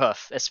on their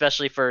hoof,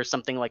 especially for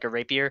something like a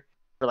rapier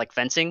for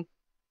fencing.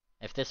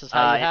 If this is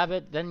how you have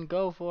it, then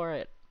go for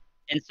it.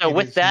 And so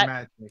with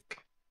that,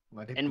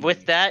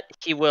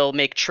 he will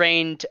make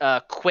trained,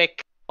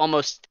 quick,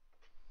 almost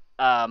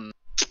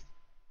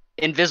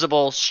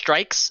invisible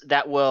strikes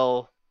that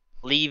will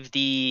leave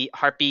the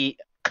harpy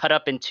cut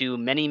up into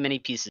many, many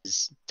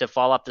pieces to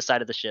fall off the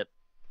side of the ship.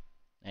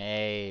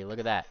 Hey, look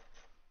at that.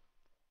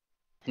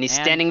 And he's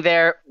And- standing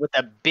there with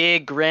a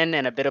big grin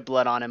and a bit of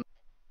blood on him.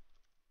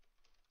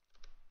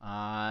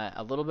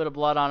 A little bit of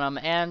blood on him,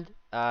 and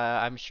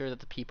I'm sure that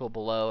the people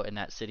below in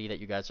that city that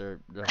you guys are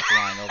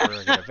flying over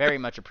are gonna very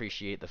much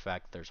appreciate the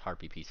fact that there's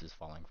harpy pieces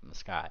falling from the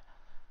sky.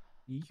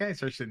 You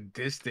guys are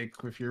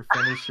sadistic with your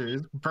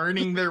finishers,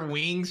 burning their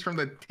wings from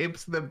the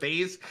tips of the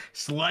base,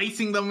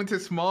 slicing them into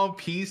small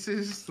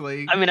pieces.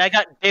 Like, I mean, I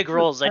got big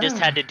rolls. I just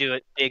had to do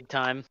it big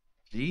time.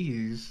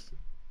 jeez.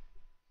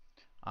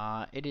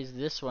 It is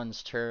this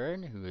one's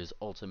turn, who is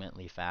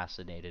ultimately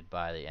fascinated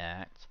by the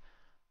act.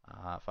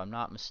 If I'm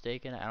not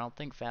mistaken, I don't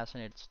think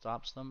Fascinated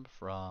stops them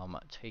from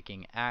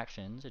taking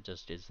actions. It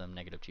just gives them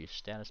 -2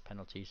 status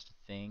penalties to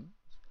things.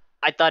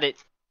 I thought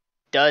it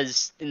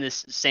does in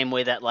this same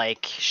way that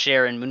like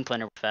Cher and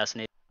Moonplanner were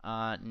fascinated.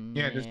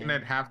 Yeah, doesn't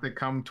it have to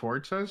come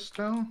towards us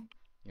though?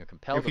 You're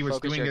compelled If he to was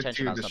focus doing your it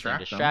attention to on something distract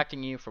them.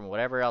 distracting you from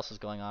whatever else is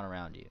going on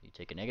around you. You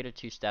take a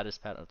 -2 status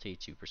penalty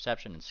to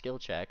perception and skill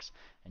checks,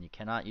 and you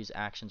cannot use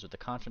actions with the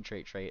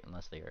concentrate trait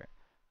unless they are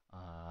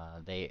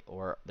they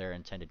or their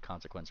intended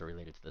consequence are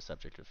related to the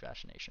subject of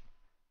fascination.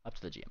 Up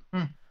to the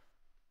GM.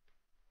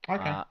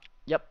 Okay.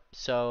 Yep.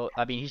 So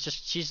I mean,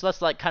 she's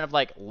just like kind of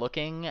like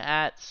looking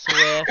at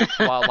Swift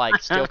while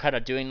like still kind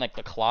of doing like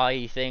the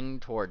clawy thing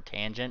toward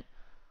Tangent.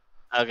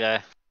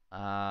 Okay.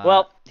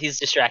 Well, he's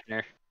distracting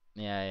her.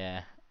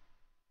 yeah,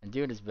 and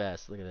doing his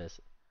best. Look at this.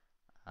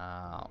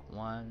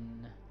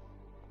 1,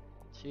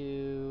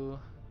 2,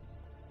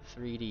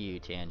 3 to you,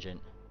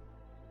 Tangent.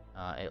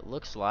 It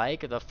looks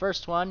like the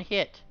first one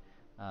hit.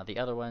 The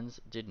other ones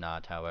did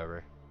not,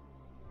 however.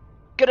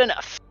 Good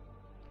enough.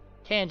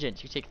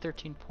 Tangent, you take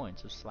 13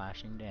 points of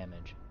slashing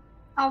damage.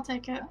 I'll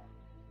take it.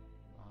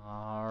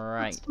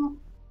 Alright.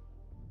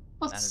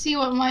 Let's see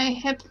what my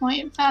hit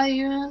point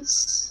value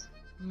is.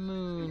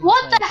 Moon.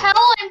 What the hell?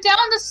 I'm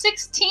down to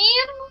 16?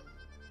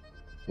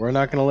 We're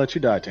not going to let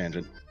you die,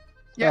 Tangent.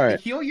 Yeah, All right.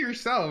 heal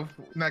yourself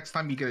next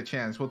time you get a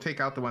chance. We'll take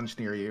out the ones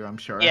near you, I'm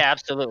sure. Yeah,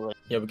 absolutely.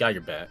 Yeah, we got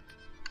your back.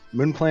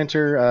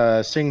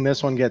 Moonplanter, seeing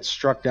this one get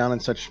struck down in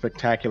such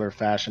spectacular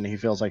fashion, he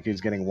feels like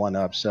he's getting one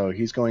up, so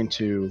he's going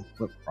to...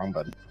 Whoop, wrong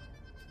button.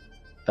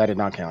 That did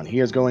not count. He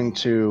is going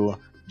to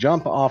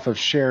jump off of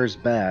Cher's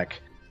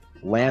back,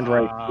 land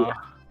right here,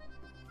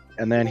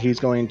 and then he's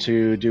going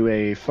to do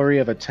a flurry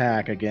of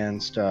attack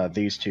against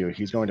these two.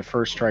 He's going to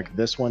first strike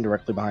this one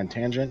directly behind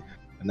Tangent,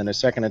 and then his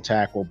second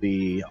attack will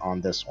be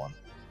on this one.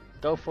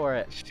 Go for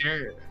it.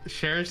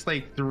 Cher's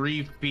like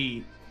 3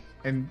 feet,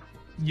 and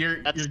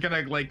you're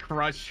gonna like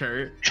crush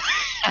her.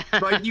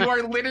 Like you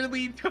are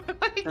literally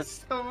like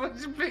so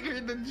much bigger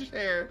than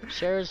Cher.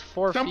 Cher's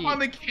 4 Jump feet. on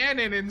the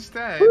cannon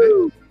instead.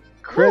 Woo!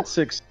 Crit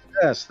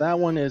success. That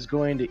one is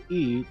going to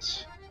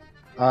eat.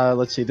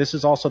 Let's see. This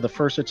is also the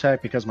first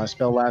attack because my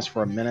spell lasts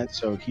for a minute,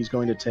 so he's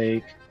going to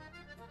take.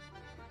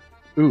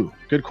 Ooh,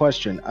 good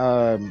question.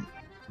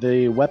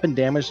 The weapon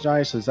damage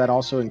dice, does that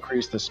also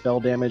increase the spell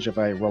damage if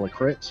I roll a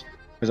crit?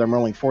 Because I'm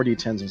rolling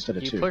 4d10s instead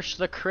of 2. You push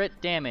the crit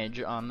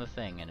damage on the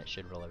thing, and it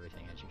should roll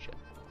everything as you should.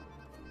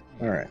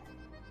 Alright.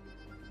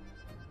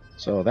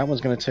 So that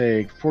one's going to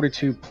take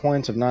 42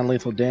 points of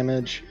non-lethal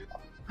damage,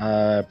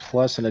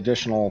 plus an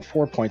additional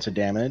 4 points of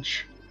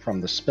damage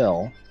from the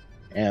spell.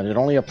 And it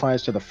only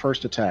applies to the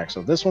first attack.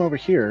 So this one over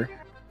here,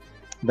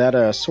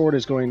 that sword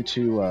is going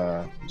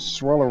to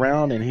swirl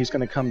around, and he's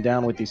going to come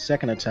down with the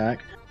second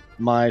attack.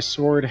 My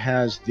sword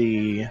has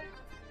the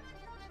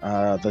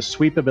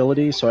sweep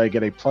ability, so I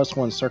get a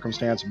 +1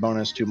 circumstance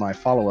bonus to my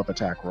follow-up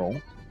attack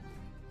roll.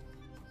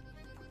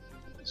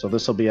 So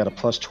this will be at a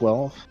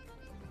 +12.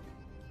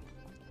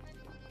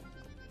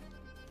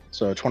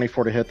 So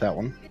 24 to hit that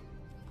one.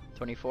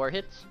 24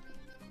 hits.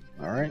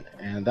 Alright,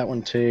 and that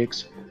one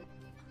takes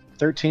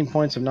 13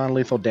 points of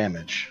non-lethal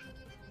damage.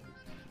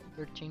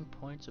 13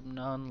 points of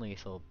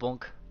non-lethal.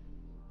 Bunk.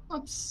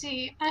 Let's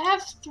see. I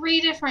have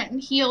 3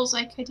 different heals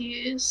I could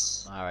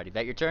use. Alrighty,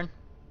 that your turn?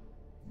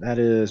 That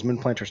is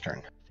Moonplanter's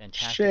turn.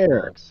 Fantastic.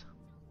 Cher. Bugs.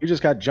 You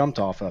just got jumped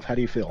off of. How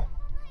do you feel?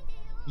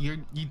 You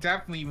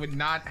definitely would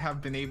not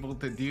have been able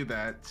to do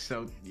that,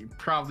 so you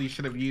probably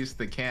should have used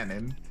the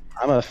cannon.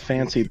 I'm a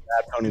fancy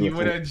bad pony. You with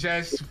would me. have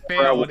just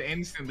failed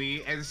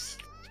instantly as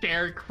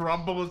Cher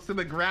crumbles to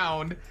the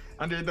ground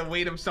under the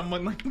weight of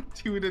someone like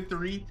 2 to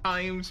 3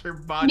 times her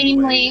body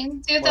weight.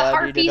 Mainly, do the Well,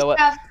 I need to harpies know what-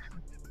 have?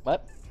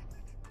 What?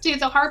 Do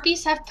the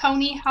harpies have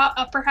pony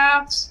upper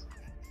halves?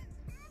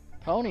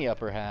 Pony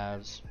upper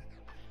halves.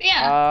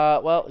 Yeah.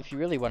 Well, if you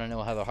really want to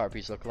know how the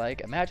harpies look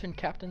like, imagine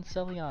Captain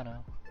Celiano.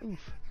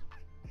 Oof.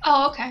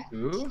 Oh, okay.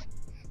 Ooh?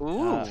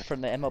 Ooh.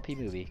 From the MLP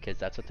movie, because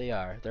that's what they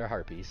are. They're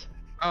harpies.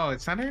 Oh,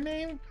 it's not her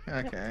name?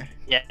 Okay.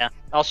 Yeah.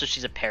 Also,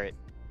 she's a parrot.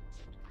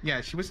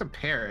 Yeah, she was a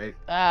parrot.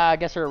 I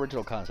guess her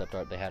original concept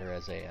art, they had her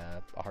as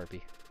a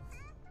harpy.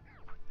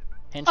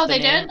 Hence Oh, the they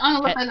name, did?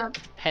 I'm gonna look that up.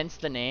 Hence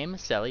the name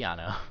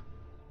Celiano.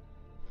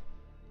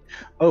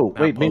 Oh,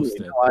 wait, maybe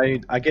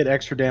posted. I get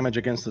extra damage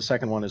against the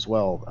second one as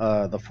well.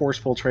 The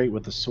forceful trait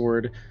with the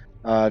sword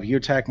If you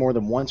attack more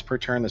than once per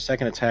turn, the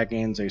second attack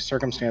gains a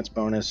circumstance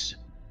bonus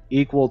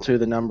equal to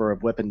the number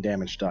of weapon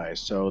damage dice.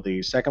 So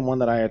the second one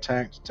that I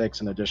attacked takes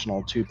an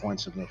additional 2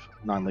 points of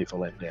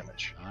non-lethal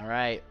damage. All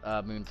right,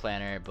 Moon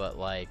Planner. But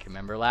like,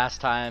 remember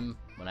last time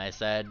when I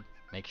said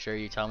make sure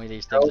you tell me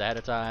these things ahead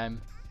of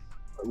time?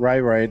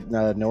 Right.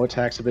 No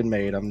attacks have been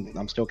made.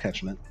 I'm still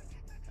catching it.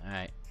 All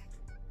right.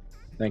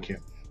 Thank you.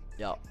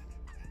 Yep.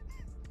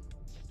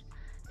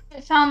 I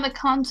found the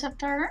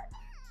concept art.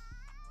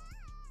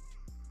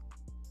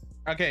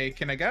 Okay,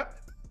 can I go?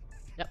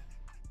 Yep.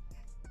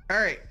 All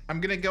right,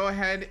 I'm gonna go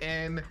ahead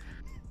and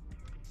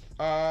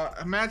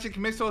magic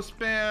missile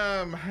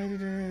spam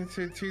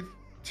to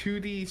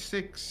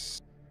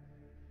 2d6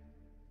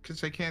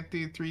 because I can't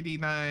do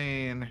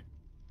 3d9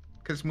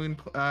 because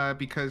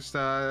because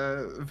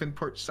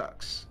Vinport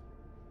sucks.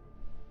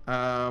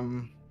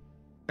 And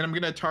I'm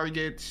gonna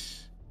target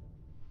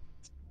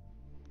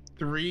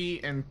 3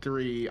 and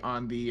 3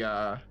 on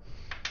the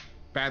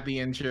badly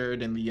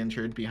injured and the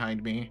injured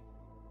behind me.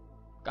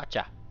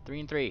 Gotcha. 3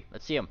 and 3.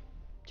 Let's see them.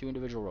 2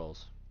 individual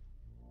rolls.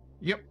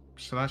 Yep.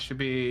 So that should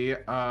be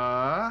wait,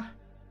 I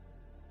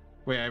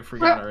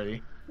forgot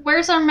already.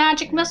 Where's our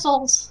magic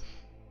missiles?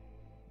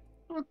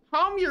 Oh,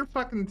 calm your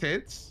fucking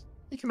tits.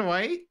 You can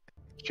wait.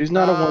 She's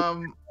not a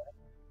one.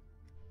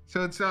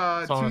 So it's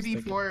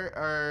 2d4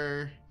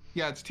 or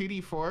yeah, it's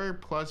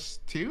 2d4 plus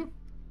 2.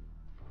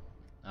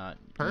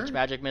 Each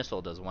magic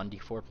missile does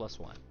 1d4 plus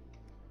 1.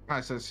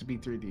 So it should be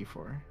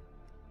 3d4.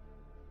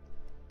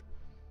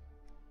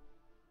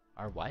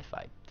 Our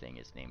Wi-Fi thing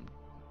is named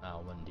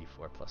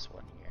 1d4 plus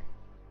 1 here.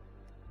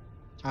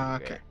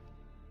 Okay.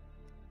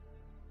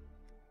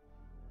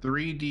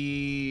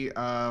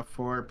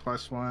 3d4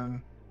 plus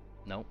 1.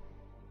 Nope.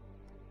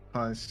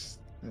 Plus,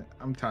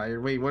 I'm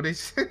tired. Wait, what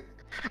is?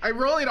 I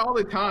roll it all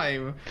the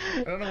time.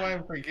 I don't know why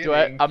I'm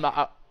forgetting.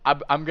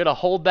 I'm gonna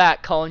hold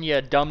back calling you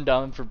a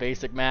dum-dum for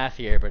basic math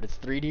here, but it's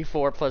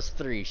 3d4 plus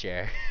 3,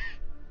 Cher.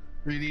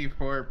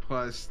 3d4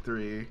 plus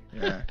 3.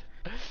 Yeah.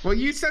 Well,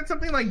 you said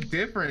something like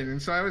different,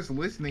 and so I was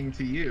listening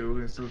to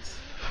you. So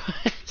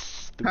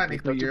it's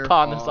technically your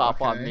pawn fault. this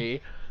off Okay. on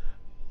me.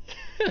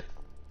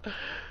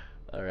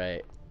 All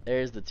right,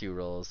 there's the 2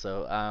 rolls.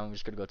 So we're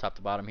just gonna go top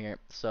to bottom here.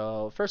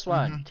 So first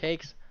one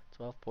takes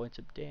 12 points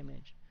of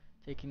damage.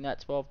 Taking that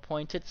 12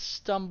 points, it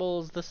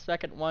stumbles. The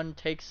second one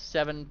takes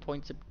 7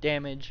 points of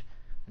damage.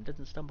 It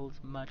doesn't stumble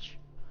as much.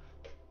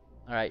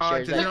 All right,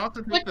 Does it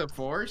also take the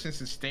 4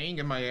 since it's staying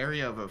in my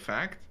area of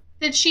effect?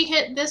 Did she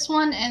hit this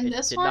one and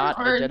this one?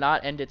 It did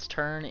not end its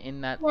turn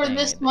in that or thing.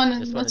 this one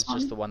and This one this is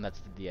just the one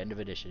that's the end of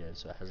initiative,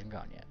 so it hasn't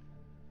gone yet.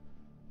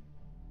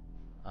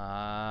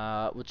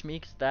 Which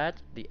makes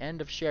that the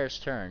end of Cher's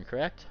turn,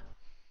 correct?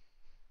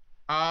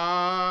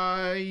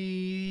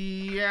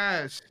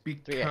 Yes,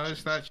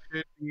 because that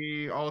should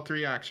be all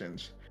 3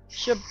 actions.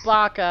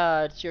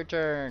 Shabaka, it's your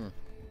turn.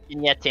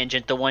 And yet,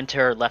 Tangent, the one to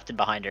her left and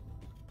behind her.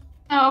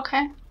 Oh,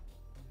 okay.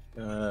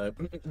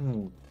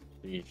 You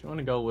want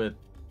to go with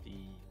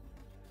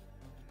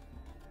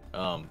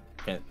the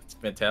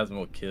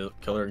Phantasmal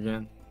Killer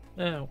again?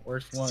 Yeah,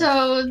 worst one.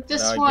 So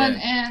this one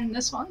again. and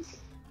this one.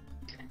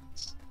 Okay.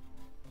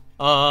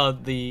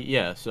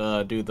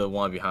 Do the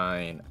one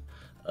behind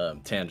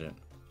Tangent.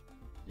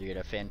 You get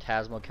a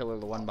Phantasmal Killer,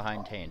 the one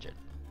behind Tangent.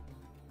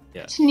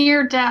 Yeah. It's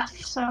near death,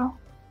 so.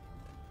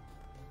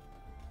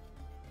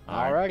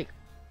 Alrighty.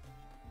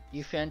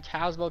 You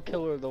Phantasmal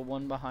Killer, the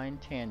one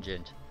behind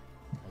Tangent.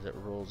 As it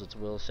rolls its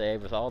will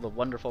save with all the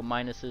wonderful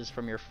minuses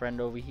from your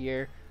friend over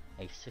here,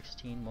 a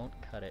 16 won't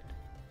cut it.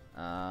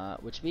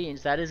 Which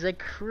means that is a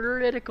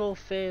critical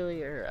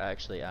failure.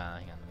 Actually, hang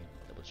on, let me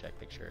double check,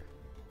 make sure.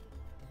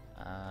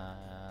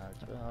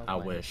 12 I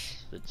wish.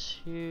 The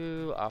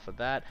 2 off of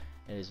that.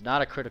 It is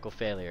not a critical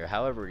failure.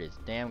 However, it is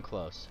damn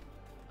close.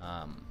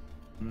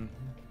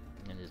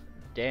 It is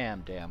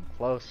damn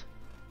close.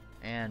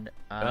 And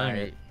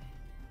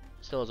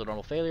still as a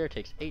normal failure,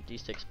 takes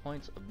 8d6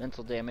 points of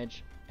mental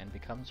damage and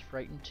becomes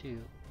frightened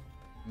too.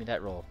 Give me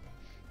that roll.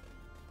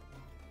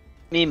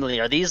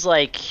 Meanly, are these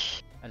like?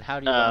 And how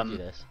do you want to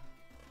do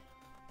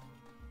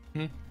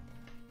this?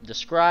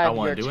 Describe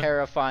your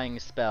terrifying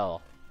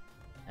spell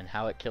and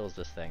how it kills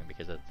this thing,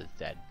 because it's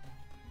dead.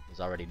 It's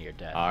already near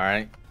death. All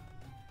right.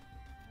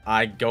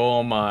 I go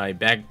on my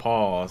back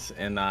paws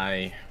and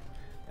I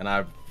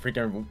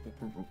freaking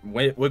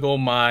wiggle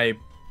my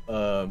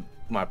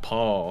my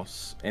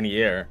paws in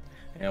the air,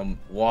 and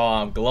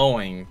while I'm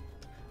glowing,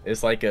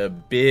 it's like a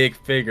big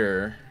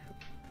figure,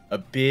 a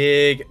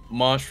big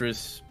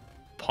monstrous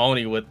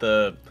pony with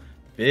a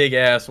big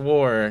ass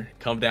war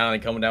coming down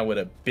with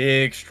a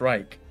big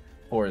strike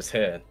for his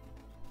head.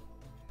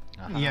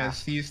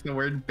 Yes, use the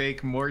word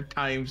big more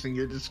times in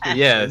your description.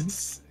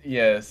 Yes.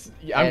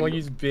 I'm going to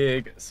use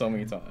big so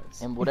many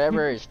times. And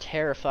whatever is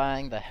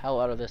terrifying the hell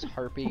out of this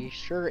harpy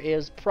sure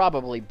is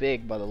probably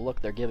big by the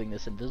look they're giving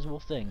this invisible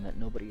thing that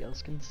nobody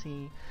else can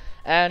see.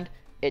 And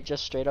it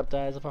just straight up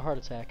dies of a heart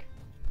attack.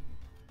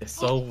 It's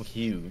so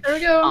huge. There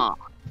we go.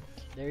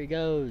 There he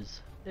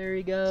goes. There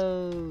he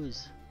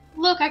goes.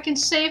 Look, I can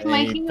save my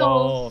He heals.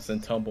 falls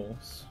and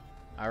tumbles.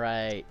 All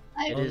right.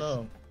 I- Oh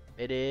no.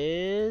 It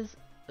is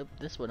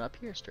this one up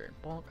here's turn.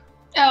 Bonk.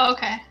 Oh,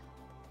 okay. I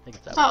think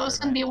it's that Thought it one. was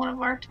gonna be one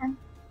of our turn.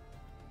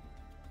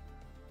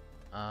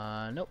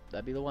 Nope,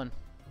 that'd be the one.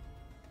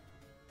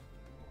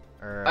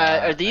 Or,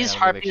 Are these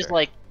hang on, let me make harpies sure.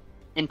 like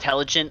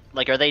intelligent?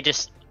 Like, are they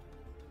just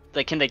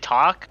like, can they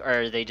talk,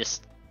 or are they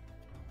just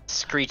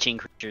screeching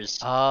creatures?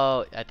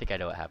 Oh, I think I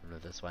know what happened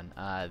with this one.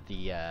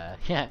 Yeah,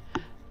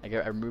 I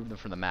removed them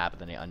from the map,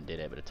 and then I undid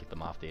it, but it took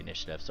them off the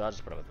initiative. So I'll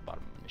just put them at the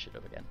bottom of the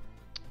initiative again.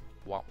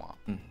 Wah wah.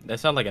 That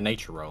sounds like a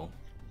nature roll.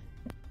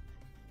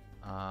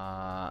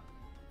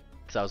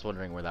 Because I was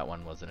wondering where that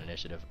one was in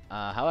initiative.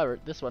 However,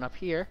 this one up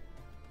here,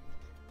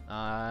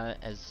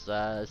 is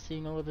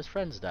seeing all of his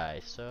friends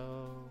die.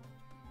 So.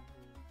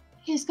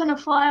 He's gonna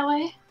fly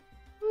away.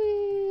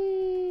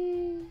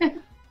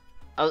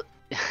 Oh.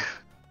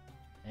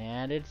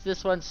 And it's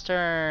this one's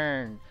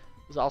turn.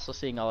 He's also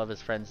seeing all of his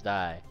friends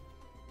die.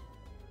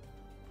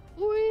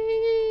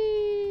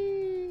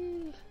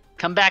 Whee!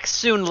 Come back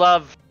soon,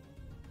 love.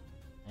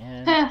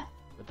 And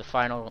with the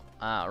final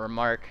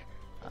remark,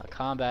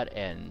 combat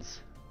ends.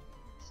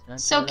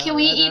 So can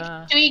we eat?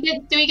 Do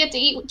we get to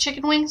eat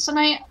chicken wings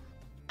tonight?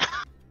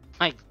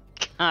 My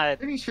God.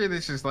 Pretty sure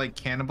this is like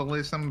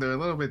cannibalism. They're a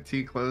little bit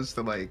too close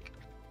to like.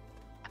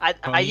 Yeah.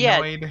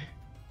 Hominoid.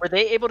 Were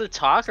they able to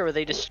talk, or were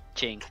they just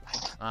screeching?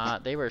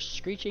 They were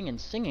screeching and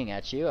singing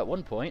at you at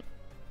one point.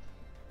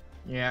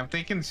 Yeah, if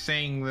they can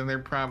sing, then they're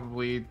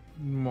probably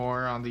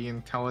more on the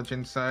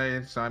intelligent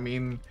side. So I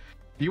mean,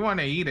 if you want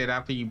to eat it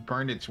after you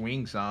burned its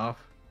wings off,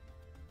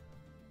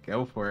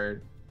 go for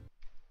it.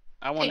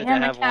 I wanted and to a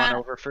have cat. one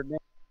over for me.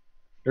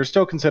 They're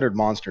still considered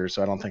monsters,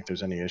 so I don't think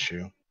there's any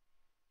issue.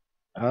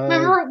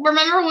 Remember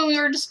when we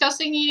were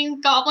discussing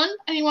eating goblin?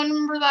 Anyone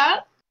remember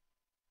that?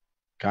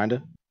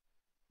 Kinda.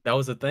 That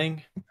was a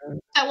thing.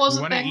 That was You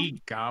a want to thing.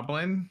 eat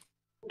goblin?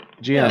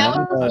 GM, That I'm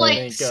was gonna, like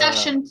think,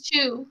 session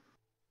 2.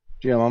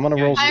 GM, I'm gonna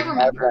roll I some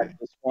remember. on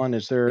this one.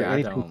 Is there Yeah, I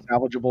anything don't.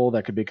 salvageable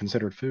that could be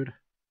considered food?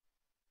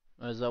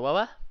 Was that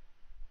what?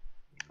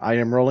 I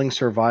am rolling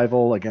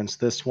survival against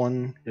this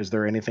one. Is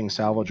there anything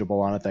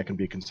salvageable on it that can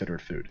be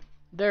considered food?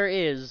 There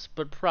is,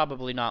 but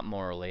probably not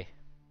morally.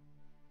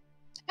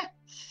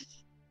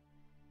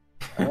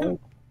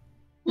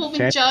 We'll be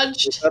Can't-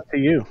 judged. It's up to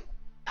you.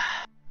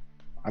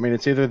 I mean,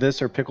 it's either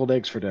this or pickled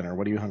eggs for dinner.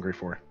 What are you hungry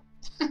for?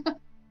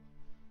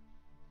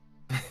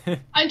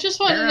 I just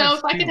want to There know are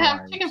if I two could have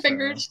lines, chicken so-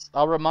 fingers.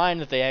 I'll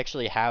remind that they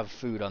actually have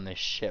food on this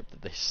ship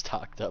that they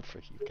stocked up for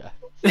you guys.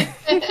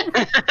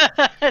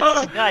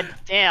 God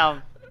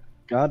damn.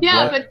 God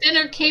Yeah, bless. but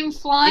dinner came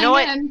flying You know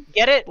what? in.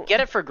 Get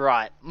it for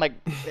Grot. Like,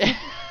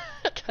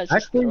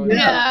 Actually,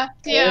 Yeah,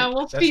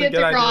 we'll That's feed a it to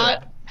good idea.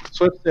 Grot.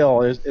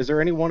 Swiftdale, is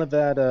there any one of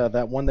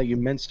that one that you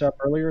minced up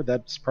earlier?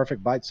 That's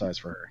perfect bite size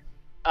for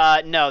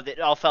her. No, it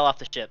all fell off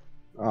the ship.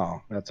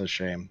 Oh, that's a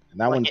shame. And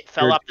that Like, one it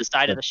fell off the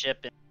side of the ship.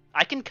 And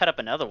I can cut up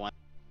another one.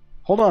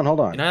 Hold on. You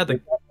know, I had the-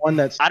 There's one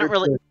that's I don't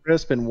really-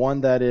 crisp and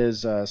one that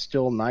is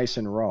still nice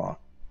and raw.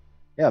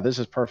 Yeah, this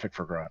is perfect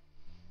for Grot.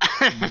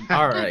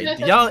 All right.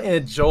 Do y'all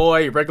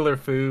enjoy regular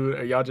food,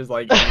 or y'all just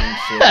like eating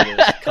shit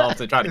that comes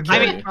and try to kill I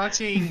mean- you?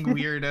 Fucking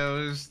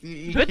weirdos.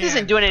 You Good isn't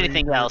can't doing breathe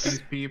anything with else.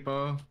 These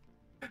people.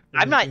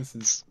 I'm not This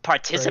is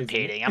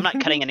participating. I'm not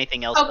cutting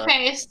anything else up.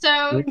 Okay,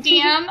 so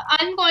DM,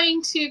 I'm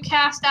going to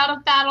cast out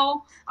of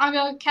battle. I'm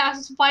going to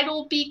cast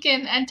Vital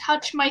Beacon and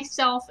touch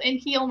myself and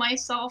heal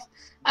myself.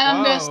 And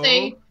I'm going to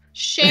say, Whoa.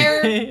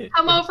 Share,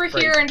 come over Crazy.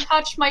 here and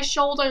touch my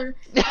shoulder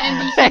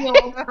and be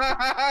healed.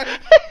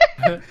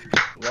 Whoa.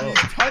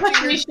 She's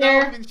touching Me, herself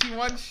Cher. and she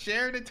wants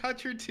Cher to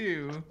touch her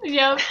too.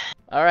 Yep,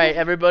 all right,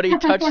 everybody,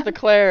 touch the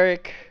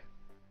cleric.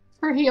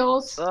 for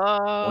heals. Wait,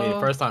 the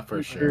first time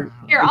for sure.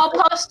 Here, I'll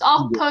post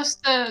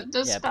the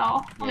Yeah,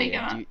 spell. Let me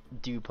yeah, get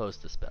it. do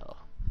post the spell.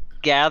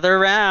 Gather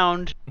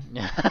round.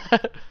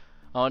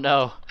 Oh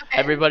no, Okay.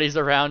 everybody's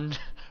around.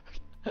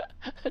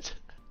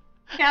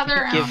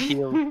 Gather Give around.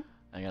 heal.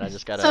 Hang on, I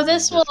just gotta. So move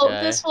this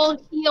guy. will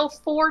heal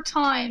 4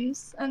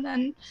 times, and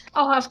then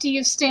I'll have to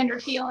use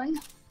standard healing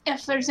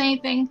if there's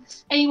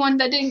anyone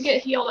that didn't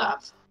get healed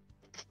up.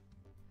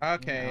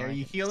 Okay, No, are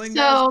you healing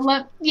So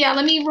us?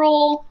 let me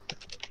roll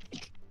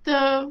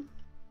the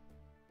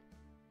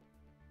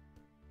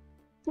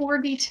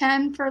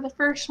 4d10 for the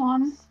first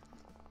one.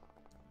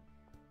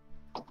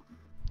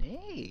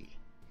 Hey.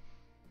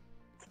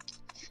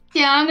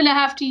 Yeah, I'm gonna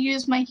have to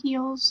use my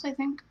heals, I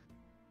think.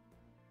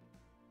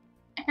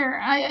 Here,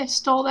 I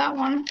stole that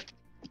one.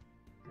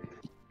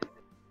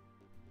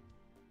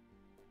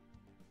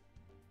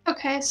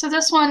 Okay, so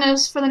this one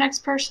is for the next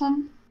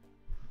person.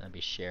 That'd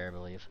be Cher, I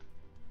believe.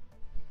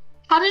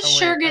 How did Oh, wait,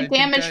 Cher I get think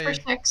damage I- for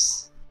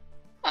 6?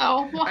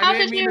 Oh, well, how I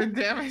didn't did mean you?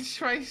 to damage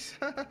twice.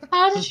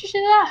 How did you do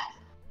that?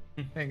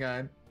 Hang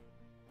on.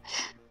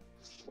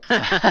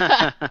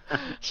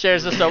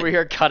 Cher's just over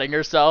here cutting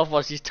herself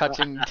while she's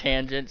touching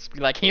tangents. Be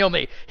like, heal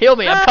me,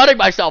 I'm cutting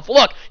myself.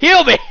 Look,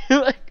 heal me.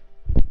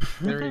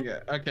 There we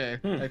go. Okay,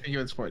 I think it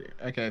was for you.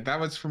 Okay, that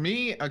was for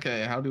me.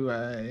 Okay, how do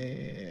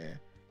I?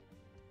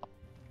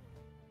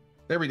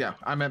 There we go.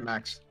 I'm at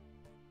max.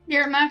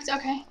 You're at max.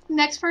 Okay,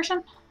 next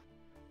person.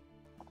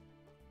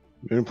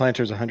 Moon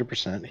Planter's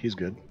 100%. He's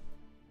good.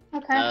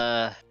 Okay.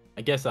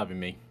 I guess that'd be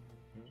me.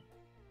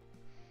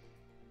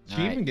 Did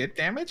you even get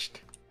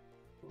damaged?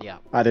 Yeah.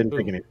 I didn't Ooh.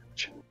 take any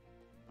damage.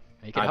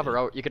 You can I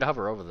hover. did. You can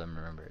hover over them.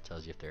 Remember, it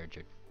tells you if they're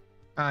injured.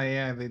 Oh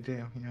yeah, they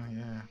do.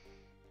 Yeah.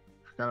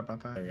 Forgot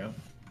about that. There you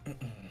go.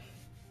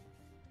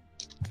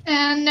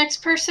 And next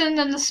person,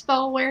 then the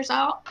spell wears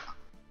out.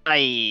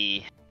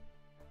 I.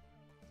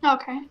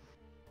 Okay.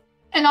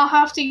 And I'll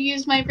have to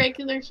use my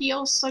regular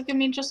heals, so give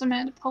me just a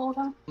minute to pull it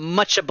up.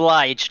 Much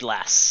obliged,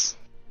 lass.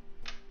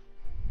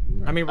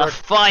 How many, A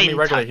fine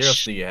regular touch.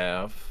 heroes do you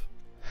have?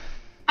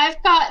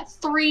 I've got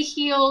 3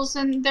 heals,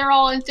 and they're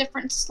all in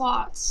different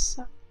slots.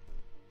 So.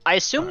 I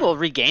assume we'll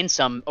regain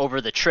some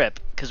over the trip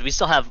because we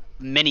still have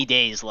many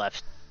days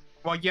left.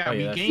 Well, yeah, Oh,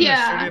 we yeah, gain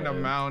that's a certain true.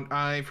 amount.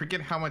 I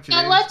forget how much it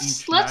And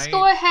is let's each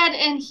go night. ahead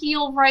and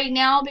heal right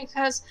now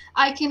because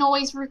I can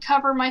always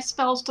recover my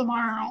spells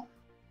tomorrow.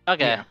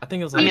 Okay. Yeah. I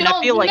think it was I like. mean,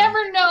 I feel we like-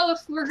 never know if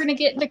we're gonna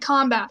get into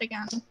combat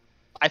again.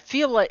 I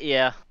feel like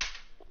yeah.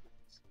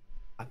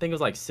 I think it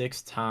was like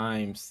 6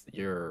 times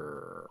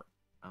your.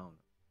 I don't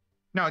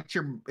know.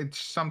 No, it's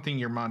something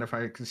you're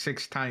modified because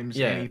 6 times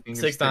Yeah, anything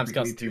 6 is times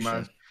typically too Constitution.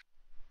 much.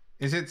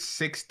 Is it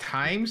 6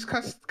 times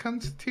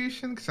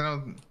Constitution? Because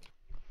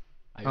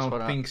I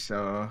don't think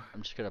so.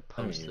 I'm just gonna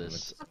post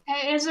this.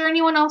 Okay, is there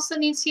anyone else that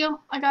needs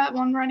heal? I got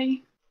one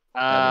ready.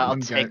 I'll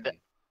one take guy- that.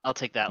 I'll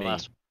take that Me.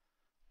 last.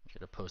 I'm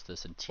gonna post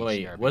this in TCRPG.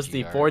 Wait, was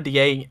the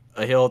 4d8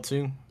 a heal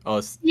too? Oh,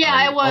 it's,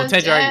 Yeah, it was, Oh,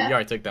 Tedge, you yeah.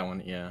 already took that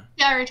one. Yeah,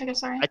 Yeah, I already took it.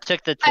 Sorry. I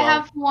took the I 12.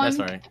 have one. that's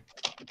alright.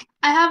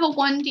 I have a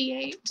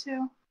 1d8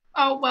 too.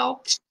 Oh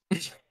well.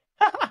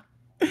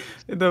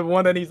 The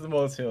one that needs the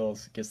most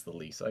heals gets the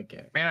least.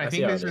 Okay. Man, I see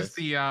think how this it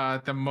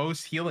is the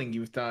most healing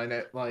you've done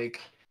at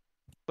like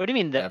What do you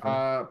mean that? Ever.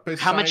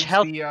 How much besides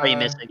health the, are you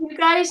missing? You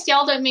guys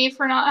yelled at me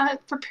for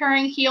not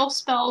preparing heal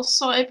spells,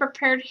 so I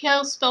prepared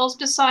heal spells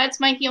besides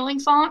my healing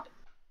font.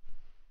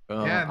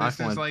 Well, Yeah, I this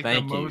want is to like the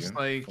thank most you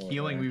like for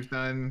healing that. we've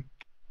done.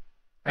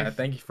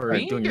 Thank you for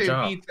think doing your it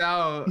job. beats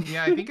out.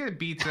 Yeah, I think it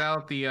beats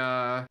out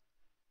the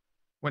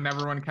when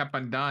everyone kept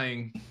on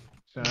dying.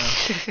 So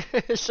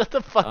Shut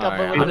the fuck up!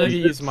 Alright, I'm I'm gonna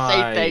use say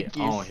my thank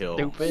you, own heal.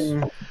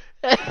 stupid.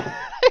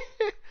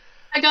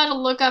 I gotta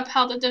look up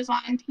how the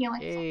divine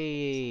healing.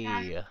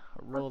 Hey,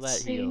 roll Let's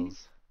that see.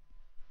 heals.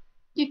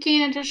 You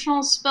gain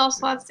additional spell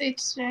slots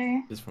each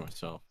day. This for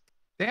myself.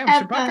 damn,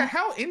 At Shabaka, the-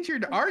 how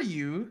injured are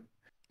you?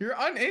 You're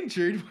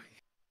uninjured.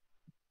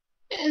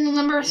 And the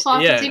number of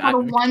slots is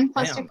equal to 1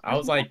 plus Damn, your I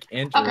was like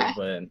injured, Okay.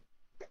 but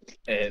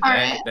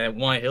Alright. that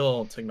one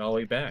hill took me all the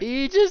way back.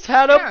 He just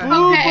had a Yeah.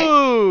 boo Okay.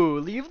 boo.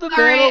 Leave the man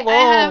Alright, I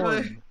have-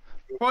 alone.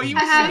 Well, you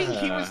I were have- saying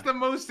he was the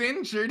most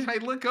injured. I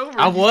look over.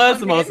 I he's was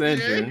the most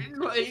uninjured. injured.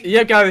 Like,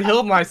 Yeah, gotta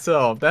heal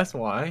myself. That's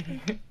why.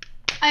 Okay.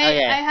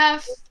 I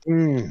have.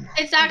 Mm.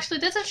 It's actually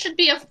this should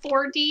be a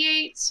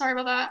 4d8. Sorry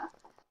about that.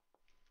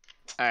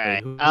 All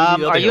right. who the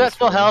other Are you heals at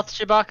full for? health,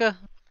 Shibaka?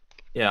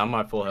 Yeah, I'm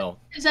at full health.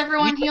 Is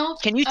everyone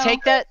healed? Can you Oh.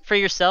 take that for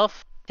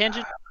yourself,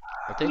 Tangent?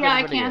 I think Yeah,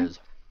 I everybody can. is.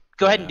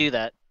 Go ahead Yeah. and do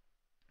that.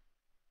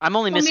 I'm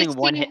only Let me missing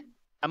one see. hit.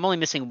 I'm only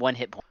missing 1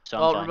 hit point, so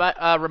Well, I'm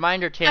fine.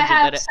 reminder, Tangent,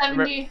 have that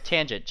 70.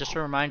 Tangent, just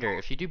a reminder,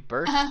 if you do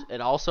burst, Uh-huh. it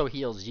also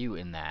heals you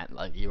in that.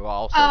 Like, you are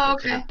also Oh,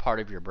 considered okay. part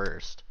of your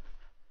burst.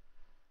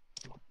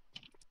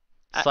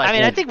 I like-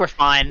 mean, I think we're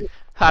fine.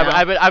 I, No.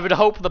 I would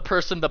hope the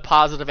person the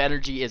positive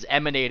energy is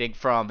emanating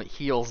from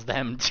heals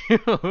them too.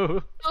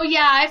 Oh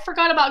yeah, I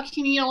forgot about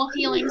communal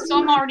healing, so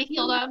I'm already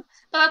healed up.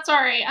 But that's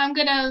alright. I'm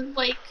gonna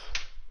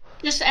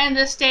just end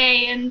this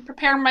day and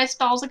prepare my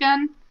spells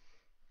again.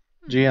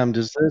 GM,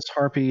 does this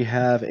harpy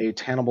have a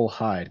tannable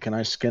hide? Can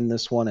I skin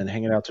this one and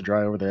hang it out to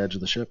dry over the edge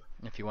of the ship?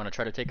 If you want to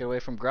try to take it away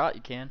from Grot,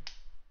 you can.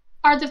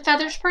 Are the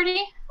feathers pretty?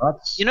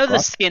 You know the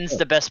skin's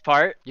the best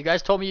part. You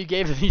guys told me you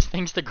gave these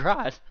things to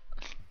Grot.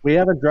 We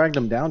haven't dragged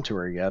them down to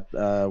her yet.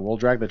 We'll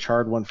drag the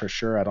charred one for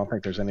sure. I don't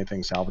think there's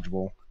anything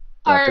salvageable.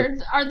 Are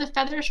the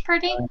feathers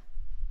pretty?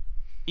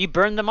 You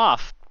burned them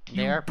off.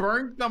 They you are.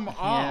 burned them off.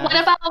 Yeah.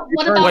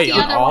 What about Wait, the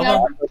on other all one? of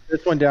Over,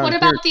 This one down what here.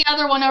 about the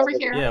other one over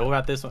here? Yeah, what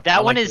about this one? That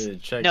I'd one like is to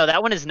check. no.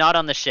 That one is not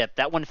on the ship.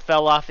 That one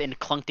fell off and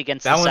clunked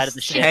against That the side one's of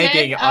the ship.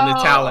 hanging on the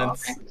Oh,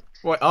 talons. okay.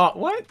 What? Oh,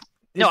 what?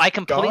 No, It's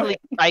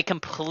I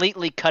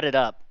completely cut it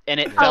up, and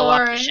it fell off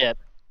the alright. ship.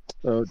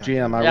 So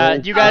GM, I Yeah,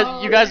 rolled. you Oh,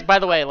 guys, okay. by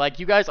the way,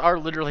 you guys are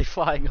literally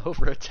flying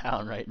over a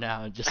town right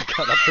now and just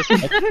cut up this.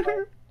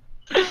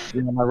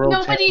 GM, I rolled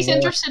Nobody's 10 more.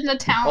 interested in the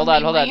town. Hold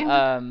on. lately.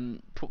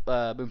 Boom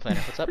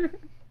Planner, what's up?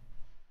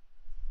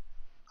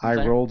 I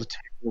Okay. rolled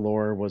tanning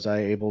lore. Was I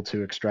able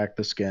to extract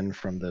the skin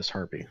from this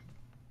harpy?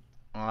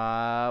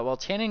 Well,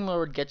 tanning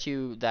lord gets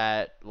you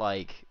that,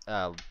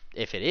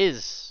 if it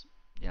is,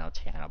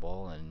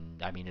 tannable,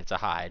 and I mean it's a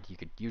hide, you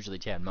could usually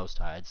tan most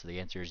hides, so the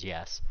answer is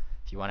yes.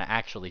 If you want to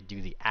actually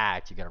do the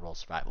act, you gotta roll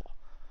survival.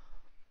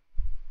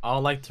 I'd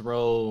like to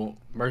roll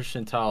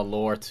mercantile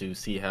lore to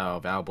see how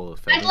valuable the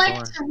feathers I'd like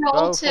are. to roll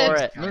Go to. for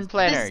it. Moon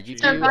Planner, this you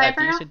do a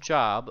survivor? decent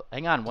job.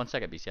 Hang on 1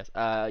 second,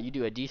 BCS. You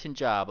do a decent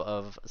job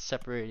of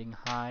separating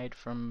hide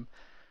from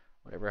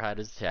whatever hide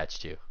is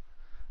attached to.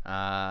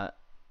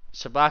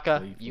 Shabaka,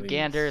 Please, you please.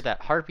 gander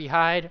that harpy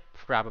hide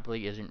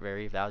probably isn't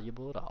very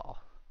valuable at all.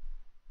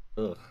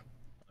 Ugh.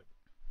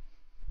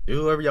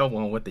 Do whatever y'all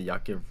want with it. Y'all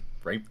can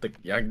rape the.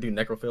 Y'all can do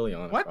necrophilia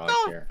on it. What I the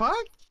don't care. fuck?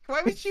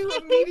 Why would you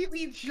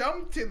immediately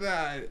jump to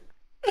that?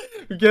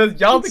 Because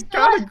y'all the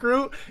kind of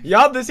group.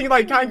 Y'all just seem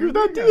like kind of group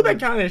that do that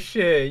kind of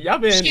shit. Y'all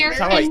been Share,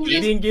 talking can about you-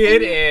 eating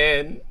it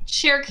and.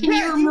 Share, can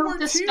you remove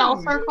the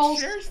spell circles?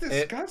 Share's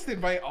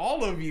disgusted by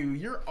all of you.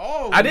 You're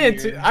all I weird.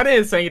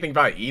 didn't say anything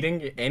about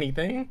eating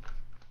anything.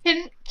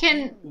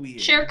 Can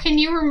Weird. Share, can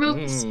you remove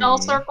the spell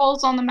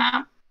circles on the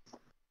map?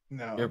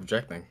 No. You're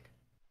projecting.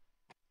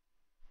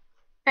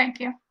 Thank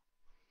you.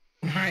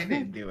 I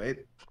didn't do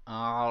it.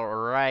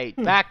 Alright,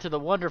 back to the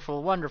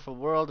wonderful, wonderful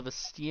world of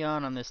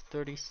Estion on this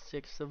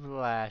 36th of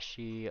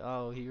Lashy.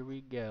 Oh, here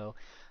we go.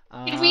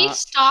 Did we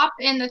stop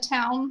in the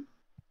town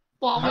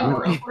while we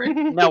were over it?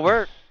 No,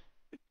 we're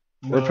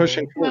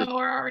pushing forward. No,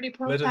 we're already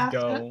Let us past it.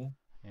 go.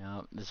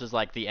 Yeah, this is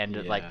like the end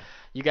of, Yeah. like,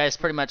 you guys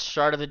pretty much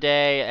started the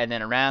day, and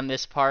then around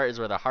this part is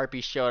where the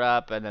harpies showed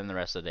up, and then the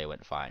rest of the day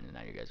went fine, and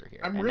now you guys are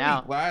here. I'm and really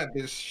now, glad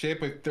this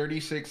ship with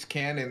 36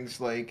 cannons,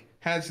 like,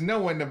 has no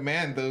one to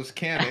man those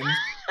cannons.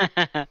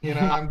 You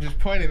know, I'm just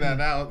pointing that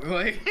out.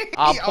 Like,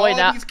 I'll point all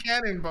out- these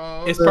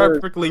cannonballs. It's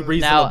perfectly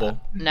reasonable.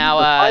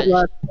 Now,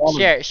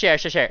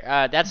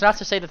 share. That's not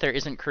to say that there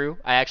isn't crew.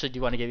 I actually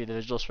do want to give you the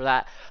visuals for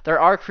that. There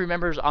are crew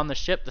members on the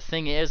ship. The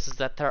thing is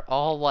that they're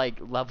all like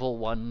level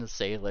 1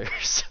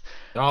 sailors.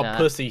 They're all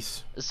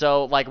pussies.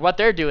 So like what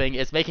they're doing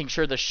is making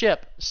sure the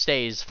ship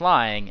stays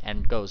flying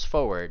and goes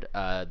forward.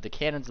 The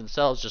cannons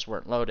themselves just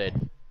weren't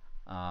loaded.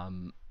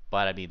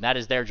 But I mean that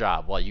is their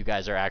job while you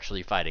guys are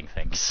actually fighting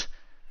things.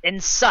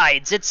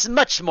 Besides, it's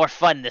much more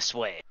fun this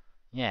way.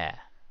 Yeah.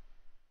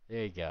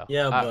 There you go.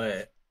 Yeah,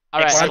 but all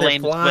right.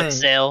 Exclaimed flying?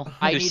 Footsail,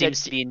 I who need a seems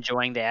D- to be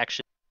enjoying the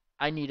action.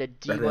 I need a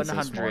That is so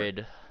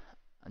D100.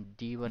 A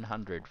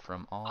D100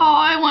 from all. Oh,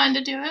 I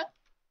wanted to do it.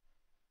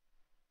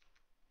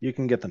 You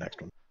can get the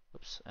next one.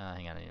 Oops.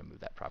 Hang on. I need to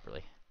move that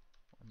properly.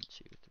 1,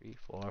 2, 3,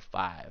 4,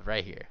 5.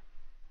 Right here.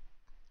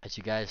 As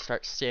you guys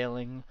start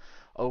sailing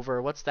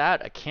over, what's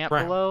that? A camp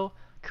Crap. below?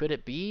 Could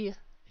it be?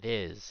 It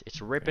is. It's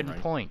Ripon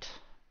right. Point.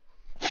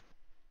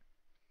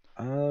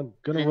 Gonna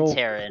roll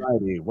Terran.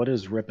 society. What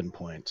is Ripon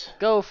Point?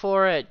 Go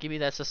for it. Give me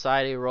that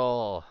society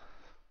roll.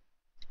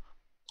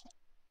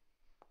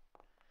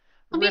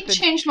 Let me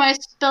change my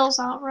spells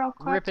out real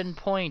quick. Ripon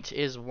Point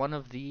is one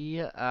of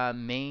the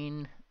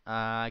main,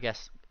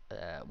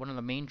 one of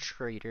the main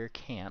trader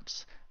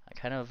camps,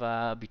 kind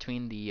of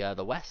between the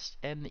west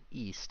and the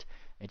east.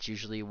 It's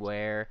usually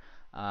where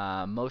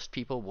most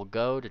people will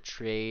go to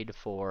trade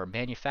for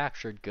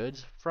manufactured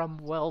goods from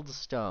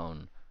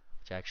Weldstone,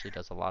 which actually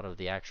does a lot of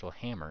the actual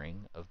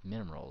hammering of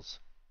minerals,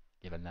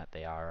 given that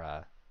they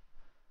are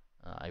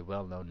a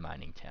well-known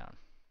mining town.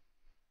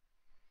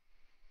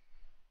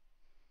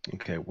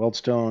 Okay,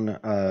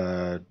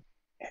 Weldstone.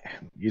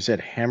 You said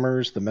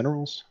hammers the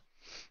minerals.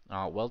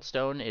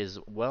 Weldstone is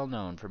well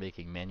known for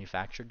making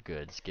manufactured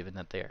goods, given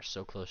that they are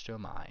so close to a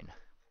mine.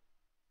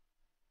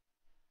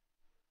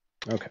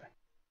 Okay,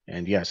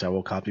 and yes, I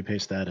will copy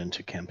paste that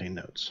into campaign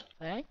notes.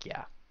 Thank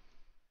ya.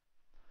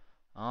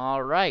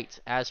 All right.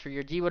 As for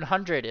your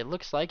D100, it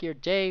looks like your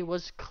day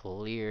was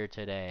clear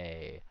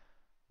today.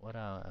 What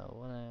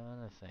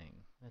a thing.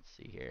 Let's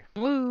see here.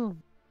 Woo!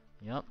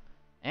 Yep.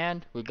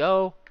 And we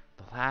go.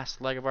 The last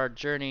leg of our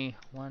journey.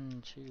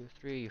 1, 2,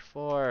 3,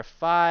 4,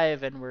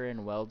 5, and we're in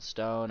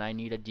Weldstone. I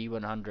need a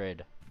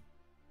D100.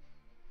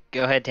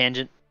 Go ahead,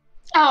 Tangent.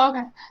 Oh,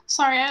 okay.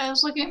 Sorry, I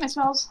was looking at my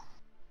spells.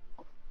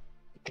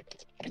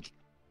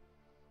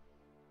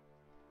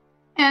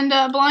 And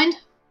blind?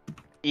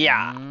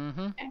 Yeah.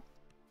 Mm-hmm.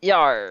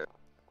 Yar.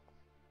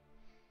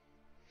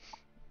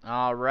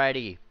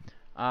 Alrighty.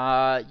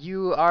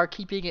 You are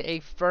keeping a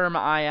firm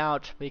eye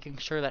out, making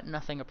sure that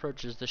nothing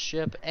approaches the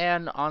ship,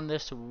 and on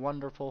this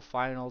wonderful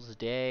finals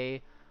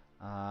day,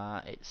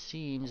 it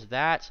seems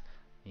that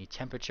the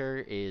temperature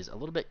is a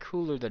little bit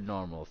cooler than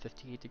normal,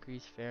 58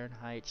 degrees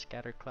Fahrenheit,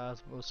 scattered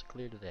clouds, most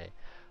clear today.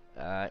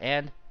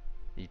 And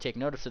you take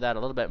notice of that a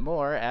little bit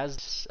more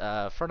as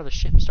front of the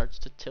ship starts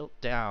to tilt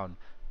down.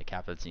 The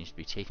captain seems to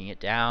be taking it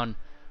down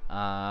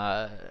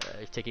toward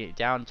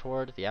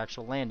the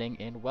actual landing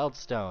in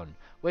Weldstone,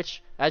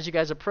 which, as you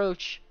guys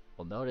approach,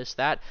 will notice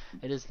that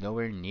it is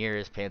nowhere near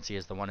as fancy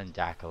as the one in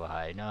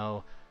Dakalai.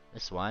 No,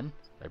 this one,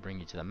 if I bring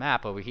you to the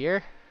map over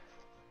here,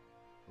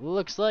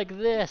 looks like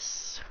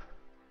this.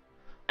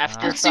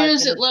 After As soon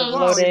as it loads.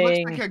 loads. Whoa, it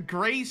Loading. looks like a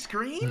gray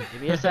screen.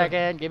 Give me a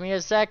second, give me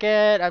a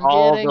second, I'm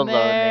All the getting loading.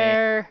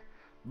 there.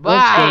 Hey,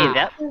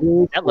 Bye!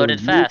 that loaded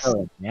fast.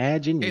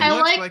 Imagine It you. I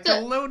looks like like the-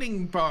 a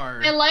loading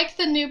bar. I like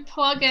the new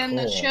plugin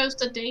that Cool. shows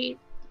the date.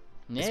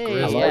 Hey,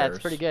 Grizzlers. yeah, it's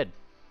pretty good.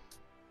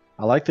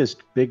 I like this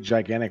big,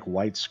 gigantic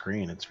white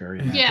screen. It's very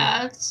nice.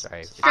 Yeah, it's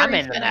Sorry. I'm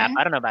very in the map. fitting.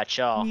 I don't know about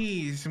y'all.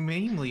 Jeez,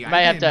 mainly. You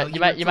might have to- you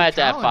might have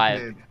to F5.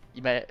 talented.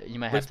 You might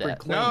have Whispered to.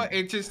 clean. No,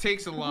 it just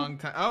takes a long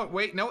time. Oh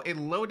wait, no, it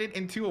loaded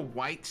into a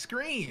white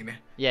screen.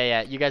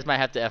 Yeah, you guys might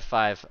have to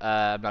F5.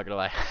 I'm not gonna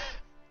lie.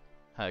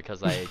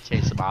 because I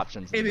changed some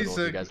options in It the is middle of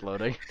you a- guys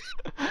loading.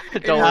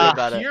 It Don't is worry a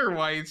about it. pure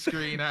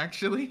widescreen,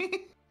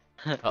 actually.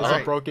 It's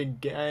Alright. a broken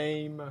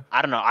game.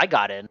 I don't know. I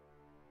got in.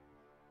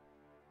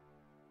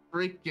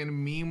 Freaking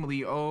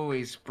memely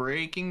always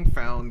breaking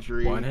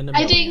Foundry. One in a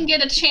I million. didn't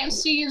get a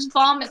chance to use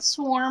Vomit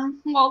Swarm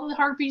while the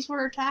harpies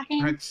were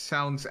attacking. That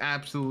sounds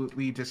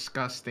absolutely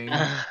disgusting.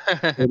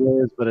 It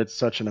is, but it's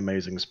such an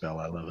amazing spell.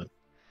 I love it.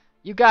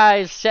 You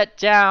guys set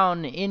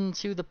down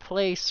into the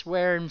place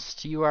where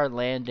you are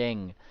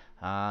landing.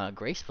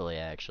 Gracefully,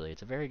 actually.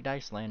 It's a very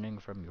nice landing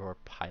from your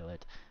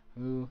pilot,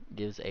 who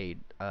gives a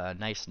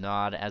nice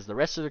nod as the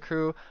rest of the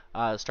crew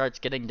starts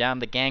getting down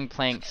the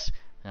gangplanks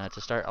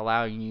to start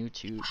allowing you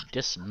to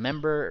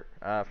dismember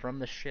from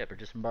the ship, or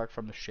disembark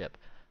from the ship.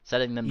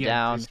 Setting them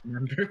down.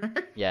 Dismember.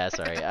 Yeah,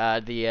 sorry.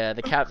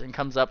 The captain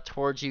comes up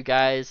towards you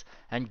guys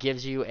and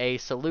gives you a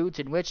salute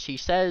in which he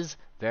says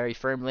very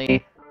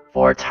firmly,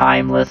 For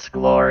timeless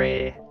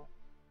glory.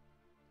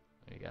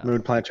 there you go.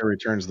 Moon Planter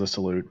returns the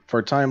salute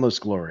for timeless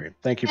glory.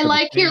 Thank you I for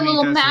like your Maybe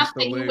little doesn't map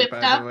that you salute, whipped by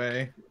up. the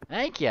way.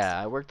 Thank ya.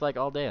 I worked like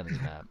all day on this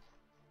map.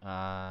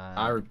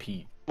 I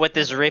repeat. With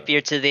his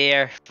rapier to the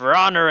air for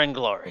honor and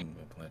glory. I'm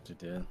glad you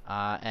did.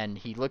 And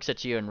he looks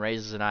at you and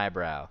raises an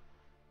eyebrow.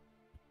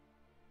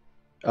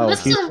 Oh,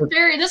 This he's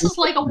is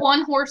like a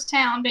one-horse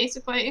town,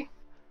 basically.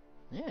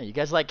 Yeah, you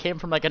guys like came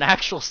from like an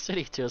actual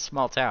city to a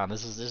small town.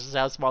 This is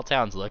how small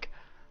towns look.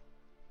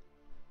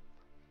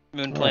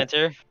 Moon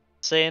Planter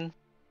saying.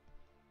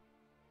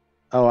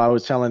 Oh, I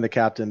was telling the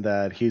captain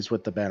that he's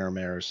with the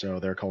Bannermanes, so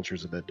their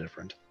culture's a bit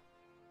different.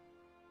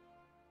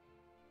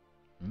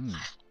 Mm.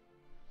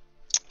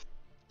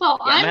 Well,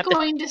 Yeah, I'm I'm gonna have to-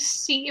 going to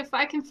see if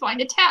I can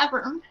find a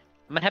tavern.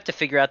 I'm gonna have to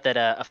figure out that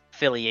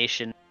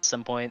affiliation at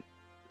some point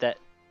that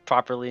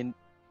properly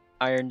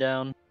ironed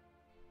down.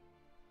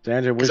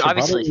 Sandra, we Because should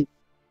obviously probably...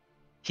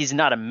 he's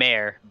not a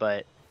mayor,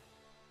 but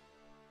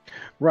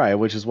Right,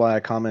 which is why I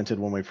commented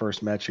when we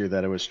first met you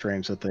that it was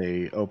strange that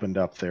they opened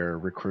up their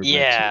recruitment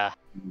yeah,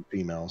 to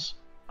females.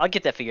 I'll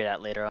get that figured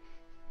out later on.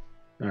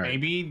 All right.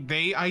 Maybe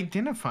they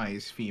identify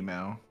as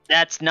female.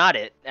 That's not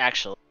it,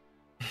 actually.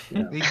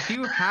 They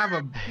do have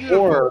a beautiful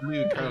Or-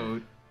 blue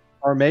coat.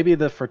 Or maybe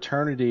the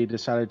fraternity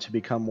decided to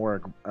become more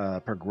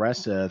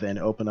progressive and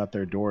open up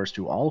their doors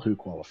to all who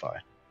qualify.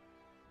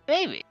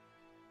 Maybe.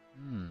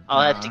 Hmm.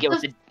 I'll have to get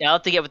with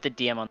the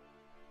DM on.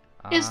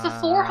 Is the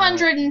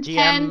 410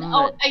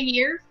 DM, a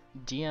year?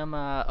 DM,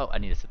 oh, I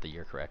need to set the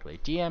year correctly.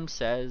 DM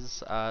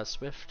says,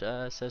 Swift,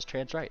 says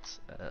trans rights.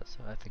 So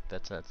I think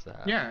that's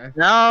Yeah.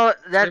 No,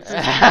 that's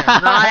That's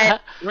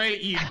not.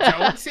 Wait, you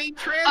don't say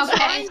trans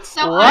Okay, rights?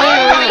 so What?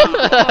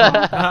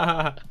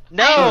 I'm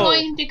No.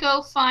 going to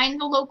go find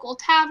the local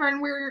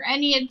tavern where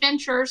any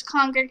adventurers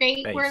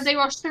congregate, Base. where they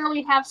will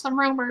surely have some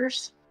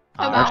rumors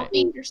about Alright.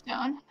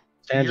 Dangerstone.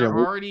 Sandra, You're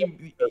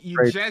already, you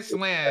Great. just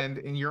land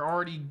and you're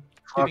already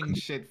Fuck. getting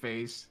shit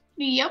faced.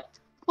 Yep.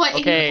 What?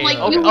 Okay. Like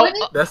okay, you oh,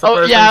 wouldn't? That's the oh,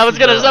 first yeah, I thing was she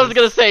gonna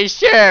does. say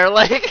share.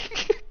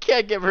 Like,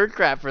 can't give her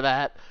crap for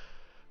that.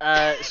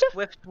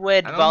 Swift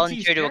would I don't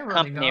volunteer see to Stan running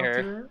accompany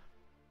after her.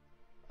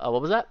 her.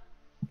 What was that?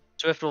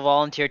 Swift will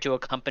volunteer to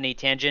accompany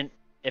Tangent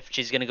if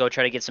she's gonna go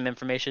try to get some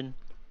information,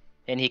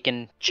 and he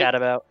can chat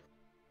about.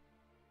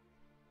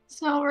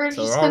 So we're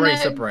So just we're already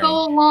gonna separating.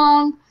 go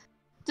along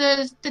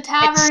the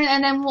tavern,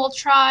 and then we'll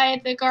try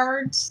the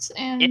guards,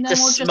 and It's then a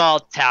we'll just. small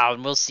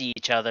town. We'll see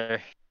each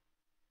other.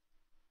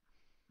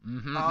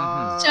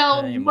 Mm-hmm.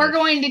 So Very we're much.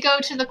 going to go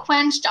to the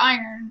Quenched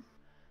Iron.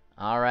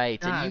 All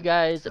right, and you God,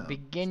 guys so-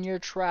 begin your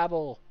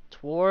travel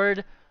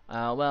toward.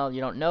 Well,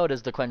 you don't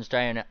notice the Quenched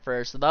Iron at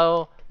first,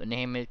 though. The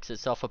name makes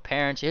itself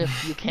apparent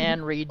if you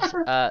can read.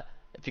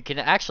 If you can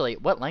actually,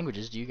 what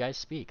languages do you guys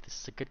speak?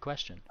 This is a good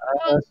question.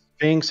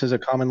 Sphinx is a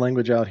common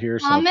language out here.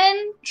 So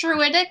Common,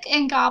 Druidic,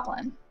 and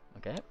Goblin.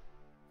 Okay.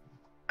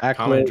 Common,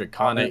 Accolade,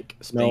 Draconic,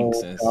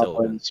 Sphinx, and Goblin,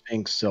 Sylvan.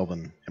 Sphinx,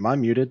 Sylvan. Am I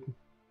muted?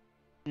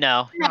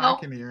 No, Yeah, I No.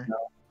 can hear.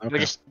 we're Okay.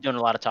 just doing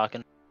a lot of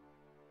talking.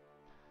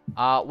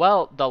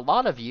 Well, the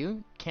lot of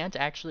you can't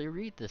actually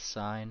read this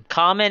sign.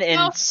 Common and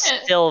Oh,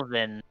 shit.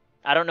 Sylvan.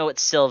 I don't know what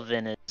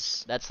Sylvan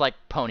is. That's like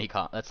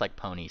that's like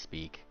pony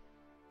speak.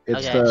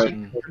 It's Okay. the. I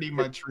can pretty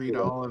much read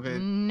all of it.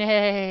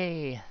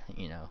 Nay,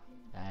 you know,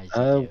 as you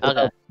do.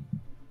 Okay.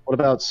 What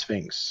about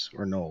Sphinx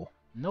or Null?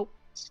 Nope.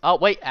 Oh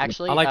wait,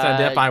 actually, I like to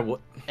identify what.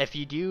 if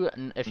you do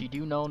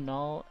know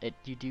null,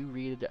 you do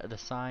read the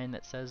sign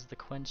that says the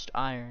Quenched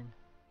Iron.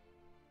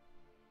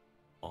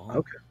 Oh.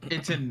 Okay.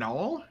 It's a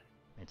null?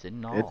 It's in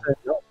null. It's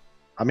a Null.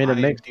 I mean, it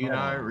I makes do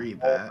not read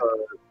that.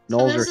 So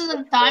Nulls this are. is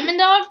a Diamond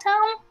Dog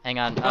town? Hang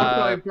on,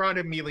 Also, I brought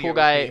Amelia pool with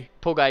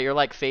me. guy, you're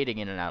like fading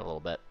in and out a little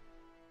bit.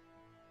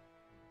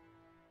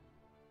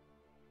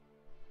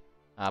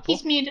 Pool?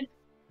 He's muted.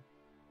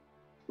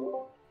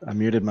 I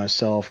muted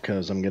myself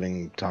because I'm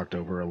getting talked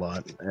over a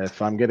lot.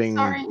 If I'm getting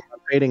Sorry.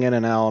 fading in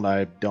and out,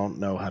 I don't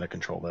know how to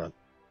control that.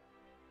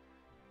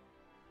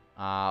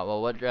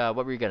 Well,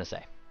 what were you gonna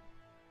say?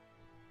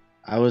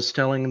 I was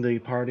telling the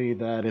party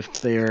that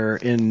if they're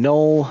in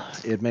Null,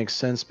 it makes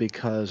sense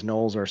because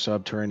Nulls are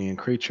subterranean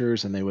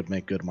creatures and they would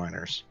make good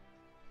miners.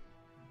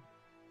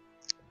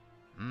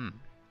 Hmm.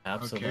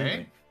 Absolutely.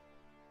 Okay.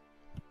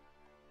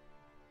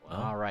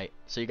 Well, All right.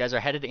 So you guys are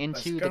headed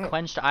into the go.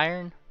 quenched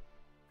iron.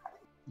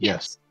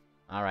 Yes.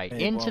 All right.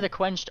 Hey, Into well- the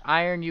quenched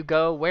iron you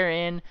go,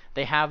 wherein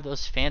they have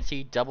those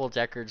fancy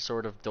double-deckered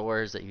sort of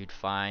doors that you'd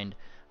find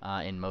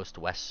in most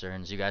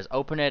westerns. You guys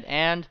open it,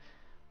 and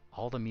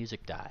all the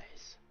music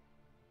dies.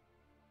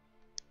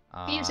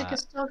 Music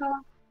is still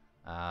going.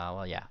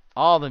 Well, yeah.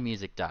 All the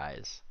music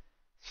dies.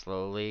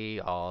 Slowly,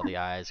 all the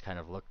eyes kind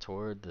of look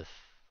toward the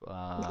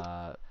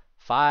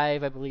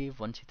five, I believe,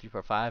 1, 2, 3,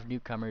 4, 5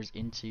 newcomers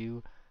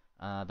into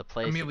the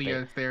place.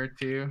 Amelia's there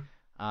too.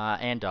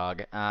 And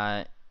dog.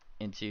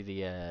 Into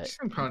the. She's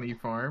in Pony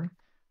Farm.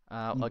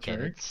 You Okay,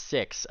 jerk. it's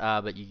 6.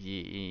 But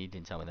you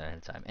didn't tell me that ahead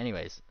of time.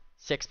 Anyways,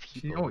 6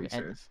 She people. always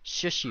is.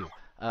 Shush you.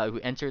 Who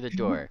enter the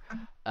door.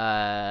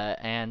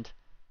 And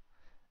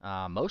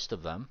most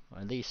of them,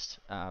 or at least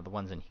the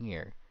ones in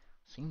here,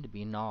 seem to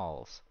be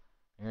gnolls.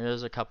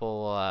 There's a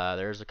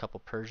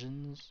couple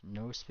Persians,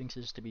 no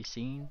sphinxes to be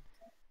seen.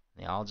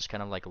 They all just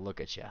kind of like look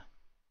at you.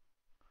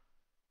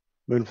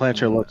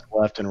 Moonplanter looks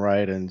left and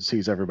right and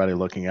sees everybody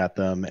looking at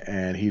them,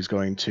 and he's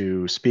going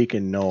to speak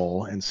in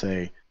Knoll and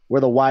say,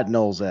 "Where the white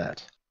Knolls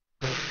at?"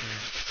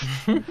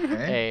 Okay.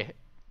 Hey,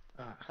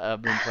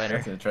 Moonplanter,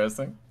 That's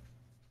interesting.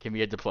 give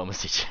me a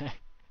diplomacy check.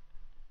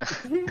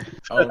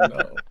 Oh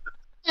no.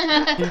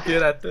 You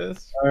good at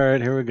this? All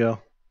right, here we go.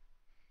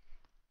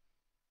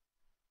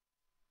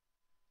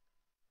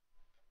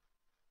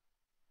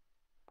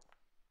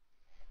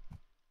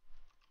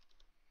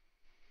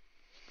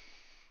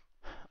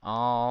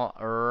 All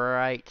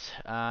right,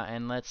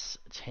 and let's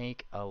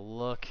take a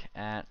look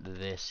at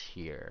this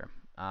here.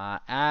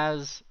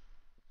 As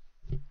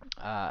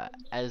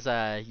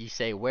you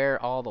say, where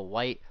all the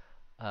white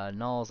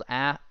gnolls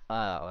light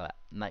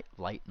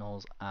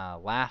gnolls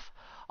laugh,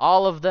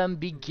 all of them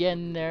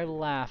begin their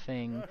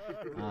laughing.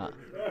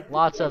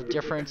 Lots of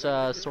different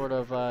sort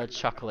of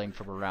chuckling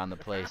from around the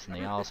place, and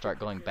they all start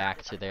going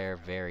back to their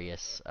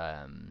various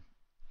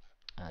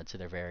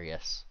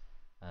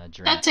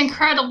drinks. That's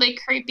incredibly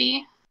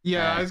creepy.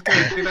 Yeah, I was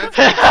gonna say that's.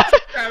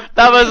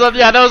 that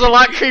was a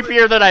lot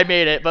creepier than I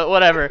made it, but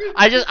whatever.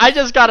 I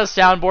just got a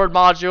soundboard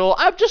module.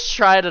 I'm just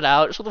trying it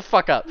out. Shut the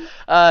fuck up.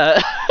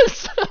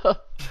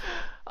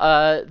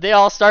 They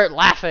all start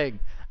laughing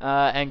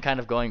and kind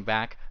of going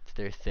back to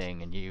their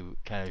thing, and you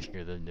kind of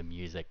hear the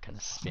music kind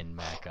of spin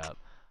back up.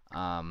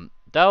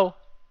 Though,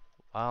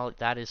 while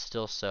that is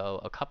still so,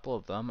 a couple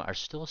of them are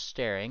still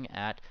staring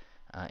at,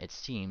 it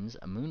seems,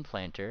 a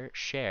Moonplanter,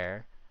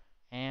 Cher,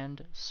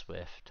 and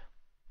Swift.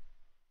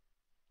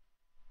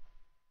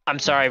 I'm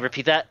sorry,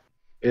 repeat that.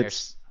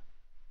 It's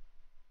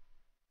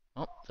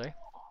Oh, sorry.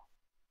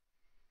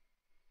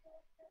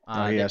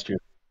 he asked you.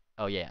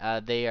 Oh yeah,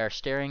 they are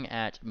staring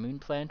at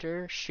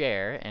Moonplanter,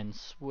 Cher, and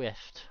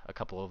Swift. A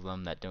couple of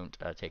them that don't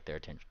take their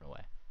attention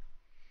away.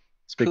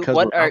 It's because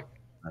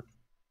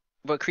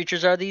What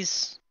creatures are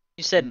these?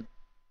 You said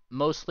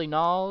Mostly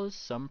gnolls,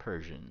 some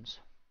Persians.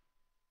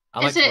 I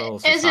like Is it Royal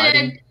is it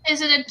Society.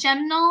 is it a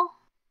gem null?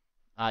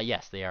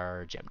 Yes, they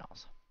are gem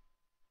gnolls.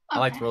 I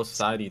like Okay. Royal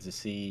Society to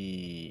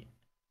see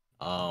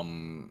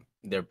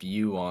their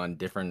view on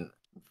different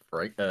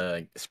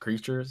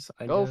creatures,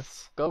 I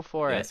guess. Go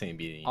for Yeah, it. that's gonna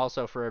be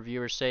Also, for our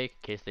viewers' sake,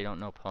 in case they don't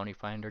know, Pony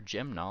Finder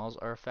gem gnolls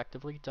are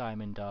effectively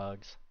diamond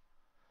dogs.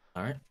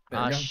 alright.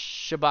 There we go.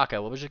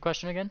 Shabaka, what was your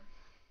question again?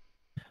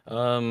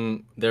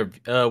 Their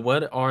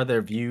what are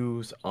their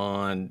views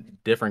on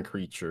different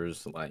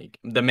creatures, like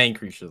the main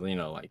creatures,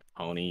 like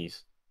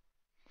ponies,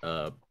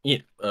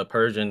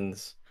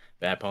 Persians,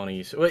 bad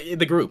ponies. Well,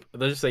 the group.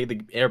 Let's just say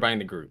everybody in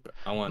the group.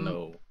 I want to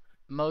know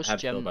how to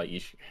feel about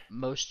each.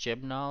 Most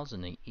gem gnolls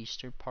in the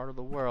eastern part of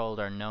the world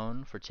are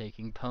known for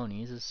taking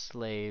ponies as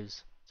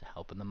slaves to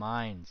help in the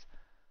mines.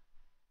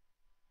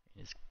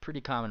 It's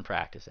pretty common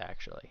practice,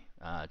 actually,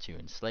 to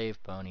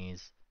enslave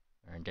ponies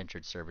or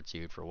indentured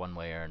servitude for one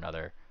way or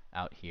another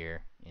out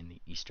here in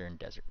the eastern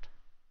desert.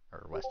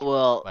 Or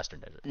western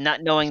desert.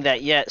 Not knowing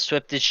that yet,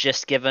 Swift is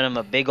just giving him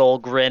a big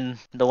old grin.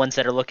 The ones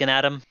that are looking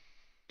at him,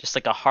 just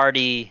like a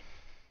hearty,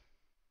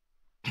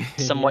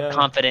 somewhat Yeah.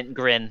 confident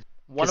grin.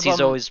 Because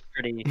he's always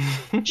pretty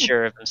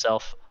sure of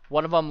himself.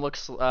 One of them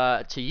looks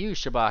to you,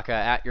 Shabaka,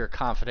 at your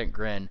confident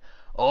grin.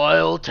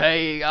 I'll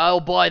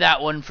buy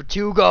that one for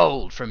 2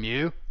 gold from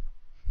you.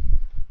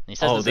 And he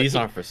says these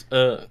aren't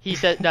for. He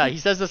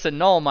says this in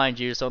Null, mind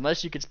you. So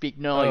unless you could speak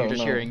Null, you're just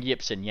no. hearing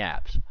yips and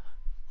yaps.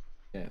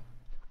 Yeah.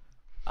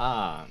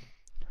 All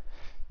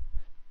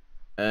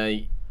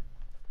right,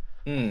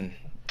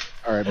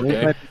 Okay.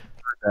 Moonplanter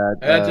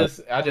heard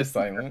that. I just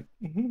silent.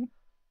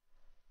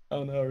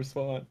 Oh no,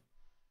 respond.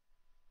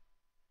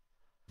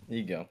 There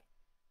you go.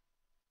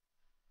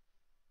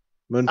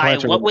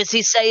 Moonplanter. What was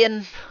he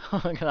saying?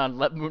 Come on,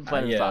 let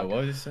Moonplanter talk.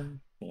 What was he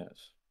saying? Yes.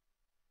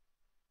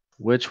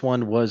 Which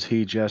one was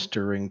he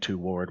gesturing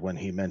toward when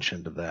he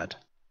mentioned that?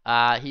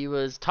 He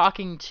was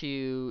talking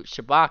to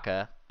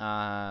Shabaka,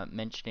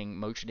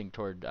 motioning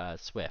toward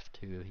Swift,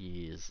 who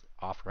he is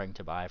offering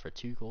to buy for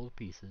 2 gold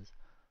pieces.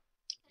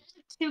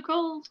 2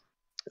 gold.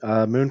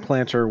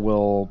 Moonplanter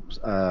will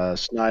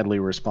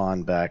snidely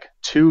respond back.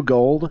 2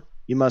 gold?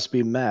 You must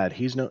be mad.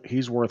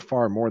 He's worth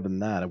far more than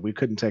that. We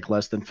couldn't take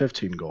less than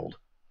 15 gold.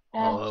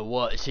 Oh,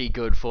 what is he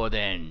good for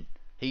then?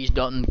 He's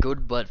nothing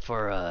good but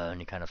for, and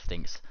he kind of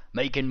thinks,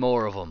 making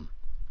more of them.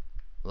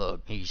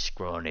 Look, he's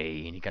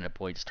scrawny, and he kind of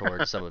points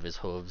towards some of his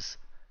hooves.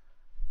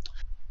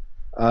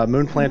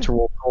 Moonplanter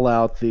will pull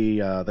out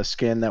the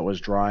skin that was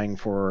drying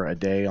for a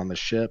day on the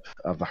ship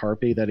of the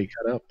harpy that he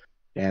cut up,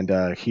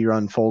 and he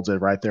unfolds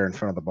it right there in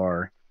front of the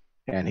bar,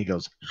 and he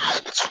goes,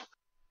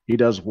 he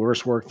does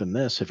worse work than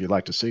this, if you'd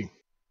like to see.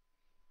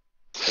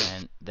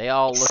 And they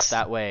all look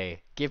that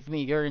way. Give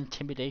me your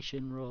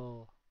intimidation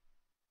roll.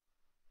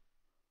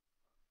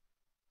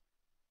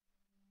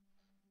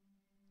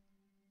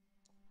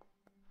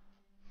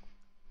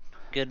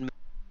 Good.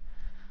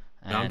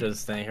 I'm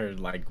just standing here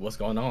like, what's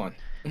going on?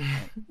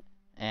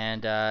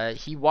 And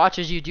he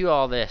watches you do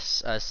all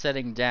this,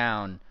 sitting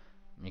down.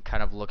 And he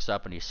kind of looks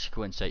up and he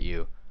squints at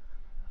you.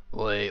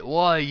 Wait,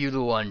 why are you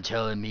the one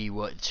telling me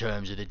what the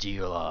terms of the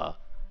deal are?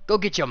 Go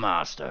get your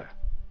master.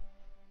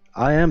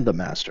 I am the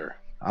master.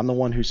 I'm the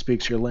one who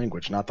speaks your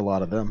language, not the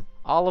lot of them.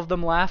 All of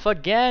them laugh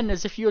again,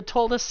 as if you had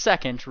told a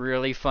second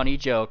really funny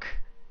joke.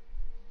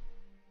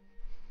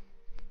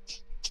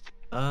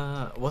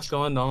 What's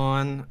going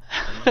on,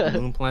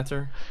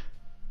 Moonplanter?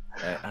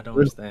 I don't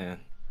understand.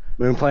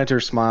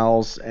 Moonplanter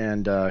smiles,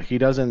 and he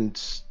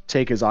doesn't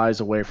take his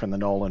eyes away from the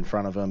knoll in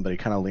front of him, but he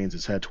kind of leans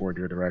his head toward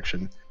your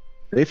direction.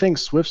 They think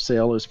Swift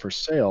Sail is for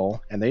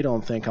sale, and they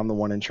don't think I'm the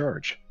one in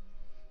charge.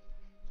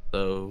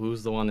 So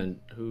who's the one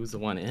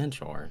in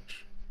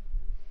charge?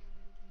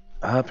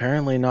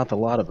 Apparently not the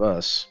lot of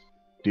us.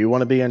 Do you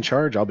want to be in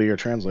charge? I'll be your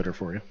translator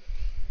for you.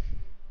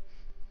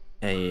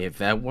 Hey, if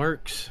that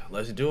works,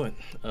 let's do it.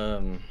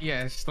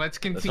 Yes, let's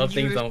hope continue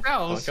things to don't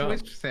sell, fuck up.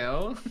 Swift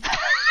sell.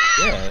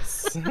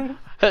 Yes.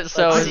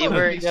 So See,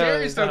 we're-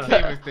 Sherry's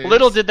okay with this.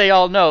 little did they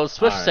all know,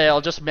 Swift Alright.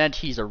 Sail just meant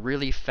he's a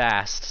really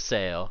fast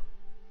sail.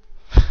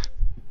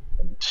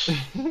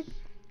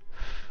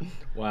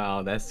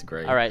 Wow, that's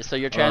great. Alright, so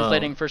you're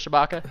translating for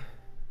Shabaka?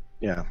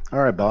 Yeah. All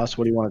right, boss.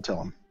 What do you want to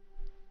tell him?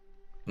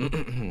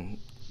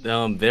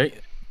 Tell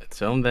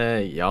them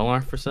that y'all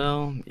aren't for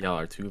sale. Y'all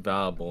are too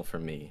valuable for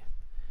me.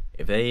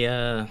 If they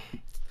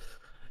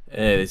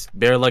it's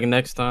better luck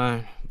next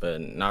time,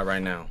 but not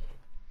right now.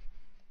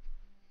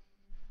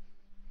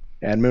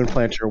 And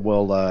Moonplanter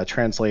will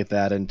translate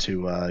that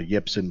into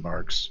yips and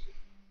barks.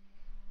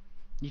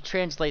 You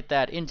translate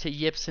that into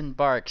yips and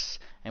barks,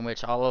 in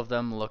which all of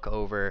them look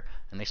over,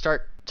 and they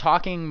start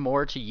talking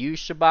more to you,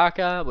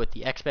 Shabaka, with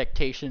the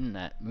expectation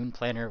that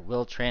Moonplanter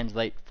will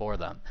translate for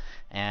them.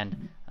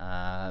 And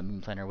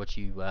Moonplanter, what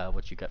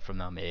you get from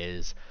them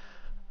is,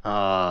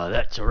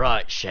 that's a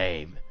right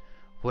shame.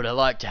 Would I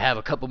like to have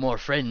a couple more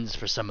friends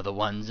for some of the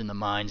ones in the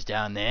mines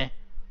down there?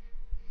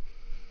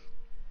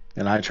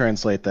 And I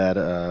translate that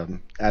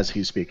as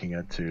he's speaking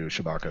it to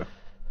Shabaka.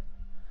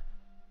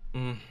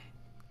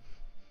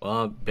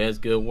 Well, that's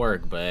good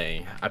work, but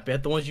hey, I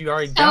bet the ones you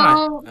already So,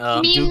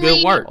 got do good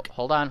mainly- work.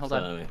 Hold on.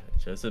 So,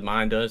 just as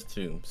mine does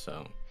too.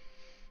 So,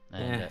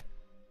 And,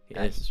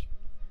 yes.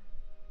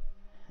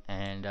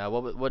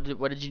 what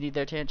did you need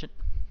there, Tangent?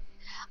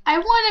 I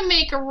want to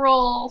make a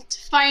roll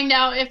to find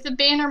out if the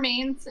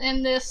Bannermanes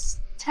in this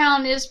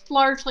town is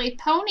largely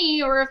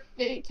pony or if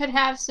it could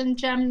have some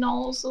gem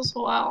knolls as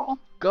well.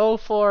 Go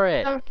for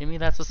it. Oh. Give me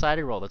that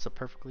society roll. That's a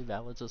perfectly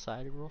valid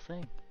society roll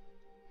thing.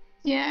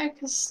 Yeah,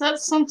 because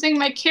that's something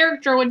my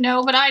character would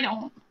know, but I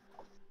don't.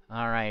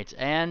 Alright,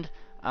 and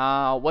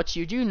what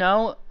you do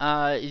know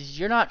is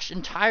you're not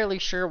entirely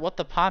sure what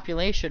the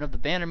population of the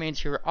Bannermanes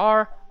here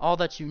are. All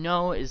that you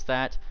know is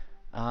that,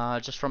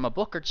 just from a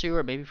book or two,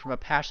 or maybe from a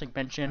passing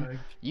mention,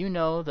 you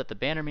know that the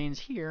Bannermanes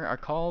here are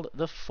called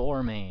the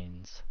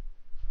Foremanes.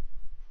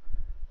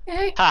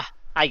 Okay. Ha!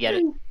 I get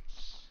it.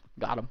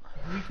 Got him.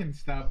 We can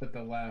stop at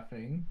the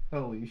laughing.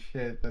 Holy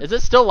shit. Is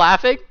it still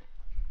laughing?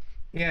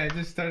 Yeah, I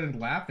just started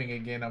laughing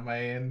again on my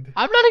end.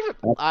 I'm not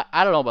even...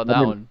 I don't know about that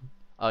Let me- one.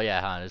 Oh yeah,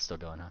 huh, it's still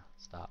going, huh?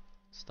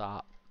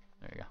 Stop.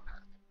 There you go.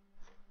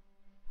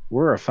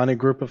 We're a funny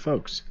group of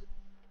folks.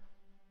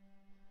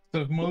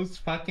 The most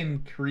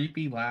fucking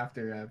creepy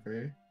laughter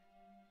ever.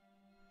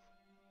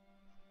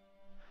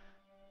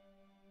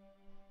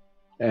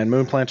 And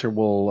Moonplanter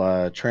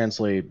will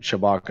translate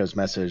Shabaka's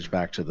message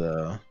back to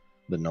the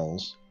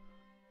gnolls.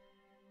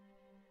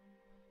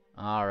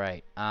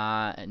 Alright,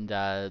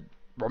 and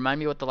remind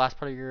me what the last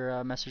part of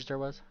your message there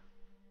was?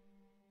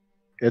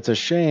 It's a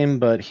shame,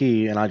 but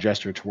he, and I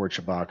gesture toward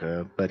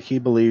Shabaka, but he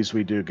believes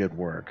we do good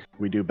work.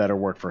 We do better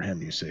work for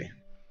him, you see.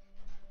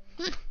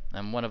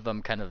 And one of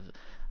them kind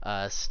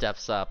of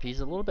steps up. He's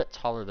a little bit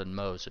taller than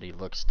most, and he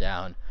looks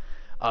down.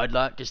 I'd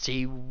like to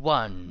see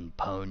one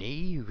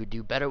pony who could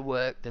do better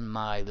work than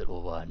my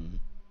little one.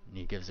 And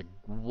he gives a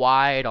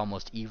wide,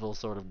 almost evil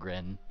sort of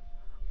grin.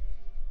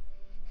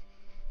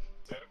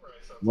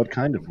 What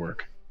kind of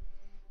work?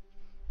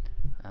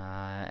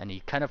 And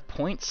he kind of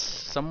points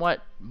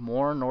somewhat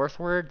more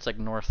northward. It's like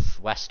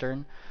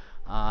northwestern.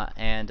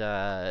 And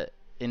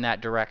in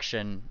that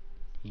direction,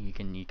 He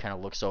kind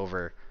of looks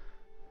over.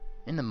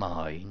 In the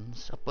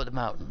mines, up by the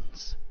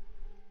mountains.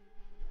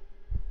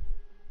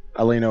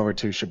 I lean over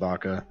to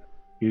Shabaka.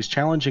 He's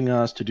challenging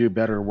us to do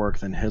better work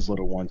than his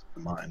little ones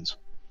in the mines.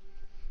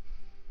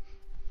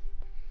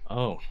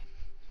 Oh,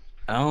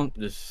 I don't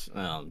just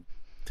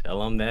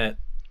tell him that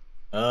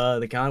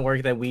the kind of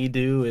work that we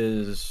do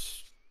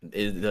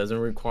it doesn't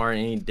require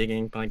any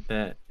digging like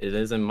that. It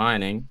isn't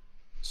mining,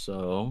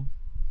 so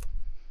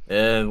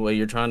what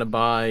you're trying to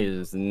buy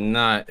is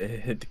not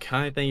the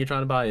kind of thing you're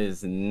trying to buy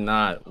is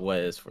not what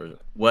is for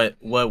what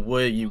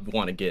would you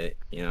want to get,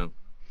 you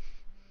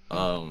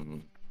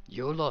know?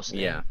 You lost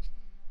Yeah. it,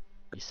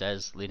 he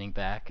says, leaning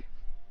back,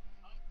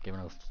 giving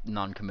a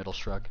non-committal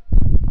shrug.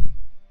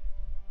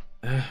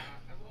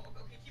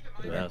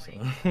 Yeah, so.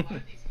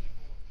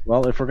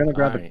 Well, if we're gonna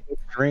grab Alright. a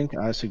drink,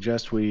 I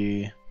suggest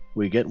we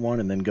get one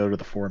and then go to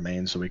the 4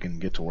 mains so we can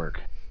get to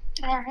work.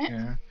 All right.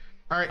 Yeah.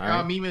 All right,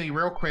 Alright. Mimi,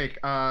 real quick,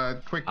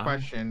 quick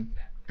question,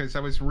 because I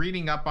was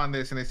reading up on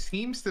this, and it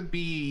seems to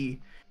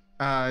be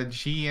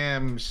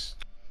GM's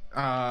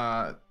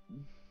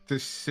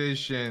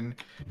decision.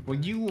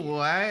 Will you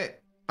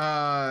let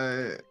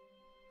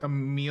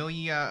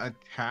Amelia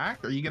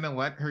attack? Are you gonna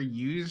let her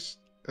use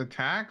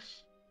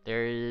attacks?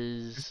 There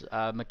is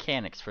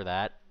mechanics for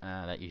that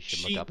that you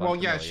should look up on Well,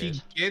 yeah,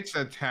 familiars. she gets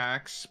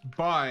attacks,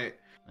 but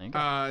There you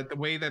go. the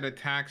way that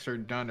attacks are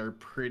done are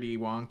pretty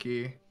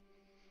wonky.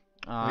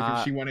 Like Uh,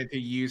 if she wanted to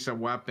use a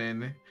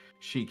weapon,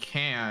 she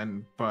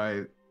can,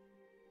 but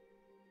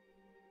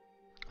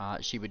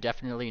she would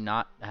definitely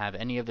not have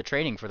any of the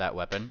training for that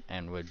weapon,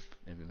 and it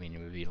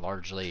would be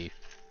largely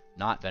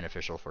not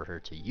beneficial for her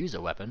to use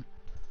a weapon,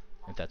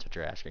 if that's what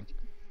you're asking.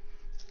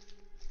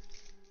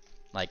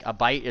 Like, a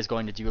bite is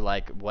going to do,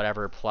 like,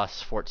 whatever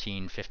plus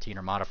 14, 15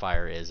 or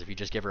modifier is. If you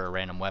just give her a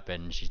random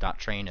weapon, she's not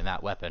trained in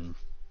that weapon,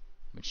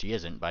 which she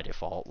isn't by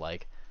default,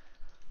 like,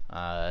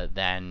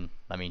 then,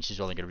 I mean, she's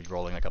only going to be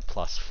rolling, like, a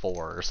plus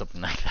 4 or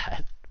something like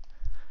that.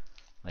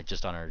 Like,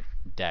 just on her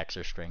dex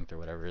or strength or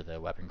whatever the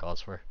weapon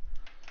calls for.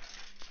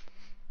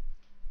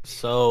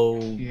 So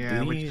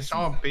yeah, which is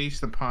all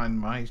based upon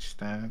my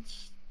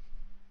stats.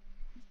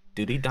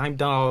 do these dime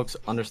dogs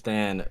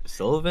understand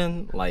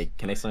Sylvan? Like,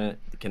 can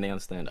they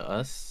understand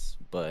us?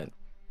 But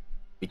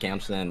we can't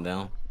understand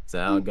them. Is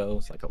that how it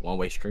goes? Like a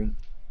one-way street?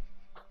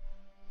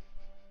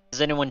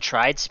 Has anyone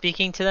tried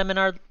speaking to them in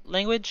our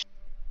language?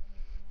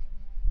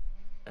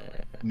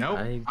 Nope,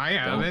 I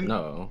haven't.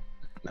 No.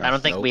 I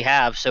don't think we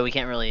have, so we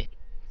can't really.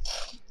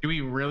 Do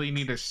we really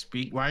need to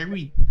speak? Why are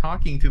we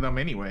talking to them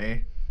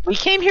anyway? We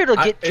came here to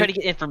I- try to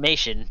get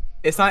information.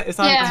 It's not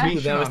Yeah. to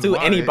them. It's On to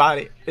what?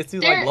 anybody. It's to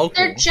like local.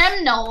 They're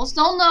gem gnolls.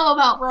 They'll know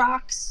about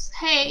rocks.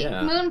 Hey,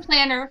 Yeah. Moon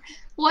Planner,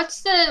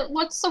 what's the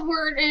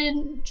word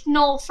in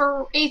Gnoll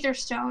for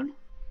Aetherstone?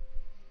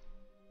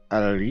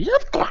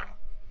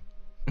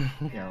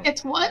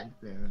 It's what?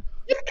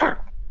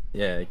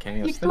 Yeah, it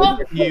can't It's understand.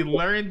 what? You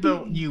learned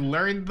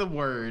the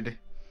word.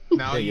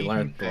 Now Yeah, you you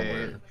learned can the say it.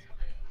 word.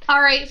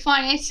 All right,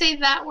 fine. I say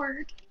that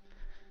word.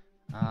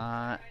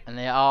 And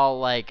they all,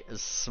 like,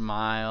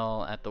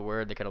 smile at the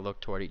word. They kind of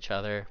look toward each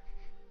other,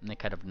 and they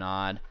kind of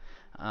nod,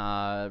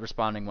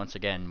 responding once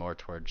again more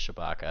toward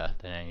Shabaka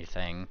than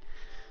anything.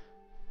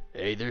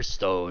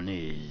 Aetherstone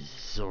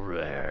is a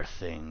rare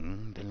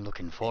thing. Been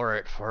looking for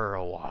it for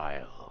a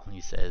while,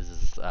 he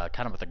says,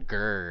 kind of with a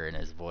grr in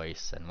his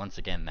voice. And once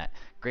again, that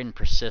grin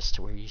persists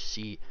where you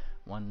see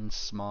one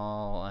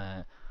small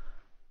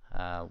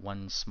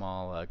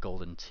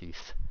golden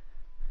tooth.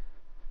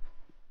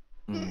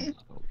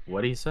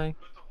 What do you say?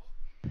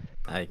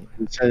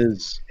 It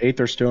says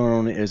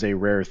Aetherstone is a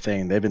rare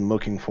thing. They've been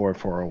looking for it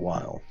for a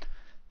while.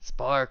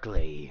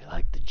 Sparkly,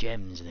 like the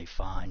gems they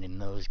find in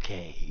those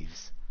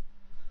caves.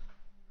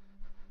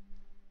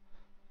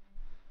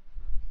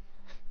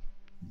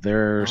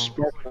 They're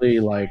sparkly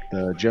like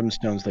the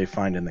gemstones they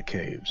find in the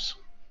caves.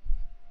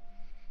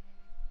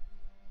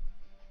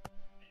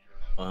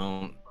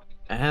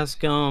 Ask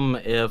them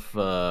if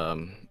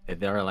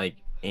there are like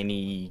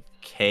any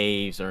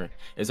caves or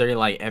is there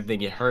like have they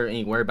heard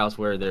any whereabouts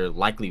where there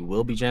likely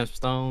will be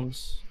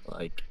gemstones?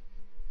 Like,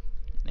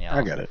 Yeah,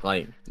 I get it.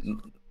 like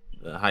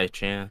the highest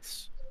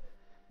chance.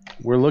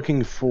 We're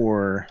looking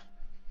for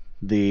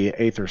the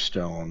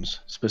Aetherstones,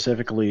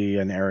 specifically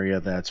an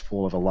area that's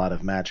full of a lot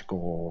of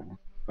magical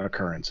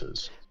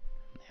occurrences.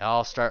 They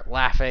all start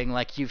laughing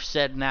like you've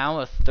said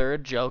now a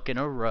third joke in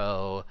a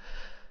row.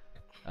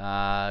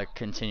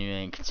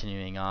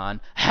 Continuing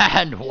on.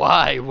 And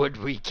why would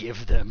we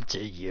give them to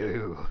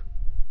you?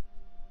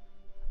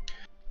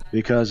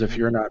 Because if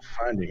you're not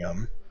finding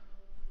them,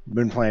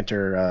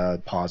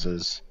 Moonplanter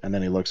pauses and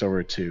then he looks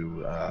over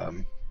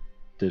to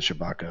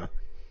Shabaka.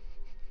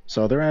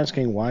 So they're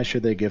asking why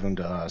should they give them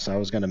to us? I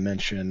was going to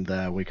mention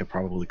that we could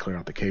probably clear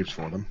out the caves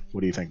for them. What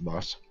do you think,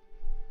 boss?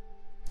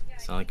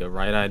 Sounds like a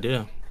right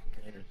idea.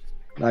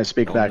 I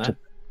speak Go back on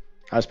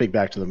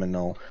to them in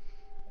Null.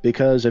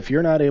 Because if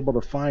you're not able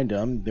to find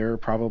them, they're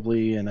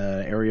probably in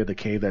an area of the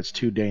cave that's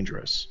too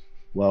dangerous.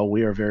 Well,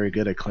 we are very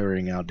good at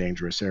clearing out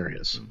dangerous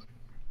areas.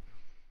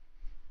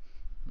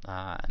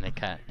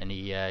 And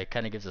he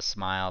kind of gives a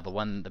smile.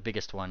 The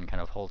biggest one,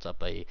 kind of holds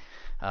up a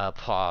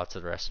paw to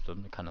the rest of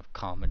them to kind of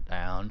calm it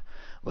down.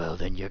 Well,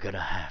 then you're gonna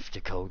have to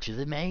go to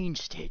the main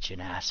stage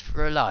and ask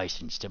for a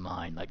license to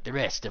mine like the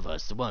rest of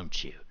us,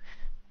 won't you?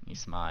 He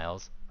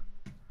smiles.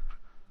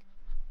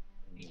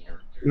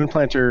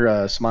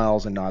 Moonplanter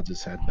smiles and nods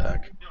his head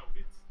back.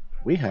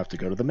 We have to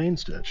go to the main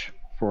stage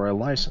for a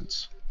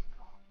license.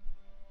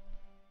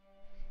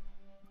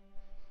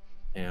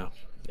 Yeah,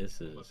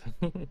 this is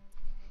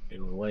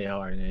way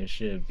harder than it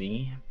should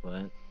be,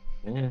 but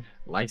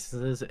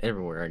licenses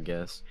everywhere, I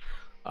guess.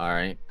 All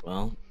right,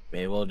 well,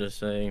 maybe we'll just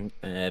say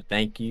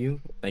thank you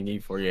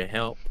for your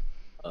help,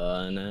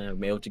 and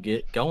be able to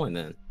get going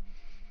then,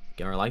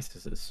 get our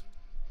licenses.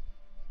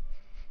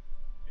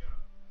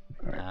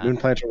 All right.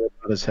 Moonplanter will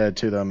nod his head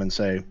to them and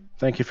say,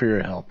 "Thank you for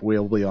your help.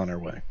 We'll be on our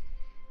way."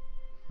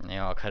 And they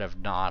all kind of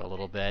nod a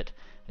little bit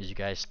as you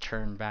guys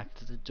turn back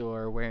to the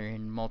door,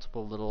 wearing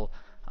multiple little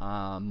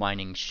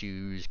mining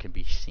shoes can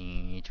be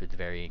seen, each with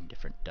varying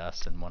different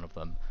dust, and one of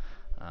them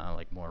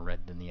like more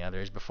red than the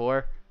others.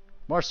 Before,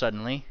 more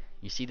suddenly,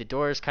 you see the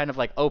doors kind of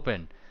like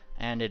open,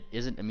 and it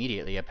isn't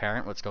immediately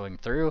apparent what's going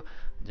through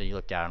until you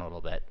look down a little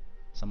bit.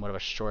 Somewhat of a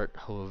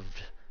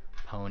short-hooved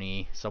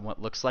pony,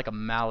 somewhat looks like a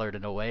mallard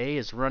in a way,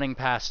 is running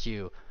past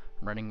you,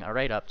 running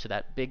right up to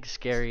that big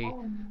scary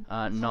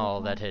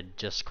Null that had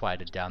just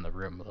quieted down the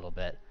room a little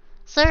bit.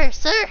 Sir,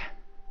 sir!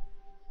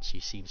 She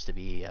seems to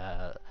be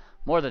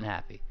more than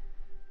happy.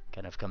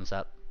 Kind of comes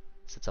up,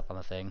 sits up on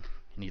the thing,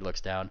 and he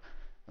looks down.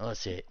 Oh,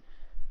 let's see it.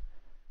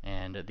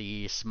 And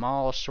the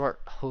small,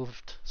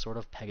 short-hooved sort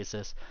of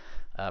Pegasus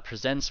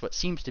presents what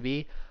seems to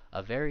be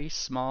a very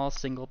small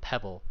single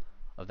pebble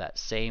of that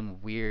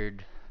same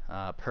weird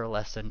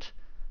pearlescent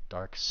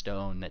dark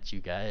stone that you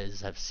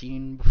guys have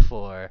seen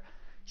before.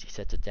 She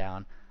sets it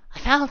down. I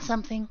found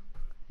something!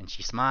 And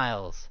she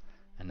smiles.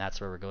 And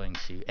that's where we're going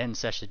to end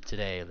session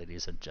today,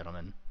 ladies and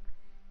gentlemen.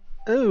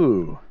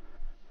 Ooh.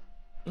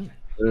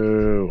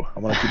 Ooh. I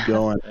want to keep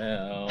going.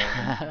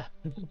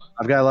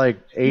 I've got like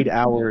 8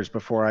 hours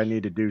before I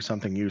need to do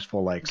something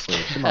useful like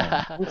sleep. Come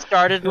on. We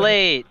started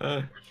late.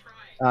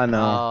 I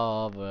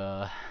know.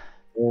 Oh,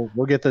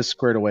 We'll get this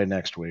squared away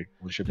next week.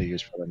 We should be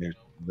used for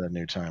the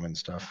new time and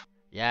stuff.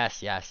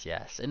 yes, yes,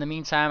 yes. In the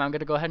meantime, I'm going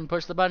to go ahead and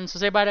push the button. So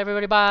say bye to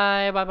everybody.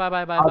 Bye, bye, bye,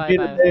 bye, bye, I'll bye, be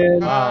bye. there.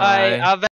 Bye.